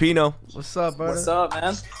 Filipino. What's up, brother? What's up, man?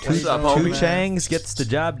 What's up, 2 homie? Chainz gets the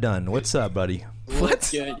job done. What's up, buddy? What?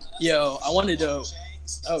 Good. Yo, I wanted to.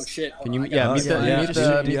 Oh shit. Can you Hold on, yeah, I mute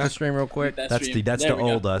gotta- the stream real quick? That That's stream. that's There the we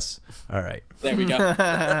go. old us. All right. There we go. All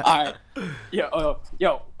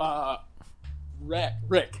right.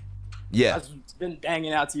 Rick. Yeah. I've been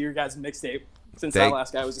banging out to your guys' mixtape since Thank- that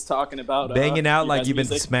last guy was just talking about Banging out you like guys' you've been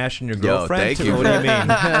music. smashing your Yo, girlfriend. thank you. What do you mean?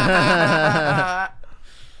 I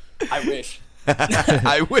wish.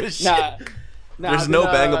 I wish. Nah. There's I've no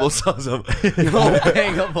been, bangable songs. No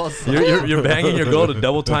bangable song. You're banging your girl to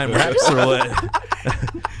double time raps or what?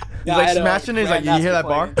 He's like smashing it. He's like, you hear that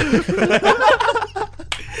bar? The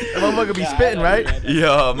motherfucker be spitting, right?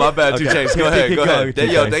 Yo, my bad, 2 Okay. Chainz. Go ahead, Keep go going, ahead. keep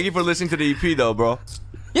Yo, going. thank you for listening to the EP, though, bro.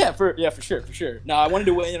 Yeah, for sure. Now I wanted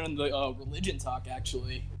to weigh in on the religion talk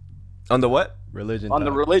actually. On the what? Religion. On the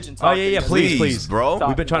talk. religion talk. Oh yeah, that you please, guys please, bro.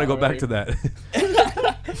 We've been trying to go Talking back to that.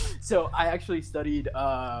 So I actually studied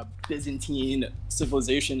Byzantine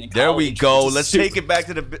civilization in college. There we go. which is Let's take it back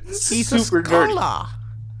to the. super nerdy.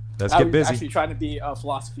 Let's I get was busy. actually trying to be a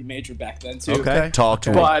philosophy major back then too. Okay. Talk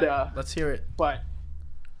to me. But Let's hear it.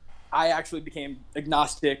 I actually became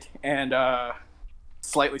agnostic and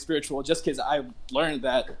slightly spiritual just because I learned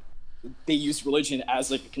that they used religion as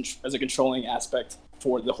like as a controlling aspect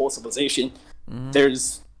for the whole civilization.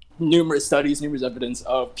 There's numerous studies, numerous evidence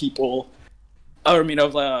of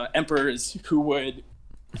emperors who would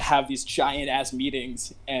have these giant ass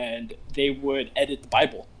meetings and they would edit the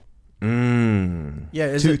Bible. Yeah,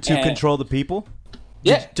 is to it control the people.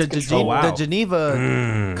 Yeah, Oh, wow. the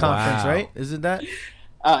Geneva conference, wow. right? Isn't that?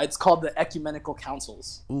 it's called the ecumenical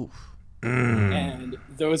councils. Oof. And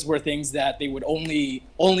those were things that they would only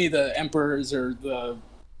the emperors or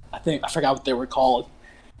I forgot what they were called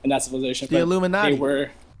in that civilization. The but Illuminati. They were,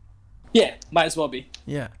 yeah, might as well be.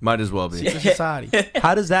 Yeah. Might as well be. Secret society.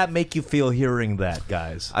 How does that make you feel hearing that,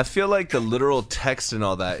 guys? I feel like the literal text and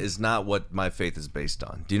all that is not what my faith is based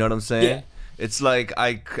on. Do you know what I'm saying? Yeah. It's like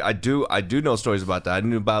I do know stories about that. I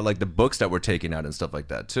knew about like the books that were taken out and stuff like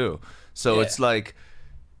that too. So Yeah. it's like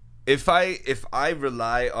if I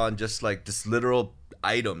rely on just like this literal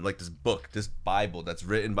item, like this book, this Bible that's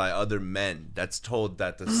written by other men, that's told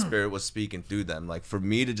that the Spirit was speaking through them. Like, for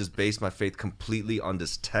me to just base my faith completely on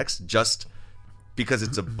this text just because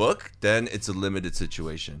it's a book, then it's a limited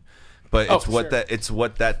situation. But Oh, it's for what sure.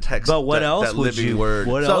 that text. But what that, else that would living you? word.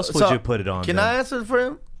 What else would you put it on? Can then? I answer for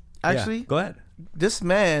him? Actually, Yeah, go ahead. this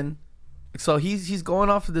man, so he's going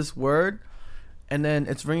off of this word, and then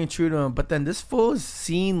it's ringing true to him. But then this fool is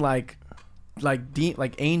seen like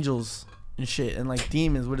angels and shit, and like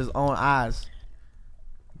demons with his own eyes.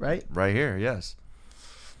 Right? Right here, yes.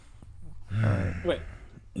 Wait.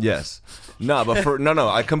 Yes. No, but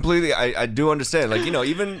I do understand. Like,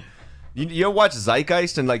 even you ever watch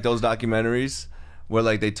Zeitgeist and like those documentaries where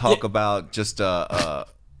like they talk about just the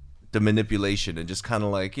manipulation and just kind of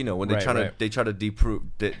like, when they try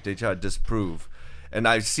to disprove. And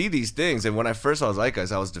I see these things, and when I first saw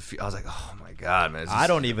Zeitgeist, I was like, oh my god, man. I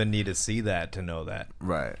don't even need to see that to know that.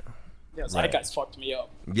 Right. Yeah, so that guy's fucked me up.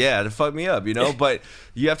 Yeah, it fucked me up, But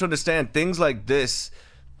you have to understand things like this.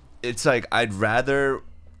 It's like I'd rather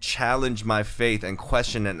challenge my faith and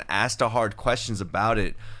question and ask the hard questions about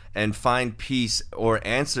it and find peace or the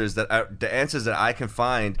answers that I can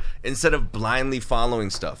find instead of blindly following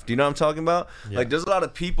stuff. Do you know what I'm talking about? Yeah. Like, there's a lot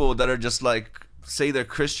of people that are just like, say they're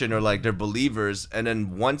Christian or like they're believers, and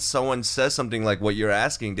then once someone says something like what you're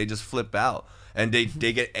asking, they just flip out. And they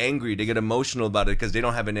get angry, they get emotional about it because they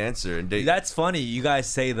don't have an answer. And That's funny. You guys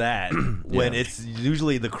say that when it's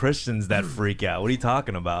usually the Christians that freak out. What are you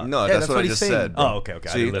talking about? No, that's what I just said. Bro. Oh, okay. I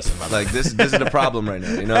See, didn't listen. My like bad. this is the problem right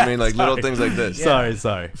now. You know what I mean? Like little things like this.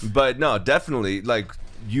 Sorry. But no, definitely, like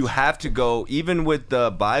you have to go. Even with the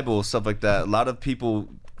Bible, stuff like that. A lot of people.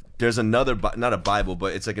 There's another, not a Bible,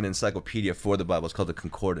 but it's like an encyclopedia for the Bible. It's called the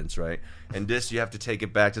Concordance, right? And this, you have to take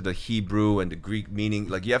it back to the Hebrew and the Greek meaning.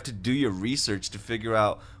 Like, you have to do your research to figure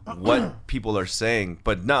out what people are saying.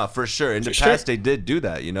 But no, for sure. In the past, they did do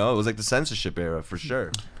that, It was like the censorship era, for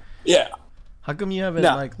sure. Yeah. How come you haven't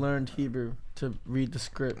like learned Hebrew to read the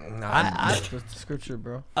script? The scripture,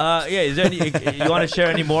 bro. Yeah. Is there any? You want to share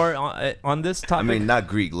any more on this topic? I mean, not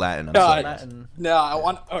Greek, Latin. I'm sorry. Latin. No, I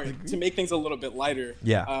want to make things a little bit lighter.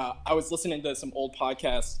 Yeah. I was listening to some old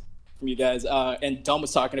podcasts from you guys, and Dumb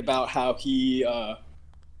was talking about how he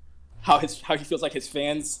feels like his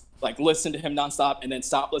fans like listen to him nonstop and then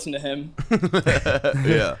stop listening to him.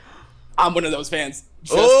 Yeah. I'm one of those fans.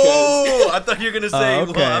 I thought you were gonna say,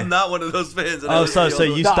 okay. well, I'm not one of those fans. So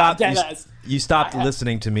you Nah, stopped. deadass. You stopped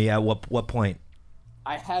listening to me at what point?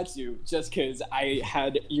 I had to just because I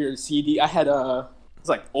had your CD. I had it's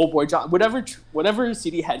like Old Boy John, whatever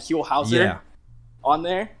CD had Huell Hauser on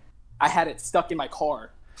there. I had it stuck in my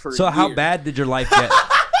car for. So a how year. bad did your life get?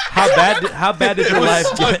 How bad did your life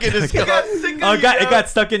get? It got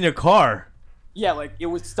stuck in your car. Yeah, like it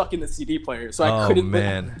was stuck in the CD player, so Oh, I couldn't.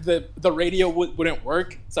 man. The radio wouldn't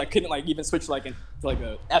work, so I couldn't like even switch like a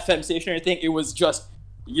FM station or anything. It was just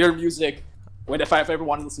your music. If I ever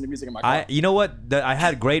wanted to listen to music in my car. You know what? I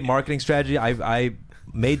had great marketing strategy. I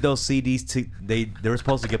made those CDs they were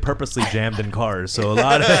supposed to get purposely jammed in cars, so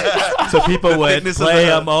so people would play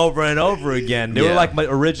them over and over again. They were like my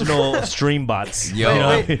original stream bots.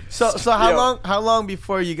 Wait. So how long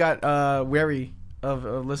before you got wary of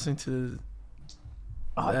listening to?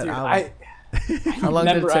 Dude, album? I long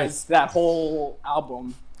did it take? memorized that whole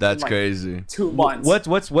album. That's in, like, crazy. 2 months.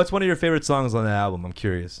 What's one of your favorite songs on that album? I'm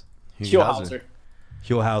curious. Huell Hauser.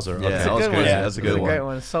 Huell Hauser. Okay. Yeah, that was good crazy. one. That's a It's good a great one.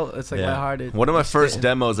 one. So it's like Yeah. lighthearted. One of my first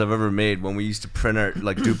demos I've ever made when we used to print our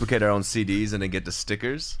duplicate our own CDs and then get the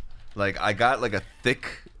stickers. Like I got like a thick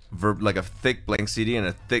blank CD and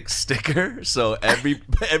a thick sticker. So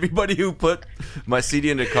everybody who put my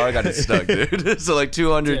CD in the car got it stuck, dude. So like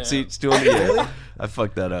 200 seats, 200. Yeah. I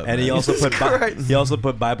fucked that up. And he man. also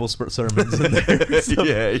put Bible sermons in there. So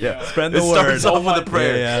yeah. Spread the It word. starts off with a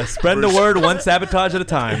prayer. Yeah. Spread the word one sabotage at a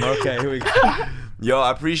time. Okay, here we go. Yo,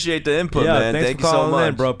 I appreciate the input, Yeah, man. thanks Thank for you so calling much,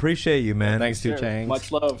 in, bro. Appreciate you, man. Thanks, Sure. 2 Chainz.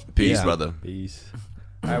 Much love. Peace, Yeah. brother. Peace.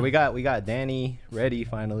 All right, we got Danny ready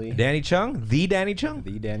finally. Danny Chung, the Danny Chung.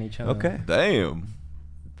 The Danny Chung. Okay. Damn.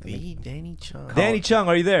 The Danny Chung. Danny Chung,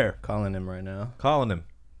 are you there? Calling him right now. Calling him.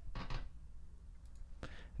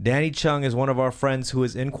 Danny Chung is one of our friends who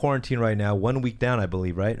is in quarantine right now. 1 week down, I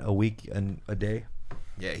believe, right? A week and a day.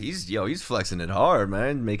 Yeah, he's flexing it hard,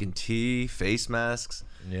 man. Making tea, face masks.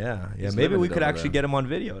 Yeah. He's Maybe living we it could over actually there. get him on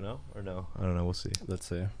video, no? Or no? I don't know. We'll see. Let's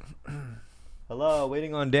see. Hello,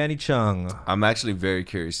 waiting on Danny Chung. I'm actually very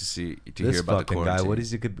curious to This hear about the fucking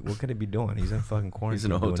quarantine. guy. What could he be doing? He's in fucking quarantine. He's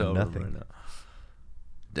in a doing hotel room nothing. right now.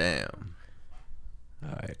 Damn. All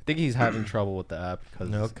right. I think he's having trouble with the app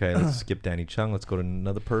because. Okay, let's skip Danny Chung. Let's go to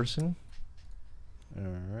another person. All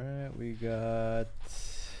right, we got.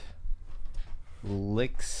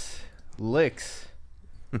 Licks. Licks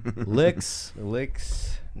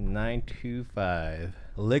 925.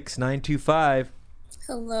 Licks 925.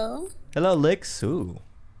 Hello. Hello, Licks. Ooh.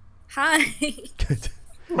 Hi.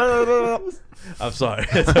 I'm sorry.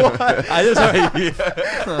 I just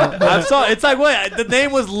heard. I'm sorry. It's like wait, the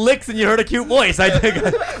name was Licks and you heard a cute voice. I think.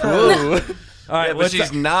 Ooh. All right, Yeah, but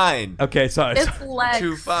she's 9. Okay, sorry. It's Lex.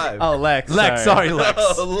 2-5. Oh, Lex. Sorry, Lex.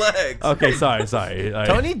 Oh, Lex. Okay, sorry. All right.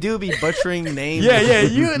 Tony do be butchering names. Yeah,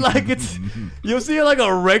 you like it's. You'll see like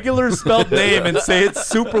a regular spelled name and say it's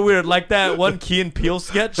super weird, like that one Key and Peele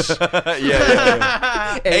sketch.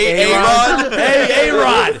 yeah. Hey, A-Rod. Hey,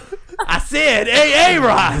 A-Rod. I said, hey,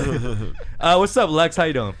 A-Rod. What's up, Lex? How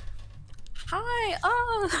you doing?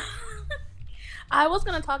 Hi. I was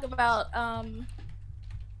gonna talk about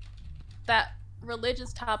that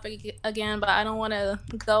religious topic again, but I don't want to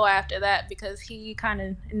go after that because he kind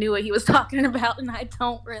of knew what he was talking about, and I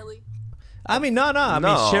don't really. I mean, no. I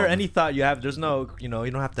No. mean, share any thought you have. There's no, you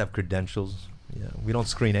don't have to have credentials. Yeah, we don't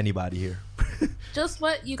screen anybody here. Just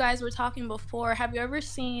what you guys were talking before. Have you ever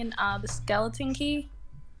seen The Skeleton Key?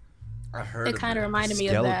 I heard It kind of reminded me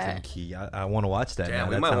of Skeleton that. Key. I want to watch that. Damn, now.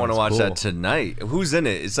 we That might want to sounds watch cool. that tonight. Who's in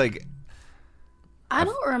it? It's like I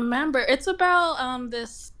don't remember. It's about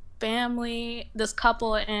this family, this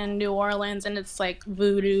couple in New Orleans, and it's like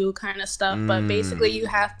voodoo kind of stuff. But basically, you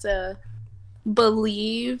have to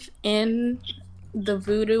believe in the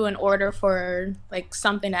voodoo in order for like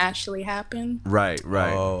something to actually happen. right.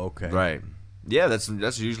 Oh, okay. Right. Yeah, that's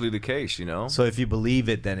usually the case, So if you believe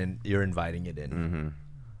it, then you're inviting it in. Mm-hmm.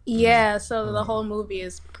 Yeah, so the whole movie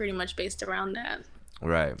is pretty much based around that.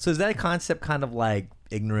 Right. So is that concept kind of like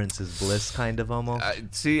ignorance is bliss, kind of almost?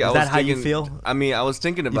 See, Is I was that how you thinking- feel? I mean, I was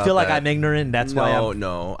thinking about You feel like that. I'm ignorant, that's why I'm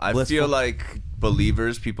No. I blissful? feel like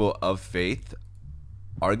believers, people of faith,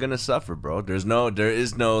 are gonna suffer, bro. There is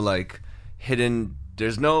no like hidden.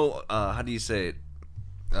 There's no how do you say it?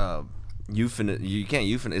 You can't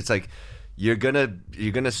euphonize. It's like you're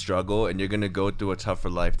gonna struggle and you're gonna go through a tougher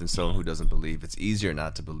life than someone who doesn't believe. It's easier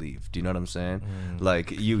not to believe. Do you know what I'm saying?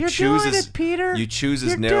 Like you choose this, Peter. you choose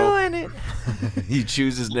this narrow. You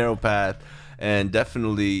choose this narrow path, and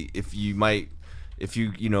definitely if you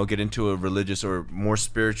get into a religious or more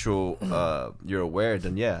spiritual, you're aware.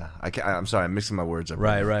 Then yeah, I'm sorry, I'm mixing my words up.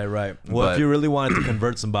 Right. Well, But- if you really wanted to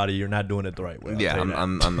convert somebody, you're not doing it the right way. I'll Yeah, tell you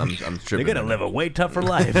I'm that. tripping. You're gonna live a way tougher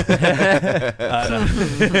life.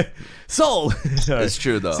 Soul. It's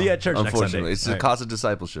true though. See you at church next Unfortunately, Sunday. it's the All right. cost of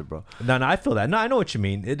discipleship, bro. No, I feel that. No, I know what you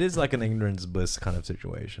mean. It is like an ignorance bliss kind of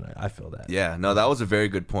situation. I feel that. Yeah, no, that was a very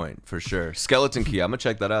good point for sure. Skeleton Key, I'm gonna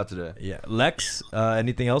check that out today. Yeah. Lex,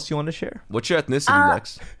 anything else you want to share? What's your ethnicity,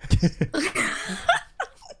 Lex?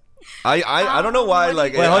 I don't know why.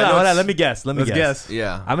 Like, Wait, I hold know on. it's- Let me guess. Let's guess.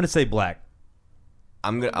 Yeah, I'm gonna say black. I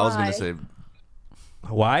was gonna Why? say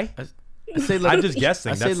Why? I say I'm just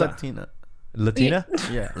guessing. I say That's not- Latina. Latina.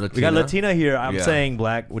 Yeah. Latina. We got Latina here. I'm Yeah. saying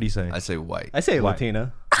black. What are you saying? I say white. I say Why?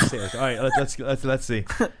 Latina. All right. Let's see.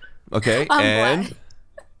 Okay, I'm and black.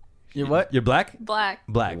 You what? You're black. Black.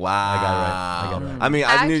 Black. wow, I got it right. I mean,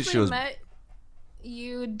 I I knew actually she was. met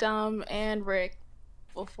you, Dumb, and Rick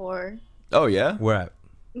before. Oh yeah. Where at?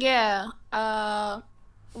 Yeah.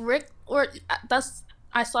 Rick,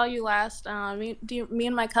 I saw you last. Me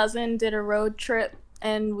and my cousin did a road trip,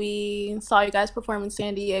 and we saw you guys perform in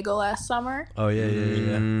San Diego last summer. Oh yeah.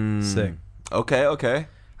 Mm. Sick. Okay.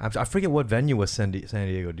 I forget what venue was San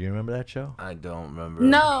Diego. Do you remember that show? I don't remember.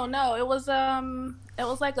 No, it was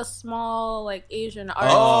like a small like Asian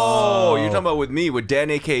artist. Oh, you're talking about with me with Dan,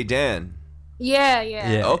 aka Dan. Yeah.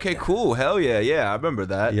 Yeah. Okay, cool. Hell yeah, I remember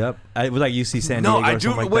that. Yep. It was like UC San Diego. No, I or do.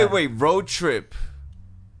 something like Wait, that. road trip.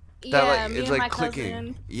 Yeah, me it's and like my clicking.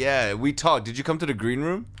 cousin. Yeah, we talked. Did you come to the green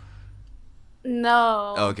room?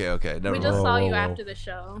 No. Okay, never We mind. just saw you Whoa. after the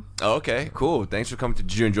show. Oh, okay, cool. Thanks for coming.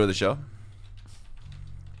 Did you enjoy the show?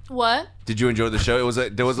 What? Did you enjoy the show?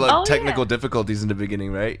 There was like Oh, technical yeah. difficulties in the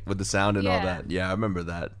beginning, right, with the sound and all Yeah. that. Yeah, I remember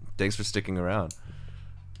that. Thanks for sticking around.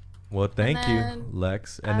 Well, thank you, then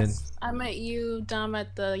Lex. And then I met you, Dumb,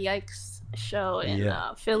 at the Yikes show in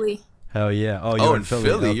Yeah. Philly. hell yeah. Oh, Oh, you're in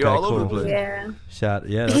Philly. You're all over the place. Yeah.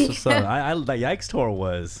 Yeah, that's what's up. The Yikes tour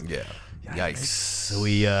was. Yeah. Yikes.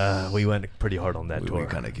 We went pretty hard on that We tour.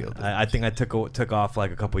 kinda killed it. I think I took off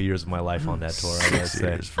like a couple years of my life on that tour. I gotta 6 say.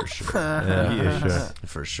 years for sure. Yeah, for sure.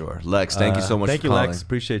 For sure. Lex, thank you so much Thank for you, calling. Lex.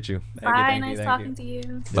 Appreciate you. Bye. Nice talking to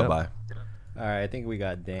you. Bye bye. All right, I think we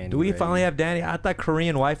got Danny. Do we ready. finally have Danny? I thought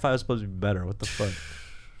Korean Wi-Fi was supposed to be better. What the fuck?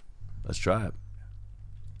 Let's try it.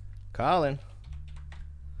 Colin?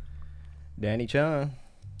 Danny Chung.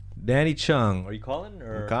 Danny Chung. Are you calling?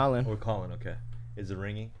 Or I'm calling. We're calling. Okay. Is it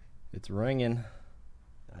ringing? It's ringing.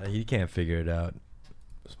 He can't figure it out.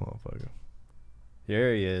 This motherfucker.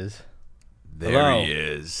 Here he is. There Hello. he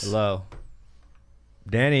is. Hello.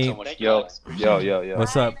 Danny, Yo.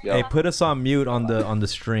 what's up? Yo. Hey, put us on mute on the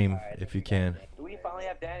stream if you can. Do we finally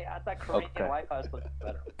have Danny? I thought Korean Wi-Fi was supposed to be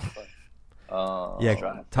better.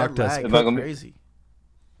 Yeah, talk to us. Lag, Am I gonna be- crazy.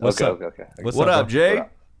 What's up? Okay. What's What up, bro? Jay? What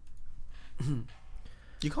up?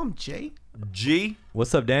 You call him Jay? G?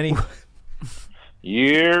 What's up, Danny?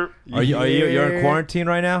 Yeah. You're in quarantine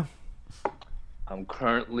right now? I'm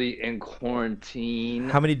currently in quarantine.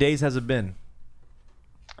 How many days has it been?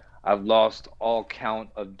 I've lost all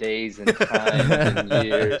count of days and times and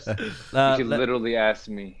years. You could literally ask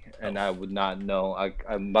me, and I would not know.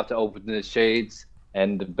 I'm about to open the shades,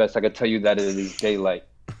 and the best I could tell you that it is daylight.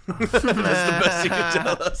 That's the best you can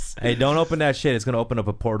tell us. Hey, don't open that shit. It's gonna open up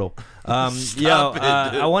a portal. Stop it,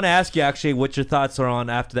 dude. I want to ask you actually what your thoughts are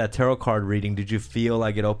on after that tarot card reading. Did you feel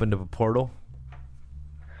like it opened up a portal?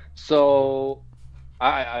 So,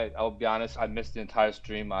 I'll be honest. I missed the entire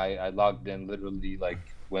stream. I logged in literally like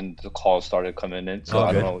when the calls started coming in. So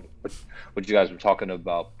I don't know what you guys were talking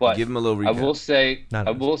about. But give him a little recap.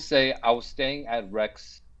 I will say I was staying at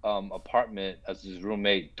Rex's apartment as his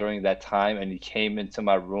roommate during that time, and he came into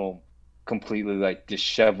my room completely like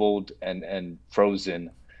disheveled and frozen,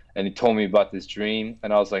 and he told me about this dream,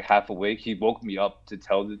 and I was like half awake. He woke me up to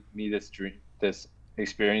tell me this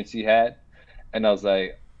experience he had, and I was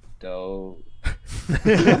like, dope.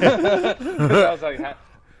 Because I was like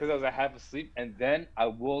half asleep. And then I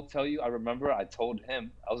will tell you, I remember I told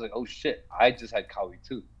him, I was like, oh shit, I just had Kawi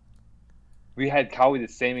too. We had Kawi the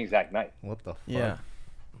same exact night. What the fuck? Yeah.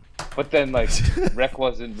 But then like Rek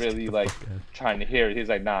wasn't really like trying to hear it. He's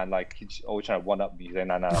like, nah, like he's always trying to one up me. He's like,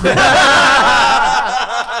 nah.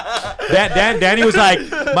 Danny was like,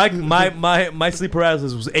 my sleep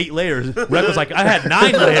paralysis was 8 layers. Rek was like, I had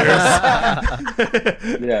 9 layers.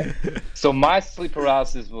 Yeah. So my sleep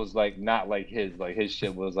paralysis was like not like his. Like his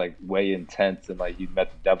shit was like way intense, and like he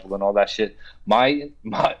met the devil and all that shit. My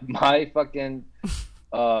fucking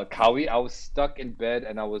Kawi, I was stuck in bed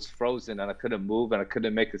and I was frozen and I couldn't move and I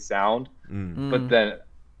couldn't make a sound. But then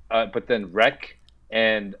Rek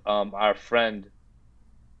and our friend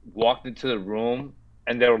walked into the room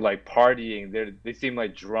and they were like partying. They seemed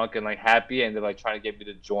like drunk and like happy, and they're like trying to get me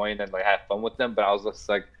to join and like have fun with them. But I was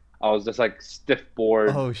just like stiff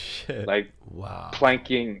bored. Oh shit! Like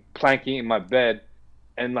planking in my bed,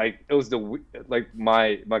 and like it was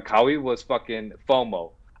my Kawi was fucking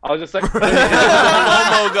FOMO. I was just like, was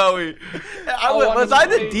I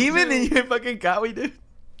the demon and you fucking got me, dude?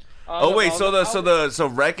 Oh wait, so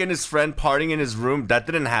Rek and his friend partying in his room, that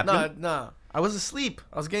didn't happen? No. I was asleep.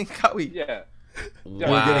 I was getting Kawi. Yeah. Were you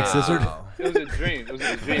getting scissored? It was a dream.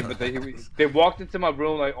 But they walked into my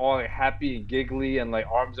room like all like happy and giggly and like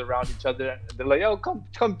arms around each other. And they're like, "Yo, come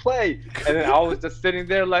play!" And then I was just sitting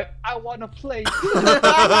there like, "I want to play."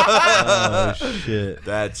 Oh shit!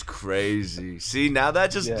 That's crazy. See, now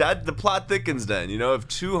that the plot thickens. Then if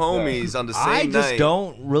two homies on the same night. I just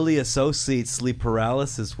don't really associate sleep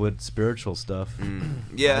paralysis with spiritual stuff.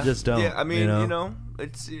 Yeah, I just don't. Yeah, I mean,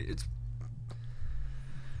 it's.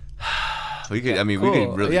 We could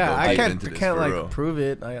really go I deep can't into this can't for like real. prove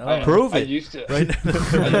it. Prove it. I used to. Right.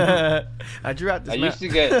 I drew out this. I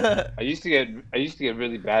used to get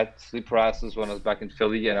really bad sleep paralysis when I was back in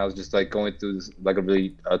Philly, and I was just like going through this like a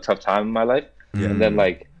really tough time in my life. Yeah. And then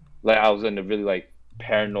like I was in a really like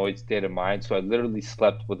paranoid state of mind, so I literally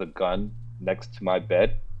slept with a gun next to my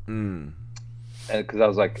bed. And because I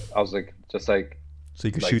was like just like. So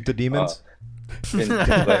you could shoot the demons.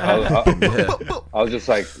 I was just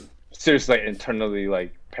like seriously like, internally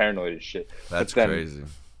like paranoid and shit. That's crazy.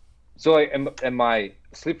 So like in my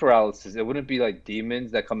sleep paralysis, it wouldn't be like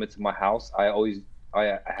demons that come into my house. I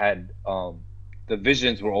had the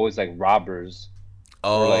visions were always like robbers.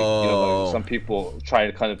 Or like like some people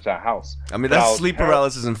trying to come into our house. I mean, that's sleep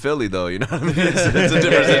paralysis in Philly though, you know what I mean? It's a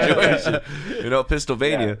different situation.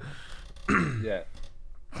 Pistolvania. Yeah.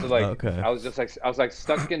 So like I was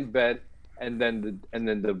stuck in bed, and then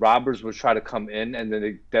the robbers would try to come in, and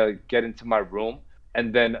then they get into my room,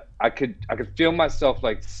 and then I could feel myself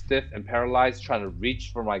like stiff and paralyzed trying to reach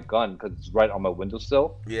for my gun because it's right on my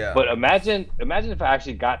windowsill. Yeah. But imagine if I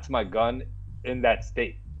actually got to my gun in that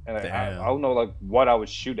state, and I don't know like what I would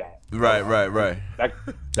shoot at. Right. That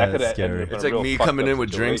could have ended up It's in a like real me fucked coming up in with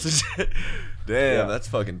drinks and shit. Damn, that's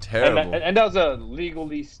fucking terrible. And that was a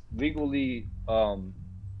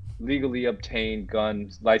legally obtained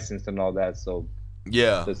gun license and all that, so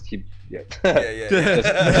just keep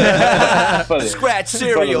scratch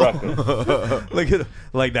cereal.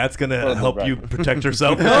 like that's gonna help you protect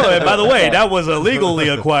yourself. Oh, and by the way, that was a legally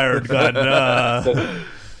acquired gun.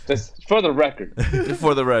 This for the record.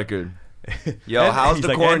 For the record. Yo, And how's he's the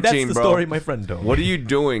like, and quarantine, that's the bro? story my friend told me. What are you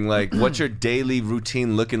doing? Like, what's your daily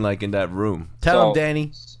routine looking like in that room? Tell him,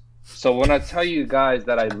 Danny. So when I tell you guys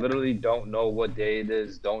that I literally don't know what day it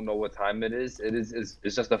is, don't know what time it is, it's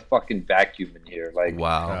just a fucking vacuum in here. Like,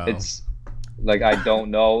 wow, it's like I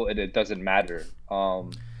don't know, and it doesn't matter.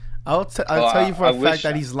 I'll tell you for a fact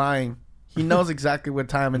that he's lying. He knows exactly what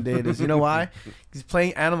time and day it is. You know why? He's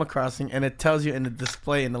playing Animal Crossing, and it tells you in the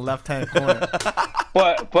display in the left-hand corner.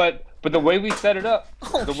 But the way we set it up,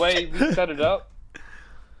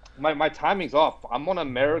 my timing's off. I'm on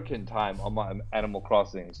American time on my Animal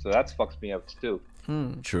Crossing, so that fucks me up too.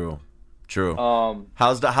 True. True.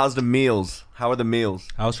 How's the meals? How are the meals?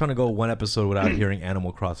 I was trying to go one episode without hearing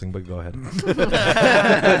Animal Crossing, but go ahead. It's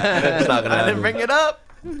not gonna I didn't happen. bring it up.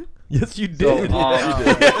 Yes, you So, did. You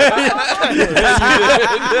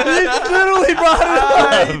literally brought it up.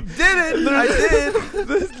 I did.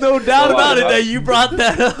 There's no doubt about it that you brought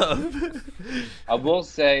that up. I will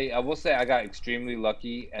say I got extremely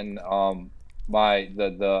lucky, and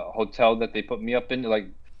the hotel that they put me up in, like,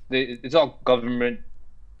 it's all government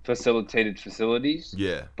facilitated facilities.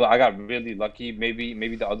 Yeah. But I got really lucky.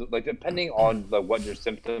 Maybe the other, like, depending on like what your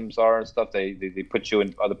symptoms are and stuff, they put you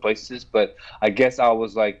in other places. But I guess I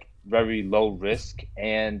was like very low risk,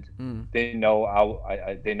 and they know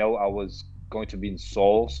they know I was going to be in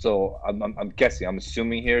Seoul. So I'm guessing, I'm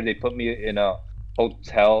assuming here they put me in a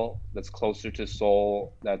hotel that's closer to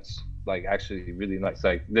Seoul. That's like actually really nice.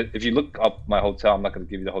 Like, if you look up my hotel, I'm not going to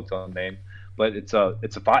give you the hotel name, but it's a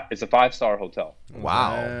 5-star hotel.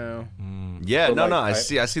 Wow. Yeah, So, no, like,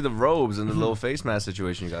 I see the robes and the little face mask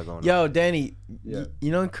situation you got going on. Yo, Danny, Yeah.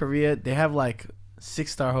 you know in Korea they have like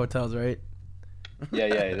 6-star hotels, right?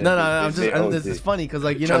 Yeah. No, this is funny because,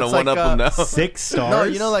 like, you know, Trying it's to like one up them now. 6 stars. no,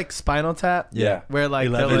 you know, like Spinal Tap. Yeah. Where like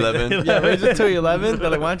 11. they're like, 11. yeah, raise it to 11.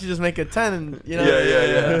 They're like, why don't you just make it 10? And, you know,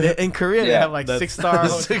 Yeah. In Korea they Yeah, have like 6-star.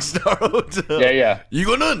 6-star hotel. Yeah. You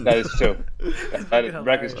go none. That is true. fucking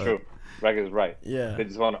Rec is hilarious. true. Rec is right. Yeah. They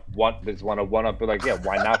just want to one up. Be like, yeah,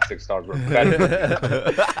 why not 6 stars? We're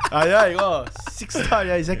better. 야 이거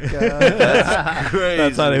 6-star야 이 새끼야. That's crazy.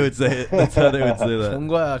 That's how they would say it. That's how they would say that. 좋은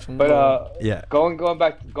거야, 좋은 But 거야. Yeah. going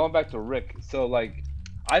back to Rick. So, like,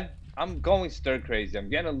 I'm going stir crazy. I'm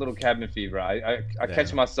getting a little cabin fever. I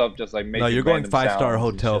catch myself just like making. No, you're going random 5-star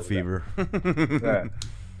sounds and hotel shit like fever. that. Yeah.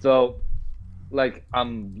 So, like,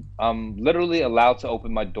 I'm literally allowed to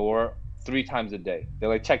open my door 3 times a day. They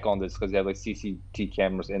like check on this because they have like CCTV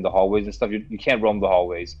cameras in the hallways and stuff. You can't roam the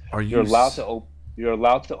hallways. You're allowed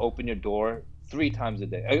to open your door 3 times a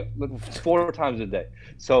day, 4 times a day.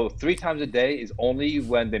 So 3 times a day is only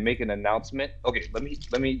when they make an announcement. Okay, let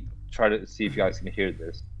me try to see if you guys can hear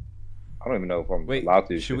this. I don't even know if I'm allowed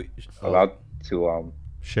to. Should we allowed to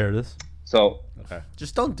share this? So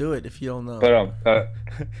Just don't do it if you don't know. but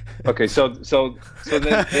okay, so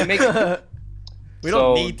then they make. We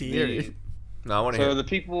don't need to hear it. No, I want to So hear. the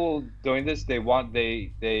people doing this, they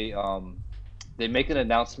make an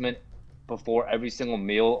announcement before every single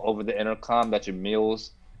meal over the intercom that your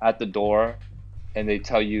meal's at the door, and they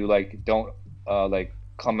tell you like don't like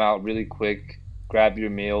come out really quick, grab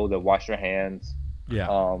your meal, then wash your hands.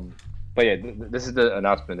 Yeah. But yeah, this is the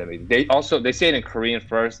announcement they made. They say it in Korean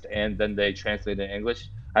first, and then they translate it in English.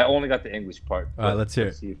 I only got the English part. All right, but let's hear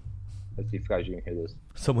it. Let's see if guys you can hear this.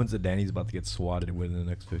 Someone said Danny's about to get swatted within the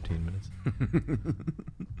next 15 minutes.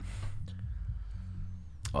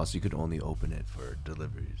 Also, you could only open it for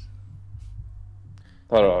deliveries.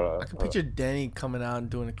 Hold on. I can picture Danny coming out and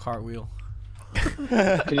doing a cartwheel.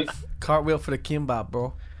 Can you? Cartwheel for the kimbap,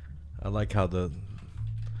 bro. I like how the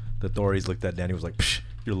authorities looked at Danny was like, Psh,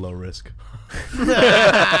 you're low risk.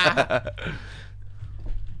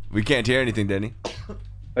 We can't hear anything, Danny.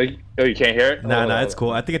 Oh, you can't hear it? Nah, Hold on, it's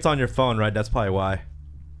cool. I think it's on your phone, right? That's probably why.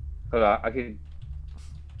 Hold on, I can.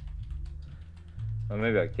 Or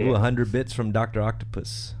maybe I can't. Ooh, 100 bits from Dr.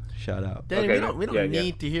 Octopus. Shout out. Danny, Okay, we don't yeah.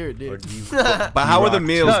 need to hear it, dude. But how are the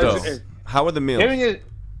meals, No, though? it's- How are the meals? Hearing it.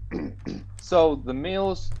 So the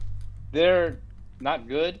meals, they're not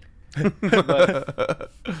good.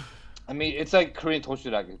 But I mean, it's like Korean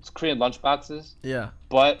toshiraki. It's Korean lunch boxes. Yeah.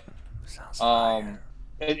 But Sounds fire.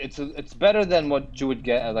 it's better than what you would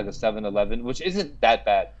get at like a 7-Eleven, which isn't that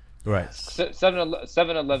bad. Right.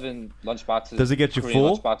 7-Eleven lunch boxes. Does it get you Korean full?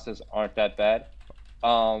 Lunch boxes aren't that bad.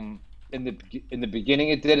 In the beginning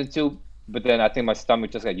it didn't too, but then I think my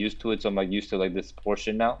stomach just got used to it, so I'm like used to like this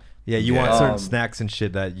portion now. Yeah, you want certain Um, snacks and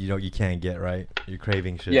shit that you can't get, right? You're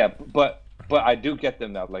craving shit. Yeah, but I do get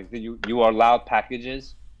them now. Like you are allowed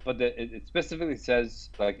packages, but it specifically says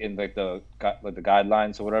like in like the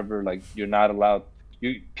guidelines or whatever, like you're not allowed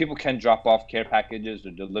people can drop off care packages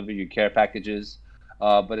or deliver you care packages,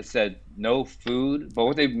 but it said no food. But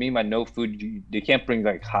what they mean by no food, they can't bring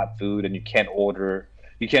like hot food, and you can't order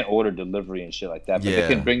delivery and shit like that. But they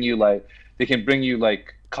can bring you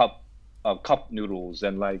like cup noodles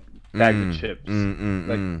and like bag of chips,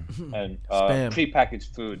 and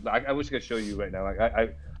prepackaged food. I wish I could show you right now. Like I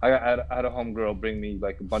had a homegirl bring me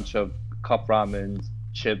like a bunch of cup ramens,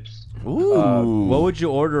 chips. Ooh. What would you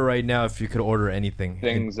order right now if you could order anything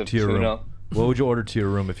Things of to your tuna. room? What would you order to your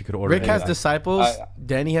room if you could order Rick has anything? disciples.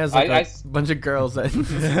 Danny has like a bunch of girls that.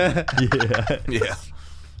 Yeah.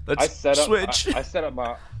 Let's I set up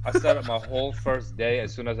my whole first day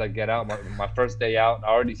as soon as I get out. My first day out, I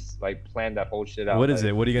already like planned that whole shit out. What is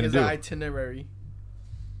it? What are you gonna His do? itinerary.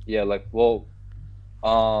 Yeah, like for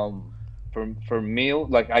meal,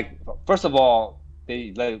 like first of all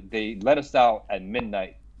they let us out at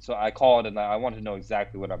midnight. So I called and I wanted to know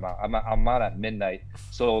exactly what I'm out. I'm out at midnight.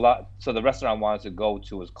 So the restaurant I wanted to go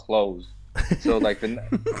to was closed. So like I'm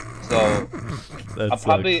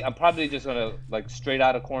probably just gonna like straight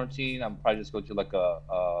out of quarantine. I'm probably just go to like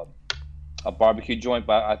a barbecue joint,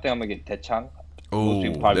 but I think I'm gonna get techang. Most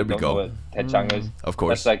people probably don't know what techang is. Of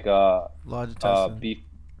course, that's like large intestine. beef,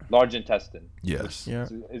 large intestine. Yes. Yeah.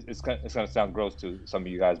 It's gonna sound gross to some of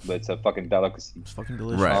you guys, but it's a fucking delicacy. It's fucking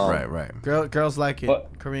delicious. Right. Girls like it.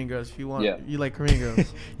 But- Korean girls. If you want, Yeah. you like Korean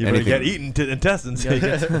girls. You better get eaten to intestines.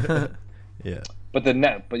 Yeah. But the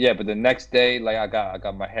next day, like I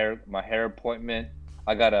got my hair appointment.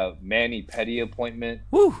 I got a mani pedi appointment.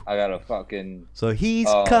 Woo. I got a fucking. So he's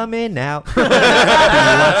coming out. He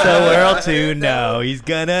wants the world to know. He's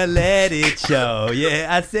gonna let it show. Yeah,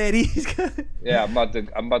 I said he's gonna. Yeah, I'm about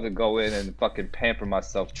to go in and fucking pamper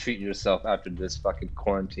myself, treat yourself after this fucking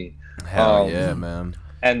quarantine. Hell yeah, man.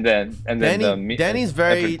 And then Danny's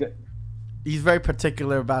he's very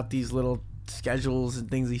particular about these little schedules and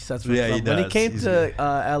things he sets for himself. he When he does. came He's to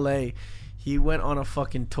LA, he went on a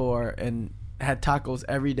fucking tour and had tacos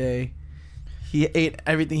every day. He ate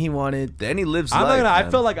everything he wanted. Danny lives I'm not life. gonna, I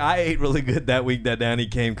man. felt like I ate really good that week that Danny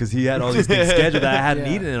came because he had all these things scheduled that I hadn't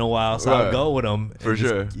Yeah. eaten in a while. So Right. I'd go with him For and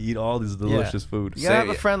just sure. eat all this delicious food. You gotta have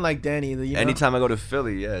Same. a friend like Danny. That, you know? Anytime I go to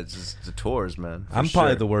Philly, yeah, it's just the tours, man. For I'm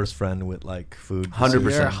probably sure. the worst friend with like food. 100%.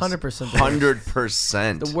 You're 100%.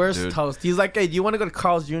 100%. The worst dude. toast. He's like, hey, do you want to go to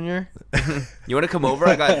Carl's Jr.? You want to come over?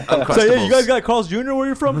 I'm So Uncrustables. yeah, you guys got Carl's Jr. Where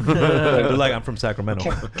you from? They're like, I'm from Sacramento.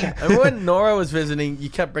 And when Nora was visiting, you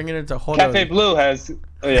kept bringing her to Honolulu. Cafe Blue has.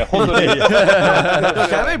 Oh yeah, hold on.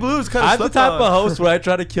 Cafe Blue's kind of. I'm the type of host where I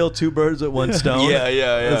try to kill two birds with one stone. Yeah.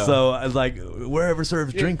 And so I was like, wherever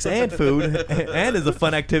serves drinks and food, and is a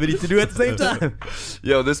fun activity to do at the same time.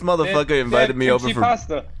 Yo, this motherfucker invited me over for.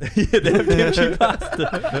 pasta. Yeah, they have kimchi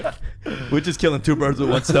pasta. We're just killing two birds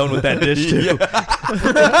with one stone with that dish too.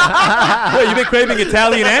 Wait, you been craving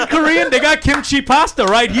Italian and Korean? They got kimchi pasta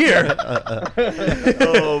right here.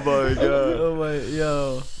 Oh my god. Oh my,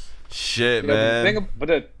 yo. Shit, You know, man. but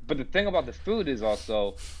the thing about the food is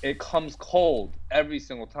also it comes cold every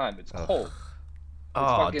single time. It's cold. It's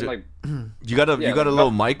Oh, fucking dude. like You got a Yeah,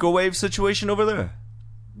 little microwave situation over there.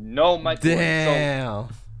 no microwave. Damn.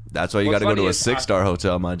 That's why you got What's to go to funny a is 6-star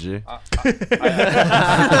hotel, my G. I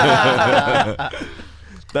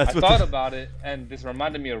That's what thought the- about it, and this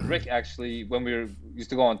reminded me of Rick actually when we used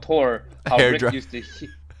to go on tour. How Hair Rick dry- used to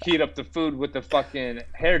heat up the food with the fucking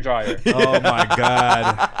hair dryer. Oh my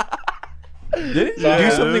god. Didn't you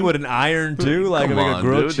do something with an iron too? Like Come a on,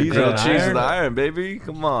 grilled dude. cheese, The grilled with an cheese iron? with iron, baby.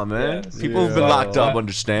 Come on, man. Yeah. People who've been Yeah. locked up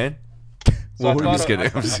understand. So I I'm thought just kidding.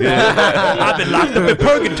 of- I'm just kidding. I've been locked up in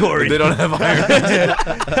purgatory. They don't have iron.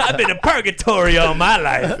 I've been in purgatory all my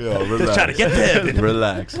life. Yo, Just trying to get to heaven.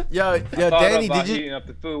 Relax. Yo, thought Danny, about did you? heating up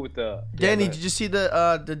the food with the Danny, yeah, did you see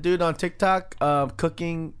the dude on TikTok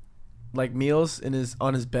cooking like meals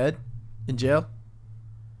on his bed in jail?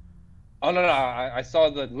 Oh no, I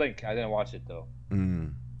saw the link. I didn't watch it though.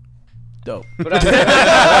 Dope. But Well,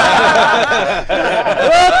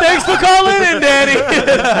 thanks for calling in, Danny. You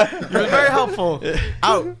were very helpful.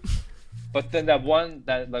 Out. But then that one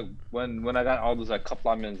that like when I got all those like cup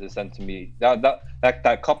ramyuns they sent to me, that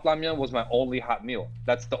cup ramyun was my only hot meal.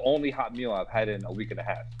 That's the only hot meal I've had in a week and a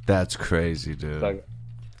half. That's crazy, dude. Like,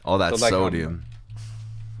 All that so, like, sodium.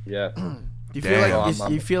 yeah. Do you Damn. feel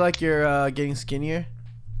like you feel like you're getting skinnier?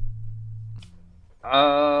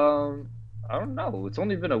 I don't know. It's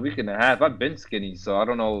only been a week and a half. I've been skinny, so I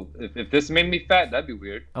don't know if this made me fat. That'd be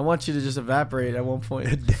weird. I want you to just evaporate at one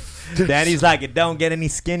point. Danny's like, it don't get any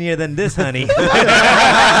skinnier than this, honey.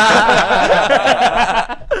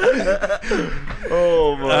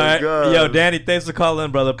 Oh my All right. god. Yo, Danny, thanks for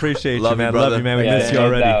calling, brother. Appreciate Love you, man. you, brother. Love you, man. We Yeah, miss you no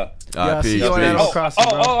already. doubt. R.I.P. see you on Animal Crossing,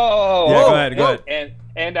 bro. Yeah, go ahead, go ahead.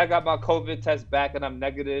 And I got my COVID test back, and I'm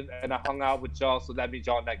negative, and I hung out with y'all, so that means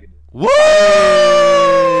y'all negative. Woo!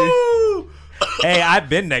 Hey, I've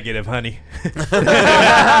been negative, honey.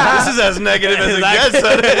 This is as negative as it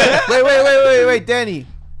gets. Wait, Danny.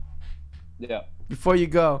 Yeah. Before you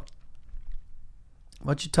go,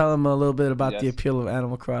 why don't you tell him a little bit about the Yes. appeal of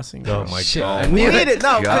Animal Crossing? Oh my god. We need it.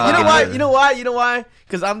 No, God. you know why?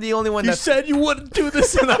 Because I'm the only one You that said you wouldn't do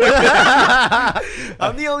this.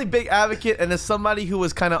 I'm the only big advocate, and as somebody who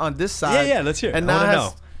was kind of on this side. Yeah, let's hear it. And I now wanna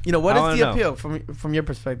has, know. what I is wanna the know. appeal from your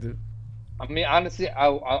perspective? I mean, honestly, I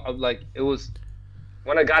like it was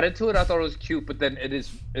when I got into it. I thought it was cute, but then it is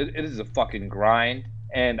a fucking grind,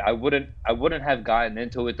 and I wouldn't have gotten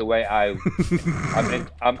into it the way I'm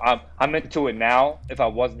into it now if I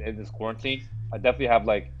wasn't in this quarantine. I definitely have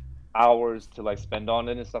like hours to like spend on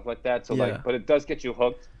it and stuff like that. So Yeah. but it does get you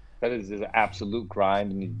hooked. That is an absolute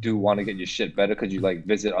grind, and you do want to get your shit better because you like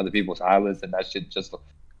visit other people's islands, and that shit just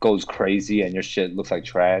goes crazy, and your shit looks like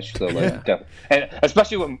trash. So like, and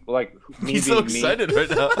especially when like me He's being so excited right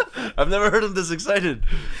now. I've never heard him this excited.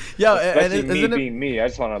 Yo, especially me being me, I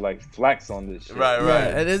just want to like flex on this shit. Right.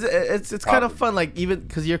 And it's kind of fun, like even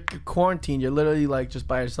because you're quarantined, you're literally like just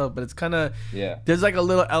by yourself. But it's kind of there's like a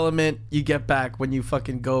little element you get back when you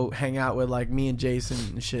fucking go hang out with like me and Jason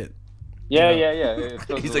and shit. Yeah.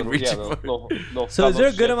 He's like reaching for it. So is there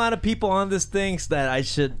a good amount of people on this thing that I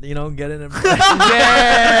should, get in?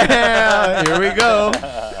 Yeah, here we go.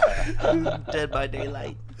 Dead by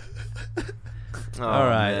daylight. All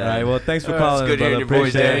right. Well, thanks for calling, It's good brother. hearing your voice,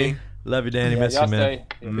 Appreciate Danny. it. Love you, Danny. Yeah, Miss you, y'all man.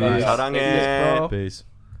 stay. Sarange. Peace.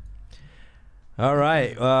 All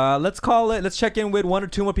right. Let's call it. Let's check in with one or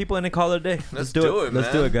two more people and then call it a day. Let's do it, Let's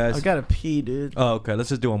man. do it, guys. I gotta pee, dude. Oh, okay. Let's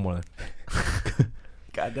just do one more.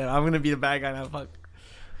 God damn, I'm gonna be the bad guy now. Fuck.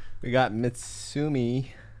 We got Mitsumi.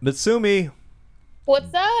 Mitsumi,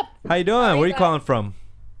 What's up? how you doing? Where are you guys. calling from?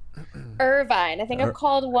 Irvine. I think I've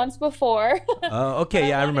called once before. Okay.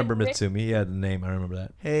 Yeah, I remember Rick- Mitsumi. Yeah, the name. I remember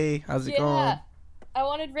that. Hey, how's it yeah. going? I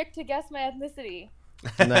wanted Rick to guess my ethnicity.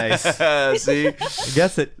 Nice. See,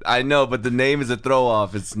 Guess it. I know, but the name is a throw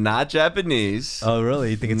off. It's not Japanese. Oh,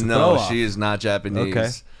 really? You think it's a no, throw-off? she is not Japanese. Okay.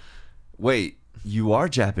 Wait, you are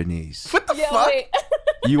Japanese. What the Yeah, fuck? wait.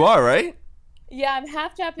 You are, right? Yeah, I'm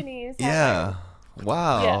half Japanese. half Yeah.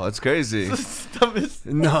 Wow, Yeah. that's crazy. Dumbest.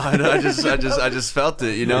 No, I just felt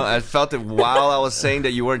it. I felt it while I was saying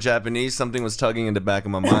that you weren't Japanese. Something was tugging in the back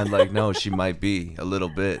of my mind, like, no, she might be a little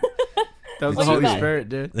bit. That was What the you Holy got? Spirit,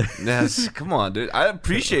 dude. Yes, come on, dude. I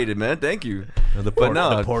appreciate it, man. Thank you. The But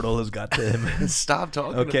no. the portal has got to him. Stop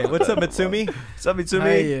talking. Okay. about What's up, that. Mitsumi? What's up, Mitsumi?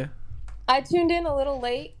 Hey, I tuned in a little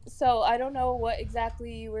late, so I don't know what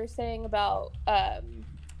exactly you were saying about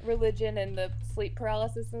religion and the sleep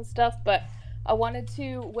paralysis and stuff, but I wanted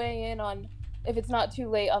to weigh in on, if it's not too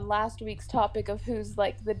late, on last week's topic of who's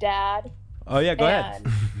like the dad. Oh yeah, go ahead.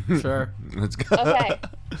 Sure. Let's go. Okay.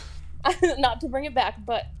 Not to bring it back,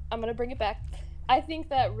 but I'm gonna bring it back. I think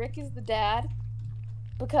that Rick is the dad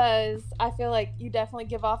because I feel like you definitely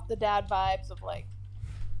give off the dad vibes of like,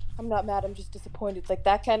 I'm not mad, I'm just disappointed. Like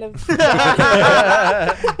that kind of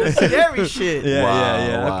Scary shit. Yeah, Wow,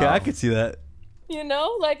 yeah. Okay, wow. I could see that. you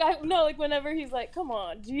know? Like like whenever he's like, come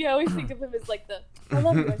on, do you always think of him as like the I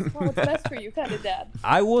love you, I just want what's best for you kind of dad.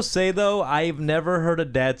 I will say though, I've never heard a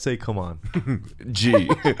dad say "come on." G.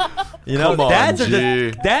 You know, Come on, dads are G.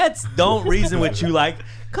 just, dads don't reason with you like,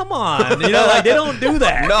 "Come on," like they don't do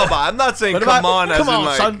that. No, but I'm not saying What come about- on as come in on,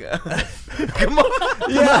 like. son. Come on.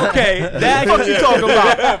 Yeah, okay. Dad, What you talking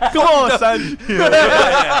about? Come on, son.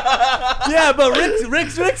 yeah, but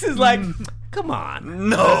Rick's is like, "Come on."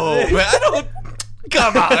 No, man, I don't.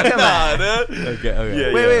 Come on, come on. Okay, okay.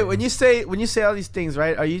 Yeah, Wait, yeah. when you say all these things,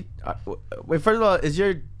 right? Are you? Wait, first of all, is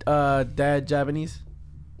your dad Japanese?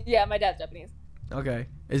 Yeah, my dad's Japanese. Okay.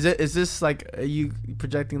 Is this like, are you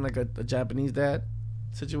projecting like a Japanese dad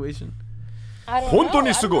situation? I don't know. I don't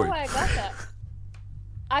know sugoi. why I got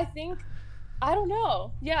that. I don't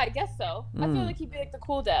know. Yeah, I guess so. I feel like he'd be like the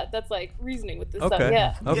cool dad that's like reasoning with this stuff. Okay.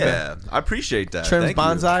 Yeah. Okay. Yeah, I appreciate that. Trims Thank you.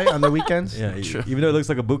 bonsai on the weekends. Yeah, even though it looks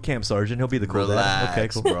like a boot camp sergeant, he'll be the cool dad. Okay,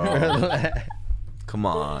 Relax, cool. bro. Come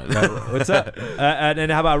on. What's up?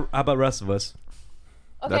 And how about rest of us?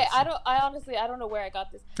 Okay, That's- I honestly don't know where I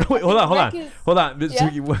got this. Wait, I hold think on. Rick is- Hold on.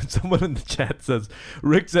 Yeah? Someone in the chat says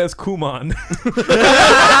Rick says Kuman.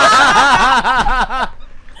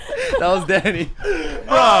 That was Danny.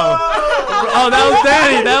 Oh, that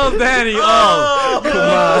was Danny. Oh,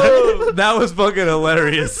 come on. That was fucking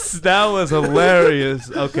hilarious. That was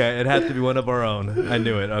hilarious. Okay, it had to be one of our own. I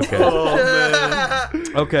knew it. Okay. Oh,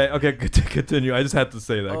 man. Okay. Continue. I just had to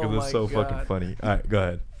say that because Oh it's so my fucking God. funny. All right, go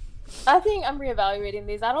ahead. I think I'm reevaluating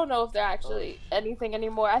these. I don't know if they're actually anything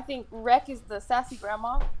anymore. I think Rec is the sassy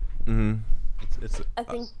grandma. Mm-hmm. It's I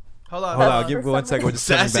think. Hold on. Hold on, give me 1 second. We're just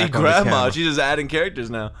coming Sassy back on the grandma. camera. She's just adding characters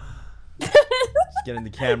now. Just getting the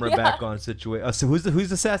camera back on situation. So who's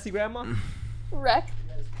the sassy grandma? Rec.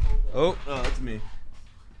 Oh, that's me.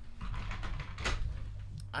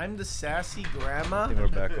 I'm the sassy grandma. I think we're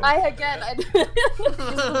back on. I just the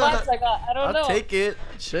vibes I got. I don't know. I'll take it.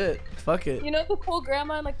 Shit. Fuck it. You know the cool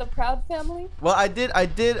grandma in like the Proud Family? Well, I did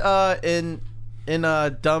in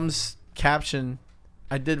Dumb's caption,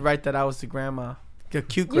 I did write that I was the grandma. The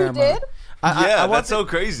cute grandma. You did? Yeah, that's so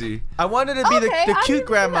crazy. I wanted to be the cute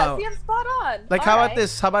grandma. See, I'm spot on. Like All how right. about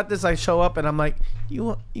this? How about this? I show up and I'm like,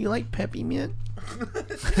 you like Peppy Mint?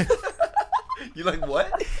 You like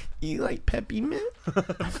what? You like Peppy Mint?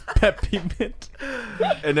 Peppy Mint.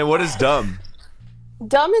 And then what is Dumb?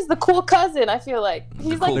 Dumb is the cool cousin, I feel like.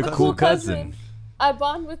 He's like cool the cousin. cool cousin. I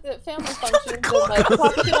bond with the family functions and like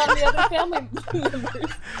talk shit on the other family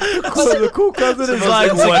members. So the cool cousin is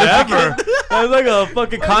like whatever. That's like a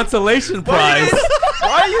fucking consolation prize.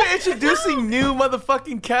 Why are you introducing new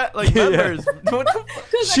motherfucking members? What the fuck?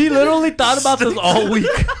 She literally thought about this all week.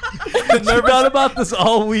 Thought about this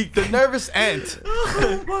all week. The nervous aunt.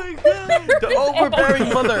 Oh my god. The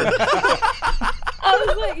overbearing mother. I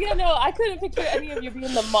was like, yeah, no, I couldn't picture any of you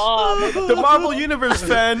being the mom. The Marvel Universe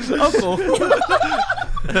fan uncle.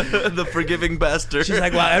 The forgiving bastard. She's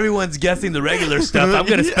like, while everyone's guessing the regular stuff, I'm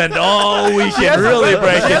gonna spend all week and really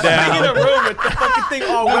break it In a down. room with the fucking thing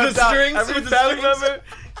all With whipped the out. strings, Every with the family strings. member.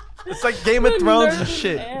 It's like Game of Thrones and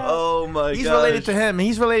shit. Oh my god. He's related to him.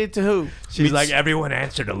 He's related to who? She's like, everyone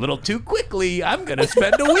answered a little too quickly. I'm gonna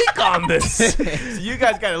spend a week on this. So you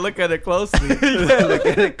guys gotta look at it closely. Look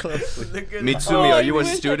at it closely. Mitsumi, Oh, are you I a wish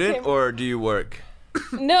I student came- or do you work?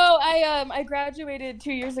 No, I graduated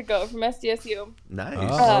 2 years ago from SDSU. Nice.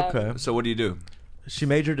 Oh, okay. So what do you do? She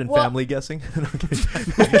majored in Well- family guessing.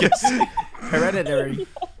 Hereditary.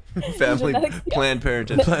 Family Genetics, yeah. Planned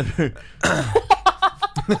Parenthood.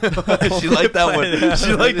 She liked that one.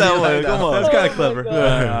 She liked that one. Come on. That's kind of Oh, clever. my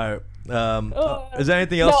All God. right. Oh. Is there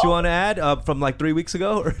anything else you No. want to add from like 3 weeks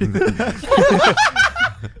ago? Or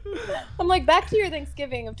I'm like, back to your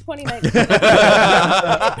Thanksgiving of 2019.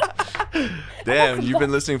 Damn, you've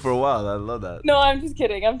been listening for a while. I love that. No, I'm just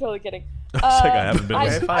kidding. I'm totally kidding. It's like I haven't been I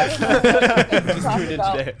listening. don't know what you guys were talking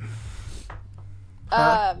about.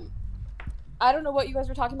 I don't know what you guys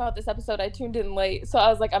were talking about this episode. I tuned in late, so I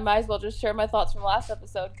was like, I might as well just share my thoughts from last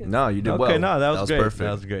episode. 'Cause No, you did Okay, well. no, that was great. perfect.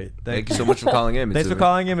 That was great. Thank you so much for calling in. Thanks for Mitsumi.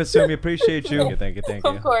 calling in, Mitsumi. Appreciate you. Thank you.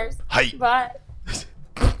 Of course. Hi. Bye.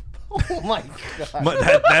 Oh my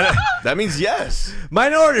god. That means yes.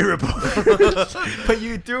 Minority Report. But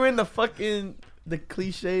you threw in the fucking the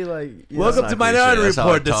cliche like. Welcome not to Minority cliche. That's how I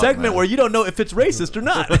Report, the talk, segment man. where you don't know if it's racist or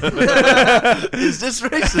not. Is this Is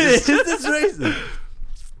racist? this racist?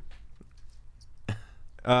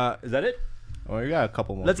 Is that it? Oh, we got a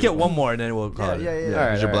couple more. Let's get one more and then we'll call it. Yeah.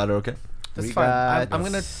 Alright, Is your alright. bladder okay? That's We fine. got- I'm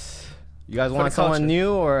gonna. You guys For want the someone culture.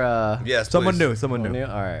 new or Yes, Someone please. new. Someone new.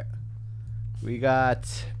 All right. We got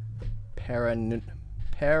Paran.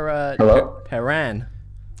 Hello? Paran.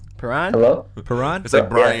 Hello? Paran? It's like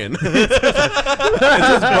Brian. It's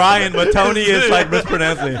just Brian, but Tony is like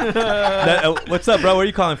mispronouncing. What's up, bro? Where are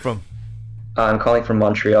you calling from? I'm calling from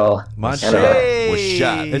Montreal. Montreal. And, Was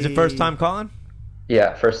shot. Is it first time calling?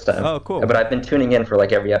 yeah, first time. Oh, cool. But I've been tuning in for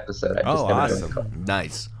like every episode. I just Oh, never joined the awesome. call.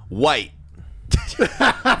 Nice. White.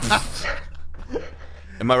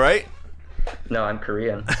 Am I right? No, I'm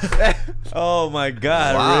Korean. Oh my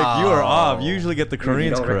God, Wow. Rick, you are off. You usually get the You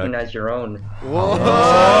Koreans don't correct. recognize your own. Whoa.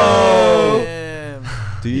 Damn.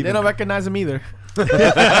 Do you They even... don't recognize him either.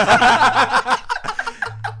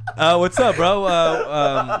 What's up, bro?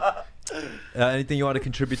 Anything you want to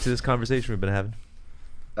contribute to this conversation we've been having?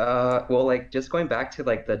 Well, like just going back to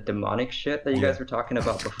like the demonic shit that you guys were talking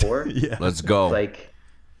about before. Yeah. Let's go. Like,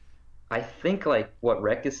 I think like what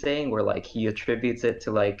Rek is saying, where like he attributes it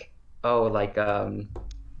to like, oh, like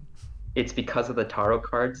it's because of the tarot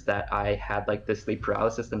cards that I had like the sleep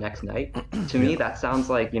paralysis the next night. To me, that sounds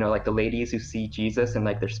like, you know, like the ladies who see Jesus and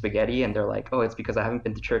like their spaghetti and they're like, oh, it's because I haven't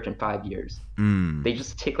been to church in 5 years. Mm. They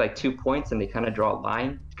just take like 2 points and they kind of draw a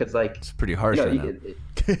line because like It's pretty harsh you know, right now.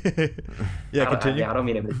 Yeah, continue. I don't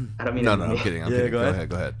mean it. I don't mean No, it. no, I'm kidding. I'm Yeah, kidding. go Go ahead. ahead.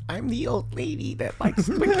 Go ahead. I'm the old lady that likes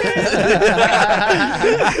spaghetti.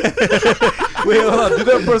 Wait, hold on. Do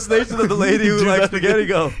the impersonation of the lady who likes spaghetti.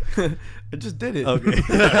 Go. I just did it. Okay.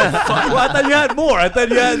 Well, I thought you had more. I thought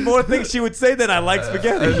you had more things she would say than I like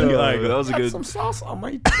spaghetti. All right, That was a Got good. some sauce on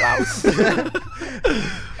my blouse. Go ahead,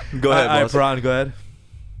 All right, boss. Paran, go ahead.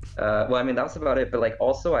 Well, I mean, that's about it. But like,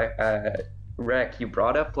 also, I Rek, you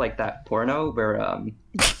brought up like that porno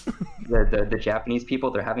where the Japanese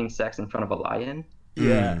people, they're having sex in front of a lion.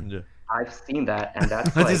 Yeah. I've seen that, and that's I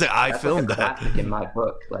was like, gonna say, I that's filmed like a that. classic in my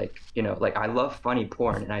book. Like, you know, like I love funny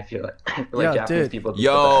porn, and I feel like Japanese people. do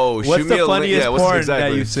Yo, that. What's shoot me the a link. funniest Yeah, what's porn exactly?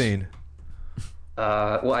 that you've seen?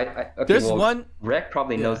 Well, okay, There's well, one- Rek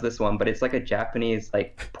probably knows this one, but it's like a Japanese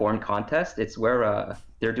like porn contest. It's where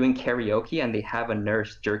they're doing karaoke and they have a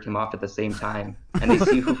nurse jerk him off at the same time, and they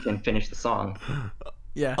see who can finish the song.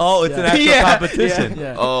 Yeah. Oh, it's an actual competition.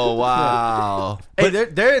 Yeah. Oh wow! Hey,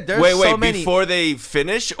 there's Wait, so many. before they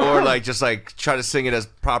finish, or like just like try to sing it as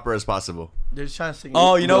proper as possible. They're just trying to sing.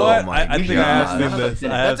 Oh, you know Oh what? my I think I have God. seen this.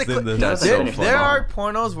 I have seen this. That's there, so there fun. are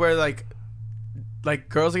pornos where like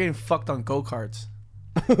girls are getting fucked on go karts.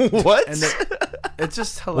 What? And it's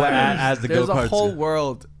just Well, hilarious. as the There's a go-karts. whole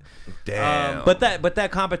world. Damn. But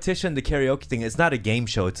that competition, the karaoke thing, it's not a game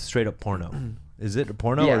show. It's a straight up porno. Is it a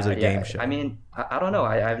porno or is it a game show? I mean, I don't know.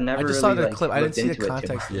 I've never. I just really, saw the like, clip. I didn't looked see the into it too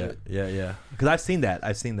context. much. Of it. Yeah. Because I've seen that.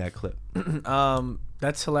 I've seen that clip.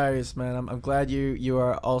 That's hilarious, man. I'm glad you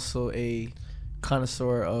are also a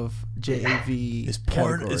connoisseur of JAV. Is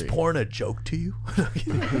category. porn a joke to you?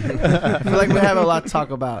 I feel like we have a lot to talk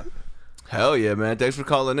about. Hell yeah, man! Thanks for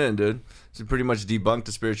calling in, dude. So pretty much debunked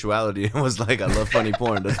the spirituality. It was like, I love funny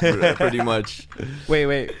porn. That's pretty much.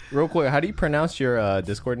 Wait, real quick. How do you pronounce your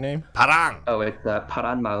Discord name? Parang. Oh, it's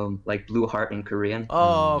Paran Maum, like blue heart in Korean.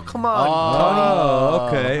 Oh, come on, Oh,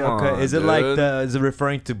 okay. Come on, Is it like dude. is it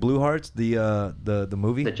referring to Blue Hearts, the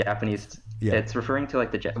movie? The Japanese. Yeah. It's referring to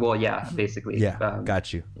like the. Well, yeah, basically. Yeah,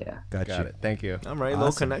 got you. Yeah. Got you. it. Thank you. I'm right.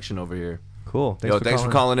 Little connection over here. Cool. Thanks for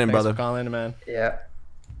calling in, Thanks brother. for calling in, man. Yeah.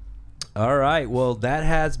 All right. Well, that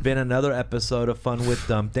has been another episode of Fun with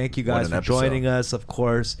Dumb. Thank you guys What an for joining us. Of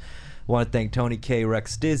course, want to thank Tony K,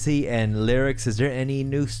 Rex Dizzy, and Lyrics. Is there any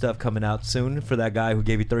new stuff coming out soon for that guy who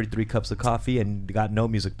gave you 33 cups of coffee and got no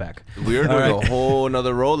music back? We're All doing right. a whole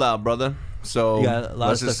nother rollout, brother. So You got a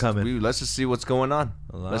lot of stuff coming. Let's just see what's going on.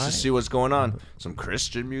 Let's Alright. just see what's going on. Some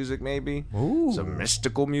Christian music, maybe. Ooh. Some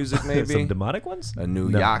mystical music, maybe. Some demonic ones? A new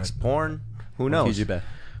No. Yachts porn. Who knows?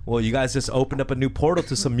 Well, you guys just opened up a new portal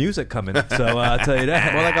to some music coming. So I'll tell you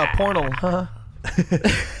that. More like a porno. Huh?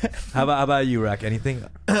 How about you, Rack? Anything?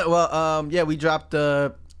 Well, yeah, we dropped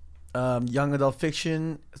the young adult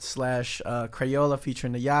fiction / Crayola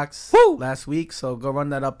featuring the Yaks last week. So go run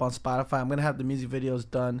that up on Spotify. I'm gonna have the music videos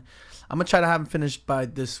done. I'm gonna try to have them finished by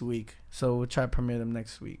this week. So we'll try to premiere them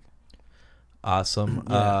next week. Awesome.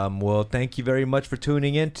 Yeah. Well, thank you very much for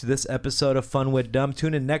tuning in to this episode of Fun with Dumb.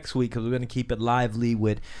 Tune in next week because we're going to keep it lively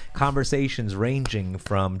with conversations ranging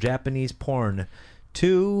from Japanese porn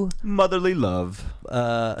to motherly love.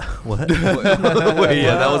 What? Wait,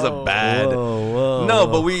 yeah, that was a bad. Whoa, No,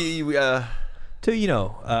 whoa. but we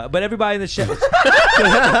to but everybody in the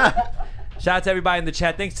chat. Shout out to everybody in the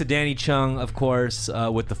chat. Thanks to Danny Chung, of course,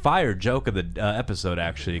 with the fire joke of the episode,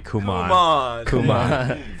 actually. Kumon.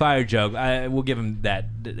 Fire joke. We'll give him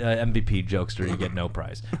that MVP jokester. You get no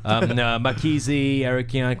prize. Makizi,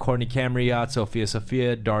 Eric Yan, Courtney Camriot,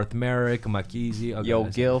 Sophia, Darth Merrick, Makizi. Okay, Yo,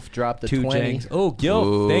 Gilf dropped the two 20. Jenks. Oh,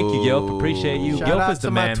 Gilf. Thank you, Gilf. Appreciate you. Shout Gilf out is the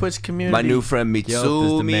to man. my Twitch community. My new friend Gilf is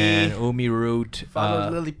the Mitsumi. man. Umi Root. Follow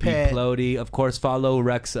Lily Pad. Plody. Of course, follow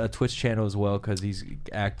Rex Twitch channel as well because he's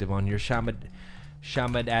active on your Shamad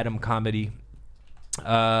Adam comedy.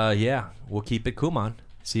 Yeah, we'll keep it Kumon.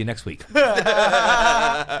 See you next week.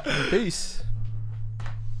 Peace.